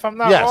site. If I'm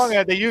not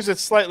wrong, they use it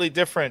slightly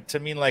different to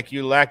mean like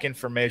you lack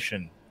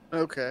information.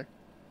 Okay.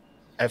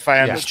 If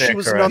I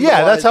understand correctly.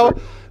 Yeah, that's how.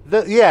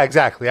 Yeah,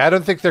 exactly. I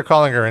don't think they're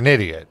calling her an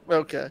idiot.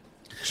 Okay.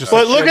 Just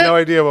but look, no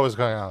idea what was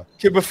going on.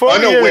 Okay, before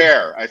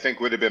unaware, I think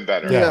would have been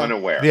better. Yeah.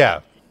 Unaware.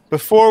 Yeah.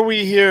 Before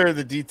we hear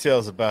the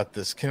details about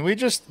this, can we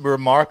just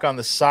remark on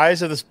the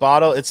size of this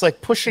bottle? It's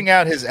like pushing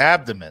out his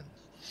abdomen.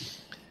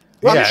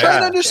 Well, I'm trying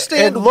to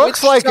understand. It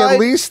looks like at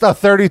least a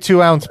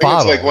 32-ounce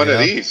bottle. It's like one of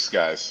these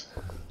guys.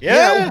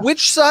 Yeah.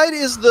 Which side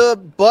is the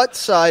butt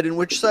side and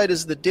which side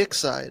is the dick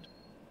side?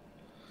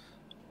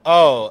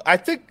 Oh, I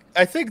think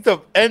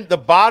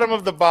the bottom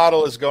of the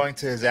bottle is going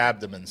to his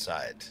abdomen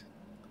side.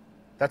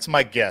 That's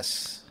my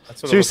guess.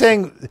 That's what so you're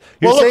saying?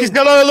 He's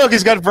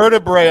got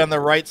vertebrae on the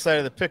right side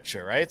of the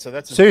picture, right? So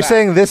that's. His so you're back.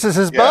 saying this is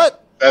his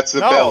butt? That's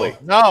the belly.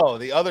 No,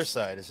 the other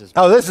side is his.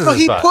 Oh, this is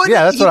his butt.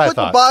 That's what I thought. He put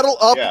the bottle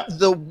up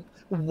the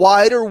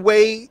wider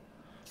way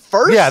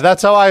first. Yeah,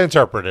 that's how I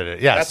interpreted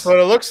it. Yes, that's what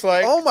it looks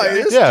like. Oh my!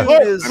 This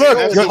dude is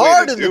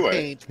hard in the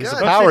paint. He's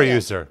a power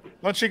user.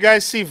 Don't you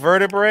guys see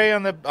vertebrae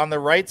on the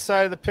right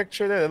side of the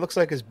picture there? It looks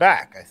like his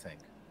back, I think.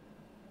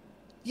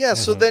 Yeah,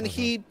 so then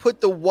he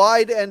put the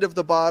wide end of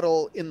the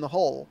bottle in the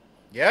hole.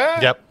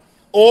 Yeah? Yep.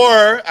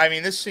 Or, I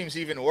mean, this seems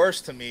even worse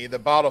to me. The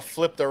bottle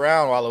flipped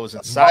around while it was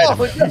inside of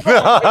it.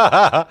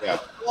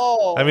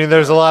 I mean,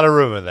 there's a lot of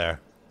room in there.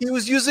 He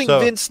was using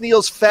Vince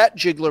Neil's fat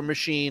jiggler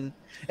machine,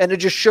 and it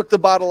just shook the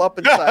bottle up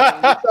inside.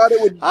 He thought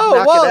it would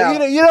knock it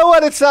out. You know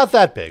what? It's not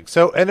that big.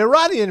 So an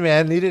Iranian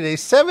man needed a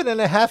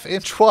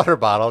 7.5-inch water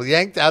bottle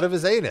yanked out of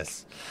his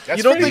anus.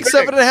 You don't think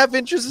 7.5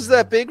 inches is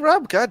that big,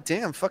 Rob? God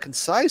damn, fucking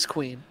size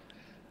queen.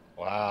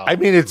 Wow. I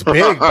mean, it's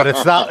big, but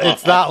it's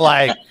not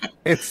like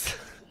it's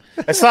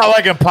not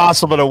like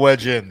impossible to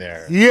wedge in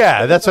there.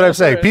 Yeah, that's what I'm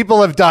saying.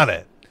 People have done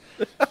it.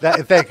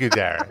 Thank you,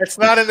 Darren. It's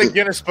not in the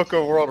Guinness Book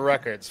of World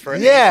Records for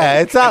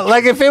it's not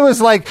like if it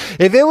was like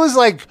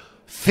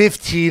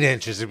 15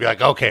 inches, it'd be like,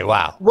 okay,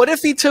 wow. What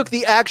if he took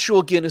the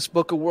actual Guinness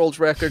Book of World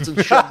Records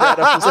and shoved that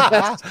up his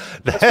ass?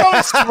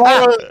 That's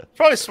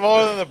probably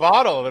smaller than the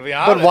bottle, to be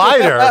honest.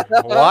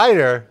 But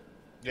wider.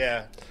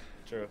 Yeah.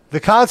 True. The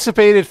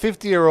constipated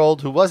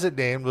 50-year-old who wasn't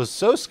named was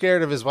so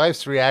scared of his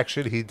wife's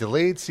reaction, he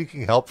delayed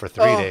seeking help for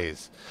 3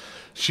 days.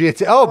 She had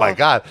my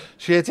God.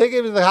 She had taken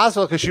him to the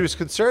hospital because she was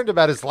concerned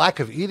about his lack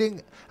of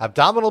eating,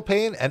 abdominal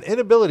pain, and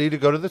inability to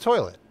go to the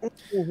toilet.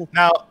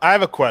 Now, I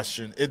have a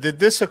question. Did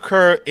this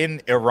occur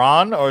in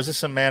Iran, or is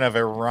this a man of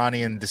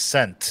Iranian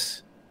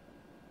descent?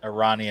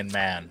 Iranian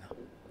man.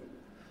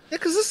 Yeah,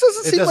 because this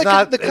doesn't seem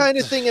like the kind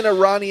of thing an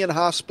Iranian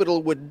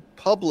hospital would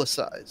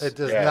publicize. It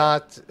does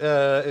not.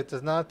 It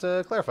does not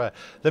clarify.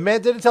 The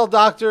man didn't tell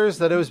doctors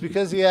that it was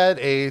because he had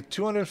a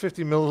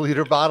 250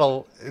 milliliter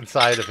bottle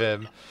inside of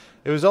him.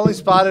 It was only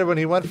spotted when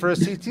he went for a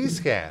CT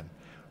scan.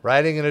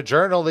 Writing in a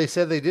journal, they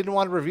said they didn't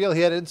want to reveal he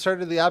had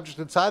inserted the object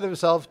inside of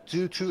himself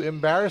due to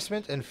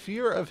embarrassment and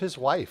fear of his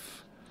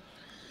wife.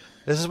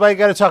 This is why you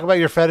got to talk about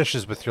your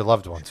fetishes with your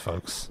loved ones,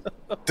 folks.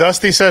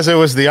 Dusty says it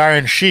was the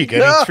Iron Sheik.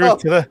 Any truth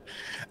to that?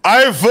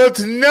 I would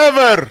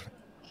never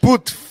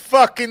put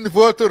fucking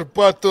water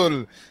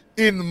bottle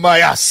in my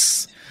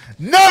ass.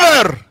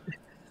 Never!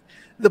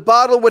 The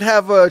bottle would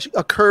have a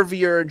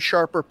curvier and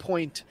sharper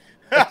point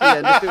at the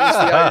end if it was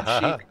the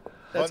Iron Sheik.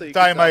 One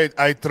time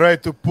I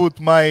tried to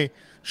put my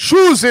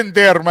shoes in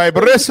there, my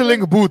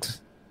wrestling boot.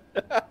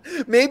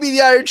 Maybe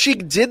the Iron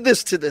Sheik did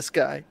this to this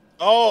guy.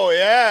 Oh,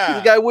 yeah.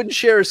 The guy wouldn't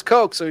share his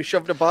Coke, so he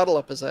shoved a bottle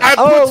up his ass. I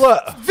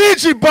put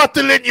Fiji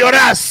bottle in your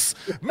ass.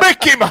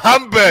 Make him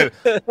humble.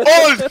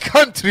 Old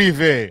country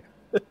way.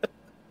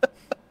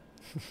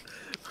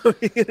 What are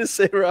you going to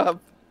say, Rob?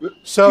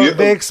 So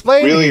they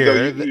explain really,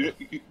 here.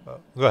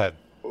 Go ahead,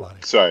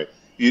 Lonnie. Sorry.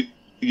 You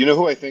know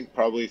who I think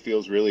probably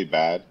feels really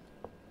bad?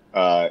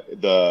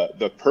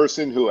 The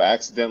person who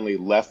accidentally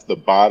left the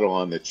bottle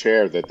on the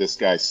chair that this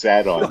guy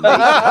sat on.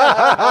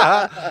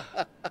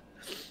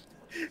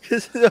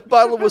 The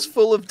bottle was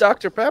full of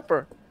Dr.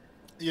 Pepper.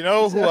 You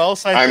know who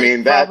else I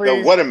mean, that's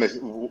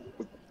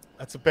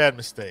a bad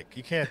mistake.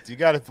 You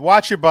got to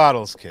watch your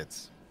bottles,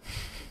 kids.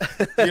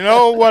 You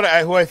know what?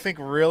 Who I think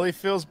really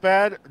feels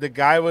bad? The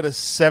guy with a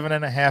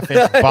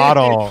 7.5-inch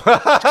bottle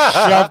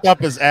shoved up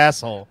his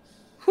asshole.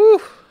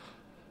 Whew.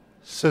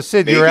 So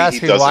Sid, Maybe you're he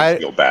asking doesn't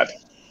feel bad.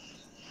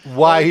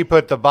 why he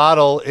put the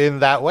bottle in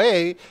that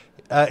way.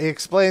 He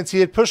explains he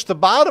had pushed the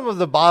bottom of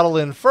the bottle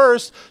in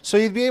first, so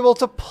he'd be able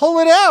to pull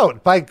it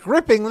out by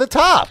gripping the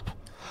top.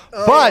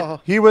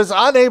 But he was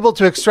unable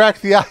to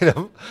extract the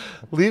item,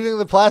 leaving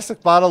the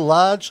plastic bottle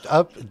lodged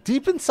up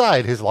deep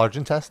inside his large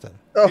intestine.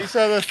 These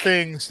are the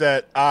things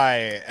that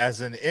I,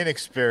 as an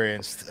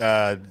inexperienced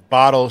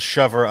bottle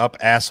shover up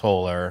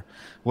assholer,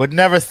 would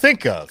never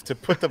think of, to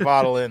put the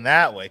bottle in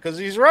that way. Because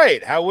he's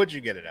right. How would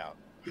you get it out?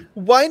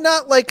 Why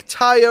not like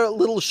tie a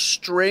little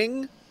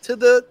string to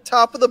the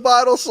top of the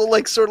bottle, so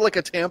like sort of like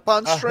a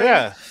tampon string?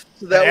 Yeah.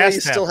 So that An way ass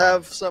you still tampon.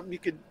 have something you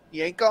could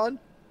yank on.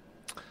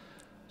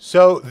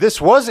 So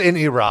this was in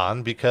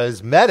Iran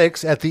because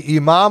medics at the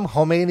Imam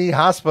Khomeini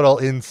Hospital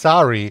in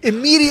Sari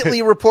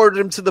Immediately reported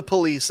him to the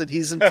police, and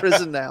he's in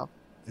prison now.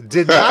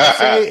 did not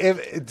say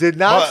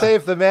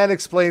if the man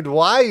explained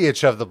why he had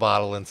shoved the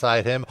bottle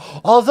inside him,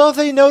 although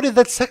they noted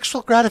that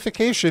sexual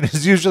gratification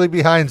is usually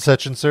behind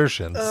such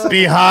insertions.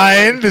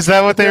 Behind? Is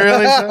that what they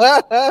really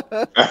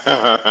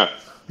said?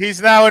 He's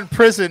now in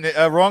prison,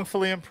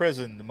 wrongfully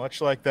imprisoned,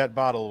 much like that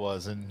bottle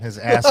was in his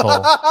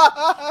asshole.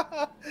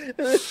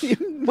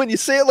 When you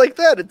say it like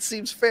that, it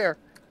seems fair.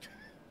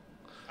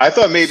 I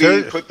thought maybe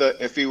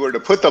if he were to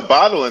put the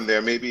bottle in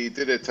there, maybe he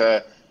did it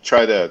to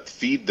try to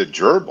feed the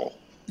gerbil.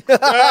 Here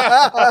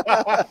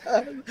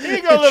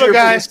you go, little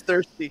guy. Is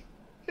thirsty.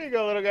 Here you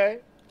go, little guy.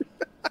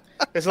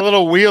 There's a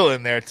little wheel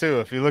in there, too.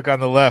 If you look on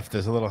the left,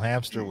 there's a little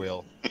hamster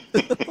wheel.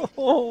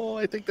 Oh,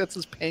 I think that's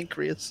his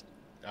pancreas.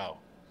 Oh.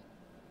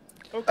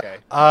 Okay.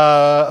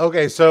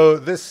 Okay, so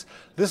this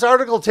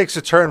article takes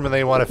a turn when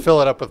they want to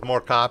fill it up with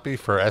more copy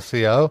for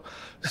SEO.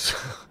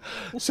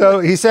 So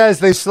he says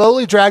they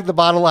slowly dragged the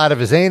bottle out of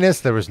his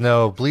anus. There was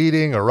no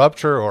bleeding or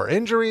rupture or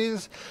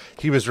injuries.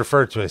 He was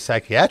referred to a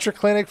psychiatric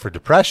clinic for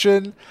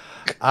depression.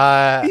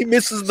 He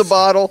misses the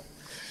bottle.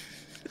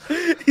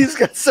 He's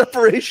got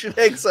separation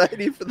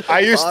anxiety for the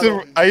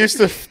bottle. I used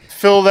to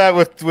fill that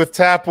with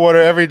tap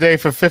water every day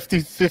for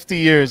 50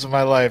 years of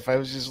my life. I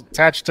was just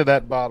attached to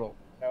that bottle.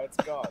 Now it's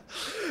gone.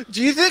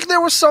 Do you think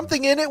there was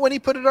something in it when he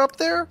put it up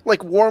there?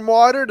 Like warm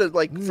water to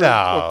like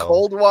No. or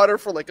cold water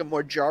for like a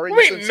more jarring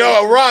Wait, sensation?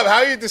 no, Rob, how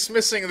are you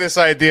dismissing this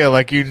idea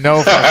like you know?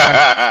 Because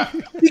How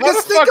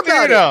the think fuck do you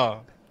about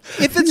know?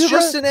 it. If it's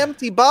just an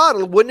empty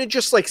bottle, wouldn't it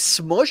just like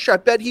smush? I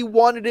bet he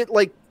wanted it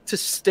like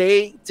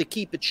to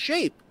keep its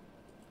shape.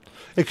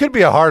 It could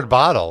be a hard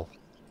bottle.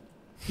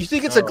 You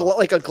think it's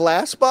like a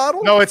glass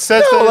bottle? No, it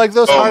says No, that like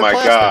those Oh hard my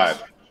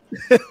plastics.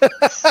 god.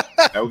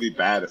 That would be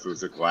bad if it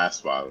was a glass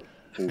bottle.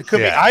 it could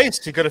be Yeah.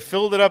 iced. You could have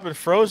filled it up and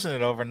frozen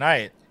it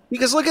overnight.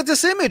 Because look at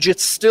this image;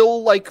 it's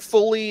still like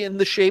fully in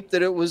the shape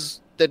that it was.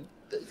 That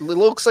it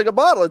looks like a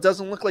bottle. It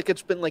doesn't look like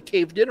it's been like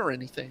caved in or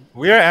anything.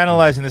 We are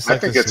analyzing this I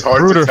like think this it's hard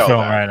to Zapruder tell film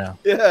that. right now.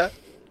 Yeah.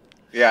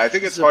 Yeah, I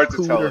think it's It's a hard to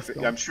tell. cooler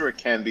film. I'm sure it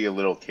can be a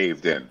little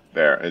caved in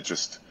there. It's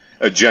just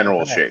a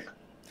general shape.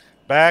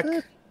 Back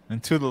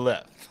and to the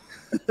left.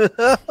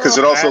 Because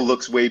it also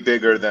looks way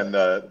bigger than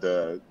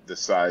the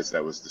size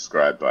that was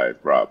described by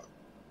Rob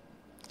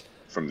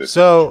from this.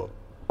 So,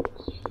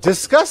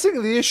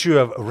 discussing the issue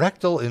of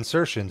rectal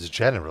insertions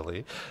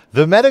generally,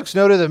 the medics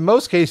noted that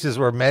most cases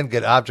where men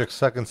get objects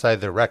stuck inside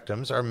their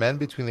rectums are men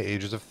between the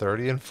ages of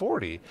 30 and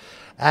 40,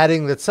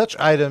 adding that such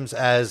items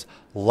as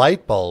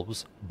light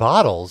bulbs,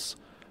 bottles,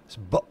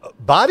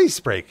 body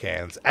spray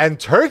cans, and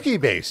turkey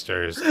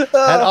basters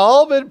had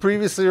all been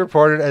previously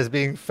reported as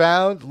being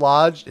found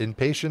lodged in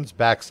patients'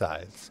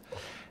 backsides.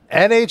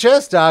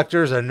 NHS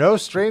doctors are no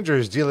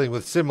strangers dealing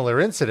with similar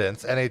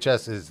incidents.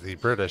 NHS is the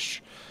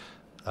British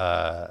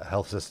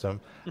health system.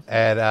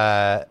 And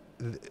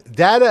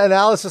data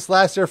analysis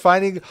last year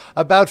finding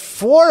about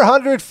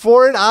 400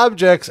 foreign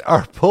objects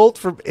are pulled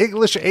from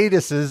English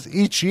anuses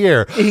each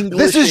year.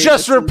 This is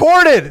just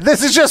reported.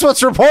 This is just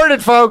what's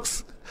reported,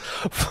 folks.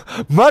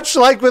 Much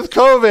like with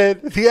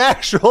COVID, the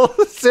actual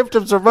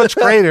symptoms are much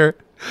greater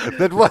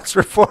than what's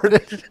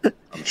reported.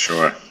 I'm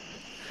sure.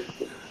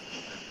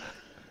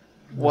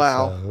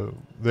 Wow. So,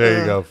 there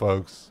you go,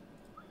 folks.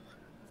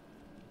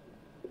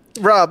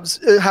 Robs,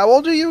 how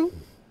old are you?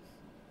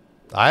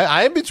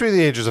 I am between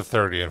the ages of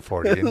 30 and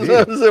 40. Indeed.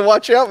 So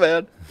watch out,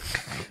 man.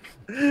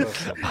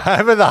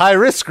 I'm in the high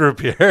risk group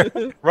here.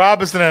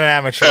 Rob is an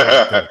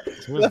amateur.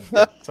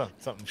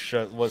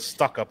 Something was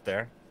stuck up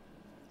there.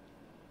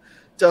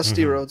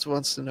 Dusty Rhodes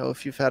wants to know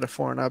if you've had a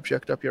foreign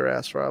object up your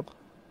ass, Rob.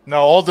 No,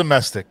 all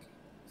domestic.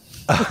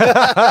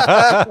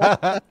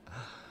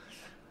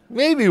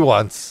 Maybe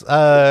once.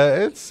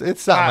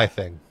 It's not my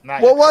thing.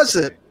 What was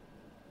it?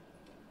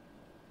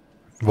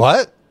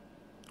 What?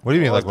 What do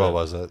you mean? What Like, what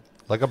was was it?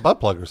 Like a butt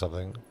plug or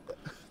something?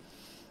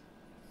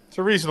 It's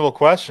a reasonable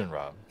question,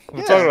 Rob.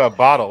 We're talking about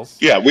bottles.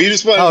 Yeah, we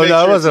just want to Oh, make no,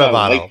 it sure wasn't it's a not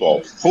bottle. light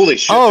bulb. Holy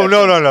shit. Oh,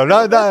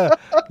 that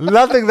no,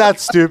 nothing that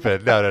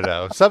stupid.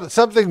 No.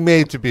 Something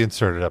made to be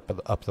inserted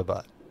up the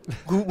butt.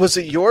 Was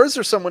it yours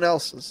or someone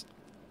else's?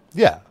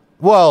 Yeah,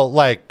 Well,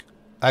 like,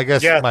 I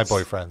guess Yes. my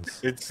boyfriend's.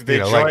 It's You they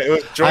know, joint, like, it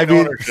was joint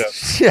ownership.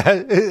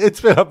 Yeah,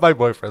 it's been up my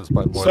boyfriend's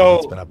butt more than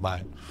it's been up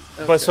mine.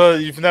 But so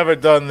you've never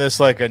done this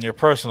like on your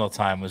personal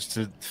time, was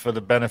for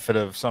the benefit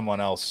of someone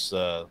else,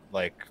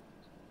 like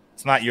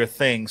it's not your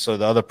thing, so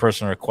the other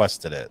person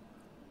requested it.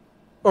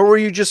 Or were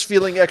you just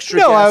feeling extra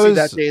No, I gassy was-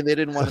 that day and they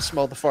didn't want to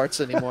smell the farts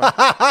anymore?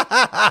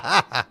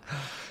 I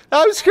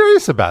was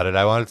curious about it.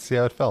 I wanted to see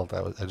how it felt.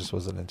 I just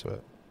wasn't into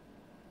it.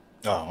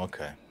 Oh,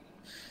 okay.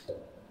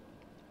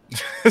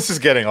 This is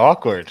getting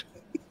awkward.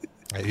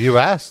 You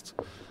asked.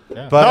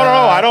 Yeah. But, no,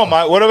 I don't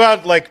mind. What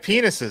about like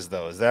penises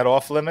though? Is that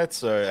off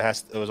limits, or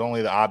it was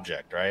only the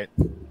object, right?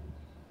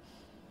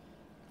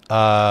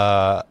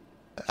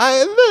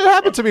 It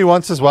happened to me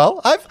once as well.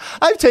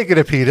 I've taken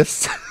a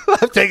penis.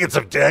 I've taken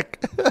some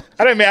dick.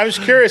 I don't mean. I'm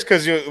just curious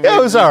because Yeah,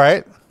 it was all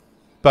right.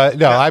 But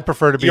no, I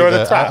prefer to be You're the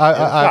the top. I You're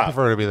the top.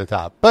 prefer to be the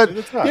top. But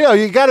You're the top. you know,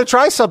 you got to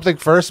try something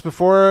first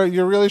before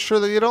you're really sure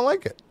that you don't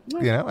like it.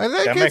 You know, and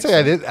I That can't makes say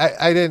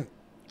I didn't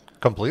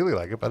completely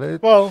like it, but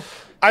it, well,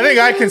 I think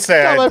I can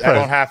say Not I my don't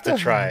preference. have to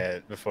try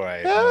it before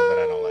I know that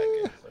I don't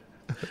like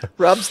it.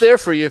 Rob's there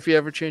for you if you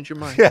ever change your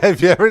mind. yeah.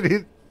 If you ever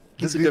need,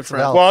 He's a need good some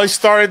friend. help. Well, he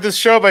started this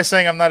show by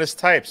saying I'm not his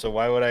type, so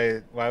why would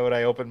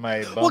I open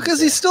my? Well, because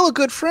he's still a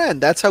good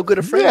friend. That's how good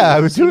a friend. yeah, I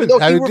he would is. do Even it. though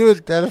I he would re- do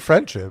it at a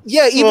friendship.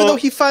 Yeah, even Well- though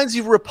he finds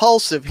you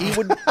repulsive, he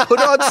would put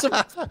on some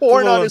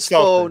porn little on his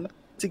insulting. phone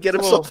to get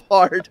himself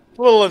hard.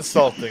 A little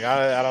insulting.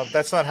 I don't.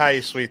 That's not how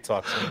you sweet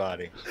talk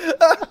somebody.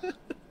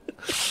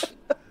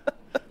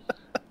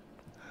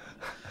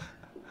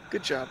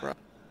 Good job, Rob.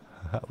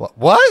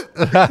 What?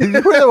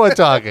 You were the one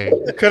talking.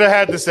 You could have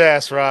had this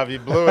ass, Rob. You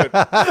blew it.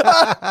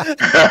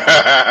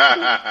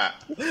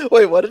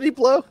 Wait, what did he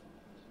blow?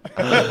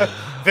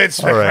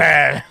 Vince All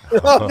right. McMahon.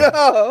 Oh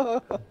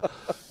no!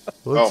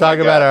 Let's Oh talk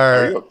my about God. Are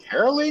our. you a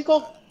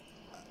paralegal?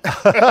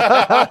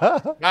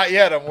 Not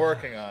yet. I'm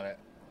working on it.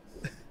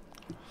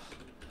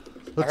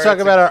 Let's heard talk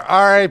it's about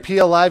our RIP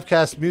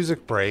Livecast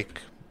music break.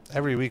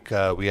 Every week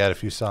we add a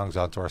few songs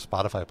onto our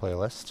Spotify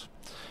playlist.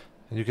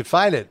 And you can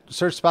find it.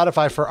 Search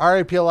Spotify for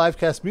RIP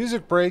Livecast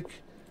music break.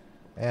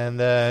 And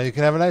you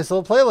can have a nice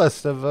little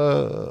playlist of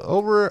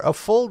over a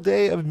full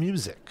day of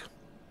music.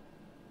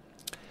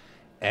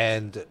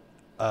 And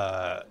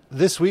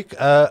this week,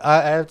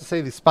 I have to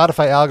say the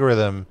Spotify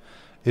algorithm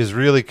is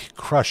really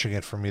crushing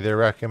it for me. They're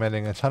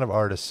recommending a ton of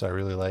artists I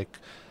really like.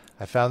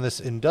 I found this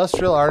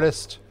industrial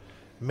artist,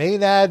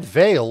 Maynard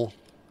Vale,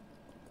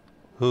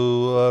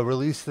 who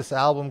released this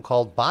album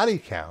called Body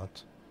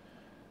Count.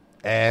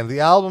 And the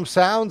album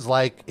sounds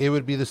like it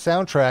would be the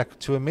soundtrack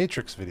to a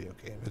Matrix video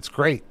game. It's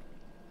great.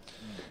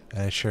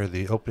 And I share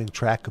the opening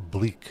track,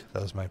 Bleak.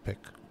 That was my pick.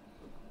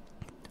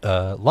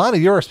 Lonnie,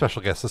 you're our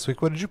special guest this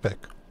week. What did you pick?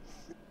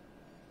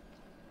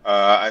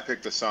 I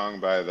picked a song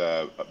by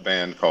the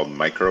band called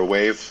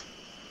Microwave.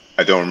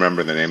 I don't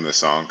remember the name of the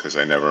song because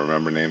I never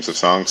remember names of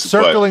songs.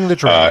 Circling the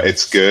Dragons.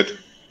 It's good.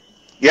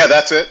 Yeah,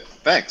 that's it.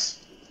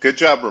 Thanks. Good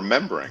job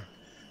remembering.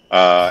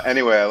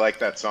 Anyway, I like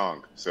that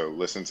song, so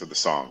listen to the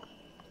song.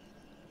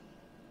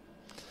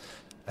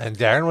 And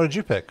Darren, what did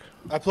you pick?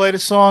 I played a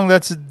song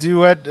that's a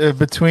duet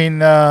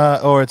between,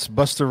 or it's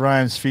Busta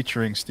Rhymes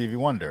featuring Stevie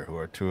Wonder, who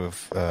are two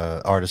of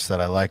artists that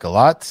I like a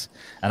lot.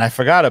 And I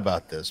forgot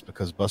about this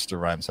because Busta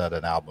Rhymes had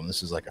an album.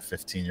 This is like a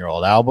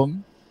 15-year-old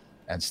album,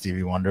 and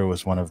Stevie Wonder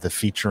was one of the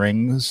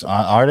featurings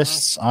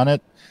artists on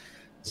it.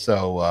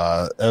 So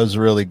that was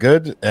really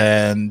good,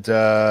 and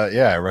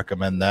yeah, I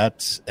recommend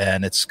that.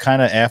 And it's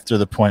kind of after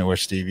the point where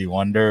Stevie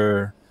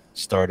Wonder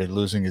started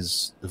losing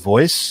his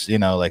voice, you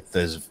know, like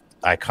this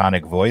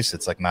iconic voice.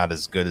 It's like not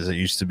as good as it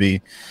used to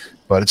be,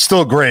 but it's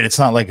still great. It's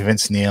not like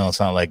Vince Neil. It's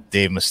not like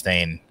Dave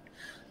Mustaine.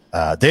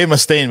 Dave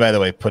Mustaine, by the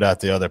way, put out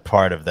the other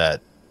part of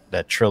that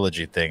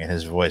trilogy thing, and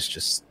his voice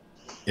just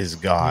is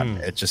gone.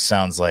 It just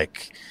sounds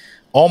like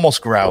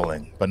almost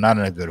growling, but not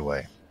in a good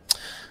way.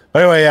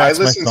 But anyway, yeah, I it's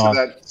my listened to song.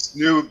 that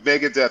new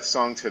Megadeth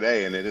song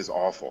today, and it is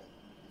awful.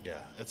 Yeah,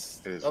 it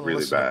is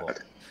really bad.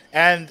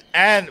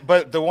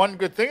 But the one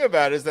good thing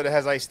about it is that it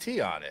has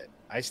Ice-T on it.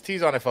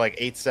 Ice-T's on it for like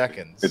 8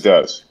 seconds. It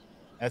does.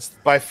 That's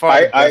by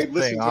far the I best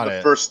listened thing to on the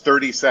it. first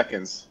 30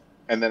 seconds,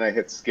 and then I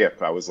hit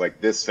skip. I was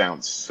like, this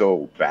sounds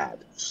so bad.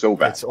 So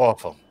bad. It's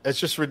awful. It's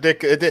just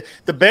ridiculous.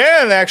 The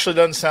band actually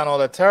doesn't sound all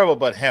that terrible,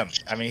 but him.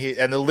 I mean,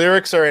 and the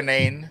lyrics are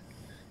inane.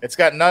 It's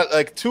got not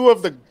like two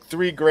of the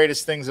three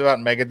greatest things about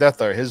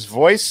Megadeth are his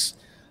voice,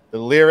 the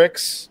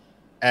lyrics,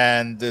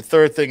 and the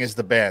third thing is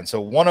the band. So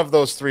one of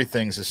those three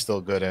things is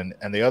still good, and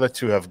the other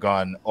two have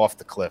gone off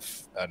the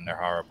cliff, and they're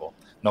horrible.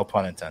 No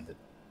pun intended.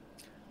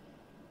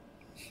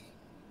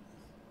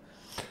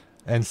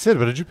 And Sid,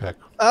 what did you pick?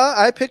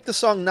 I picked the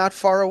song "Not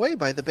Far Away"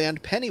 by the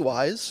band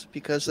Pennywise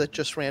because that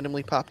just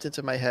randomly popped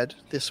into my head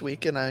this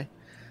week, and I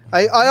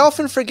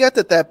often forget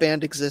that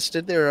band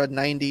existed. They're a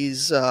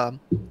 '90s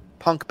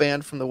punk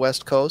band from the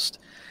West Coast,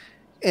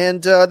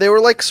 and they were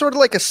like sort of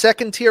like a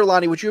second tier.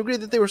 Lonnie, would you agree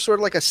that they were sort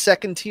of like a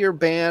second tier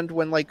band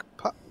when like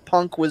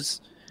punk was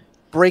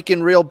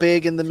breaking real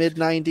big in the mid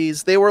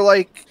 '90s? They were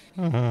like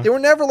They were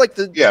never like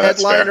the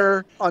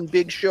headliner on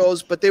big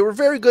shows, but they were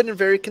very good and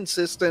very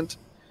consistent.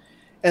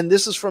 And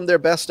this is from their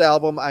best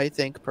album, I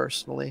think,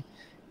 personally.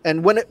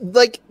 And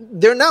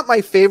they're not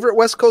my favorite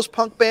West Coast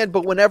punk band,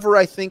 but whenever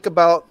I think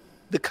about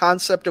the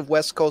concept of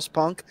West Coast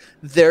punk,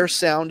 their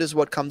sound is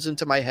what comes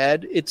into my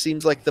head. It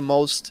seems like the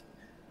most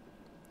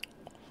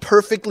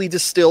perfectly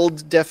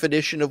distilled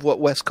definition of what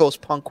West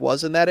Coast punk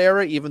was in that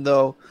era, even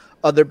though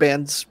other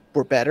bands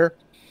were better.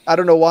 I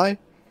don't know why,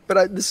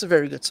 but this is a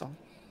very good song.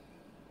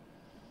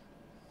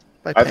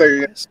 I thought you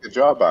were going to say a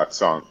Jawbox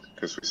song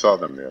because we saw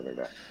them the other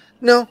day.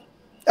 No.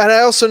 And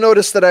I also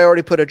noticed that I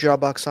already put a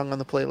Jawbox song on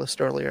the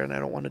playlist earlier, and I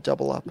don't want to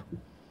double up.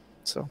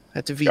 So I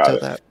had to veto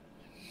that.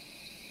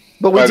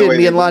 But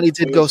me and Lonnie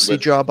did go see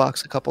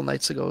Jawbox a couple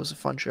nights ago. It was a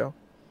fun show.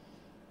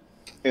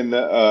 They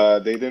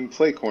didn't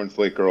play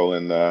Cornflake Girl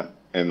in the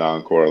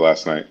encore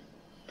last night.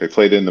 They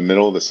played it in the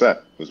middle of the set.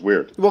 It was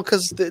weird. Well,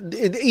 because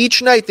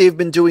each night they've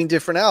been doing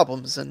different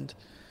albums, and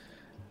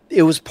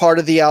it was part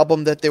of the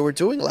album that they were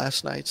doing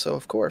last night. So,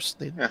 of course,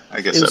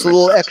 I guess it was a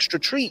little extra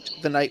treat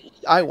the night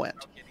I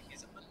went.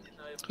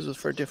 Because it was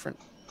for a different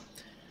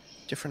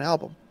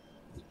album.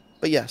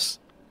 But yes.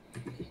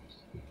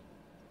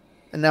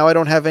 And now I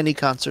don't have any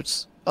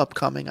concerts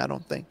upcoming, I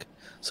don't think.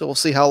 So we'll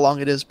see how long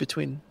it is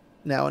between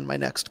now and my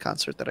next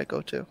concert that I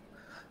go to.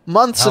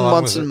 Months and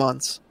months and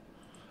months.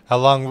 How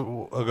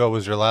long ago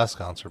was your last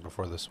concert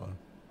before this one?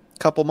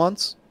 Couple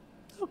months.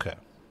 Okay.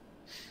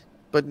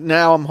 But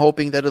now I'm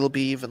hoping that it'll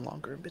be even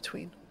longer in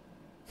between.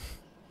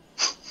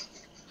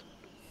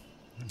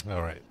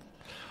 All right.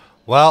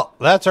 Well,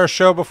 that's our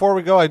show. Before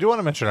we go, I do want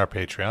to mention our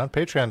Patreon,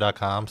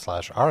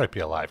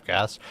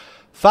 patreon.com/RIPLivecast.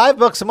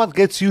 $5 a month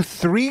gets you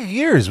 3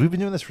 years. We've been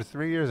doing this for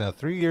 3 years now.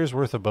 3 years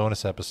worth of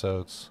bonus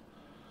episodes.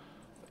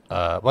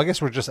 Well, I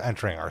guess we're just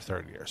entering our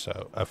third year.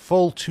 So a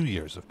full 2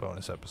 years of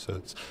bonus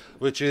episodes,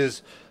 which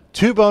is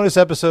 2 bonus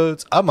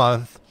episodes a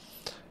month.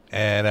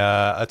 And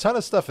a ton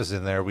of stuff is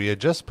in there. We had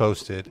just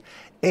posted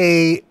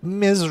a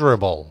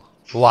miserable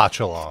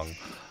watch-along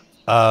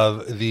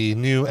of the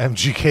new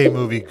MGK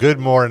movie, Good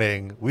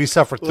Morning. We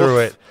suffered through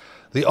it.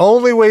 The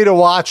only way to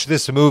watch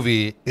this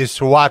movie is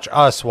to watch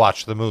us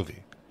watch the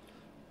movie,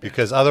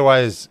 because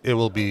otherwise it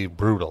will be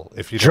brutal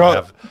if you don't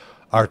have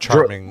our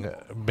charming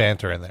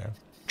banter in there.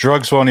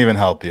 Drugs won't even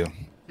help you.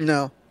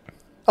 No.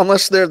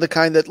 Unless they're the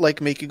kind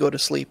that make you go to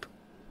sleep.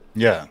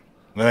 Yeah.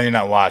 Then you're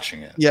not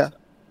watching it. Yeah.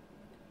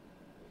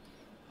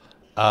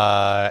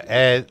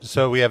 And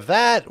so we have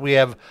that. We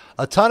have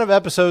a ton of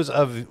episodes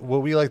of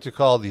what we like to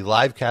call the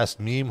Livecast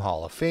Meme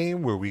Hall of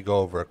Fame, where we go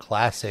over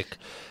classic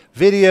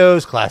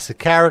videos, classic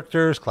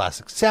characters,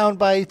 classic sound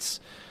bites.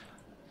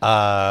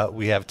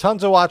 We have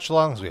tons of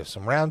watch-alongs. We have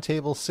some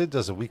roundtables. Sid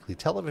does a weekly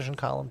television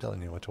column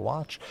telling you what to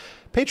watch.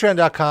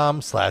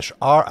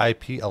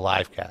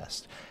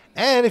 Patreon.com/RIPALivecast.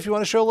 And if you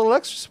want to show a little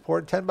extra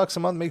support, $10 a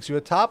month makes you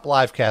a top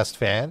Livecast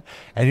fan,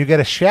 and you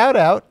get a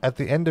shout-out at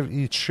the end of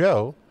each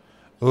show,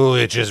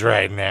 which is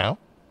right now.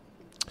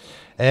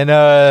 And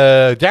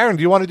Darren,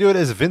 do you want to do it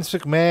as Vince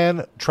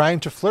McMahon trying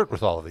to flirt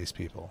with all of these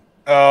people?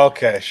 Oh,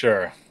 okay,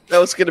 sure. That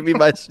was going to be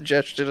my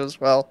suggestion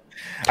as well.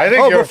 I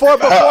think before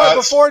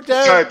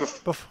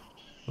Darren.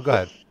 Go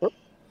ahead,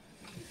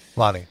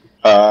 Lonnie.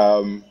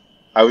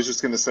 I was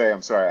just going to say,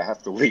 I'm sorry, I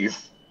have to leave.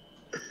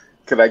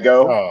 Could I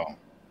go? Oh,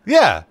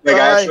 yeah.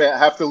 I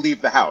have to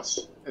leave the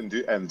house and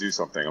do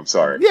something. I'm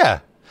sorry. Yeah.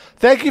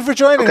 Thank you for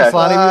joining us,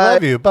 Lonnie. We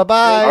love you.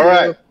 Bye-bye. All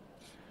right.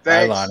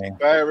 Thanks. Bye, Lonnie.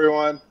 Bye,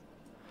 everyone.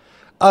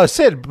 Oh,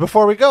 Sid,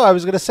 before we go, I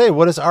was going to say,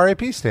 what does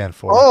RIP stand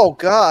for? Oh,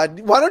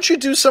 God. Why don't you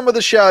do some of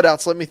the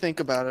shout-outs? Let me think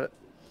about it.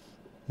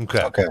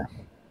 Okay.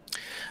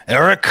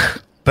 Eric,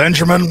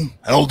 Benjamin,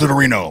 El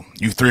Dorino,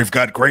 you three have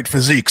got great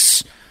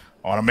physiques.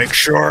 I want to make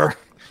sure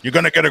you're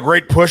going to get a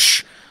great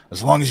push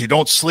as long as you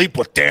don't sleep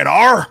with Dan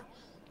R.,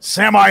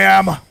 Sam I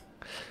Am,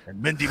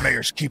 and Mindy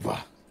Mayer's Keeper.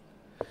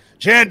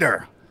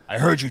 Jander, I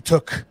heard you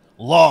took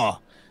law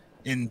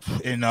in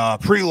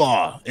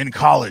pre-law in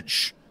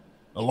college,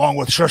 along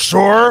with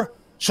Chasseur,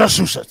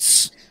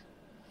 Massachusetts.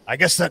 I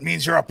guess that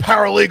means you're a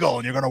paralegal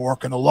and you're going to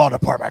work in the law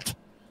department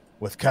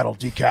with Kettle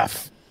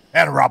Decaf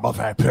and Robert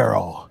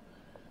Vampiro.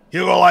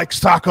 Hugo likes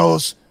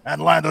tacos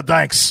and Lando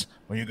Danks.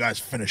 When you guys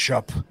finish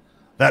up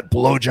that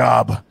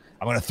blowjob,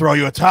 I'm going to throw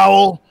you a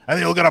towel and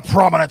then you'll get a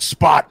prominent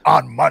spot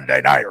on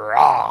Monday Night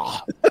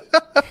Raw.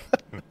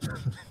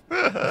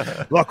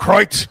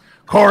 LaCroix,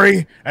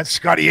 Corey, and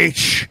Scotty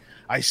H.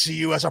 I see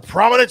you as a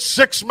prominent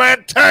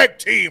 6-man tag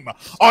team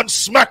on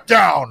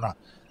SmackDown.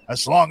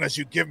 As long as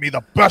you give me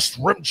the best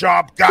rim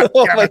job,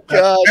 goddammit,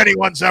 that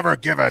anyone's ever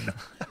given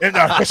in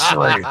the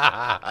history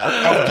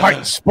of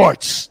Titan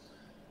Sports.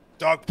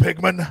 Doug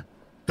Pigman,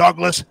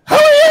 Douglas, how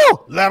are you,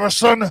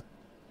 Leverson?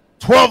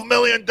 $12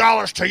 million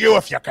to you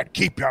if you can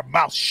keep your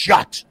mouth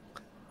shut.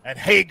 And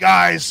hey,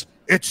 guys,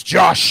 it's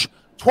Josh.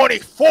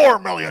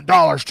 $24 million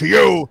to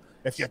you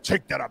if you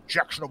take that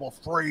objectionable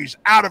phrase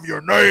out of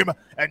your name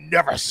and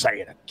never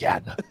say it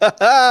again.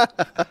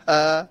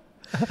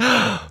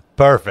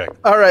 Perfect.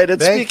 All right,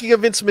 and speaking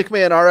of Vince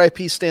McMahon,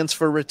 RIP stands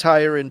for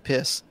retire and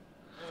piss.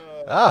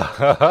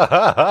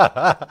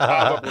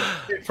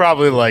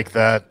 Probably like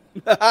that.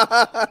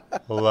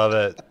 Love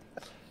it.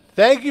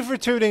 Thank you for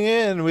tuning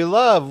in. We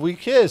love, we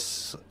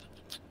kiss.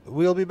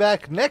 We'll be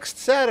back next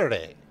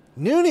Saturday,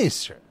 noon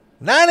Eastern,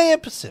 9 a.m.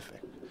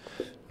 Pacific.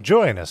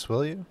 Join us,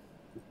 will you?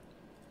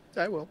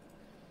 I will.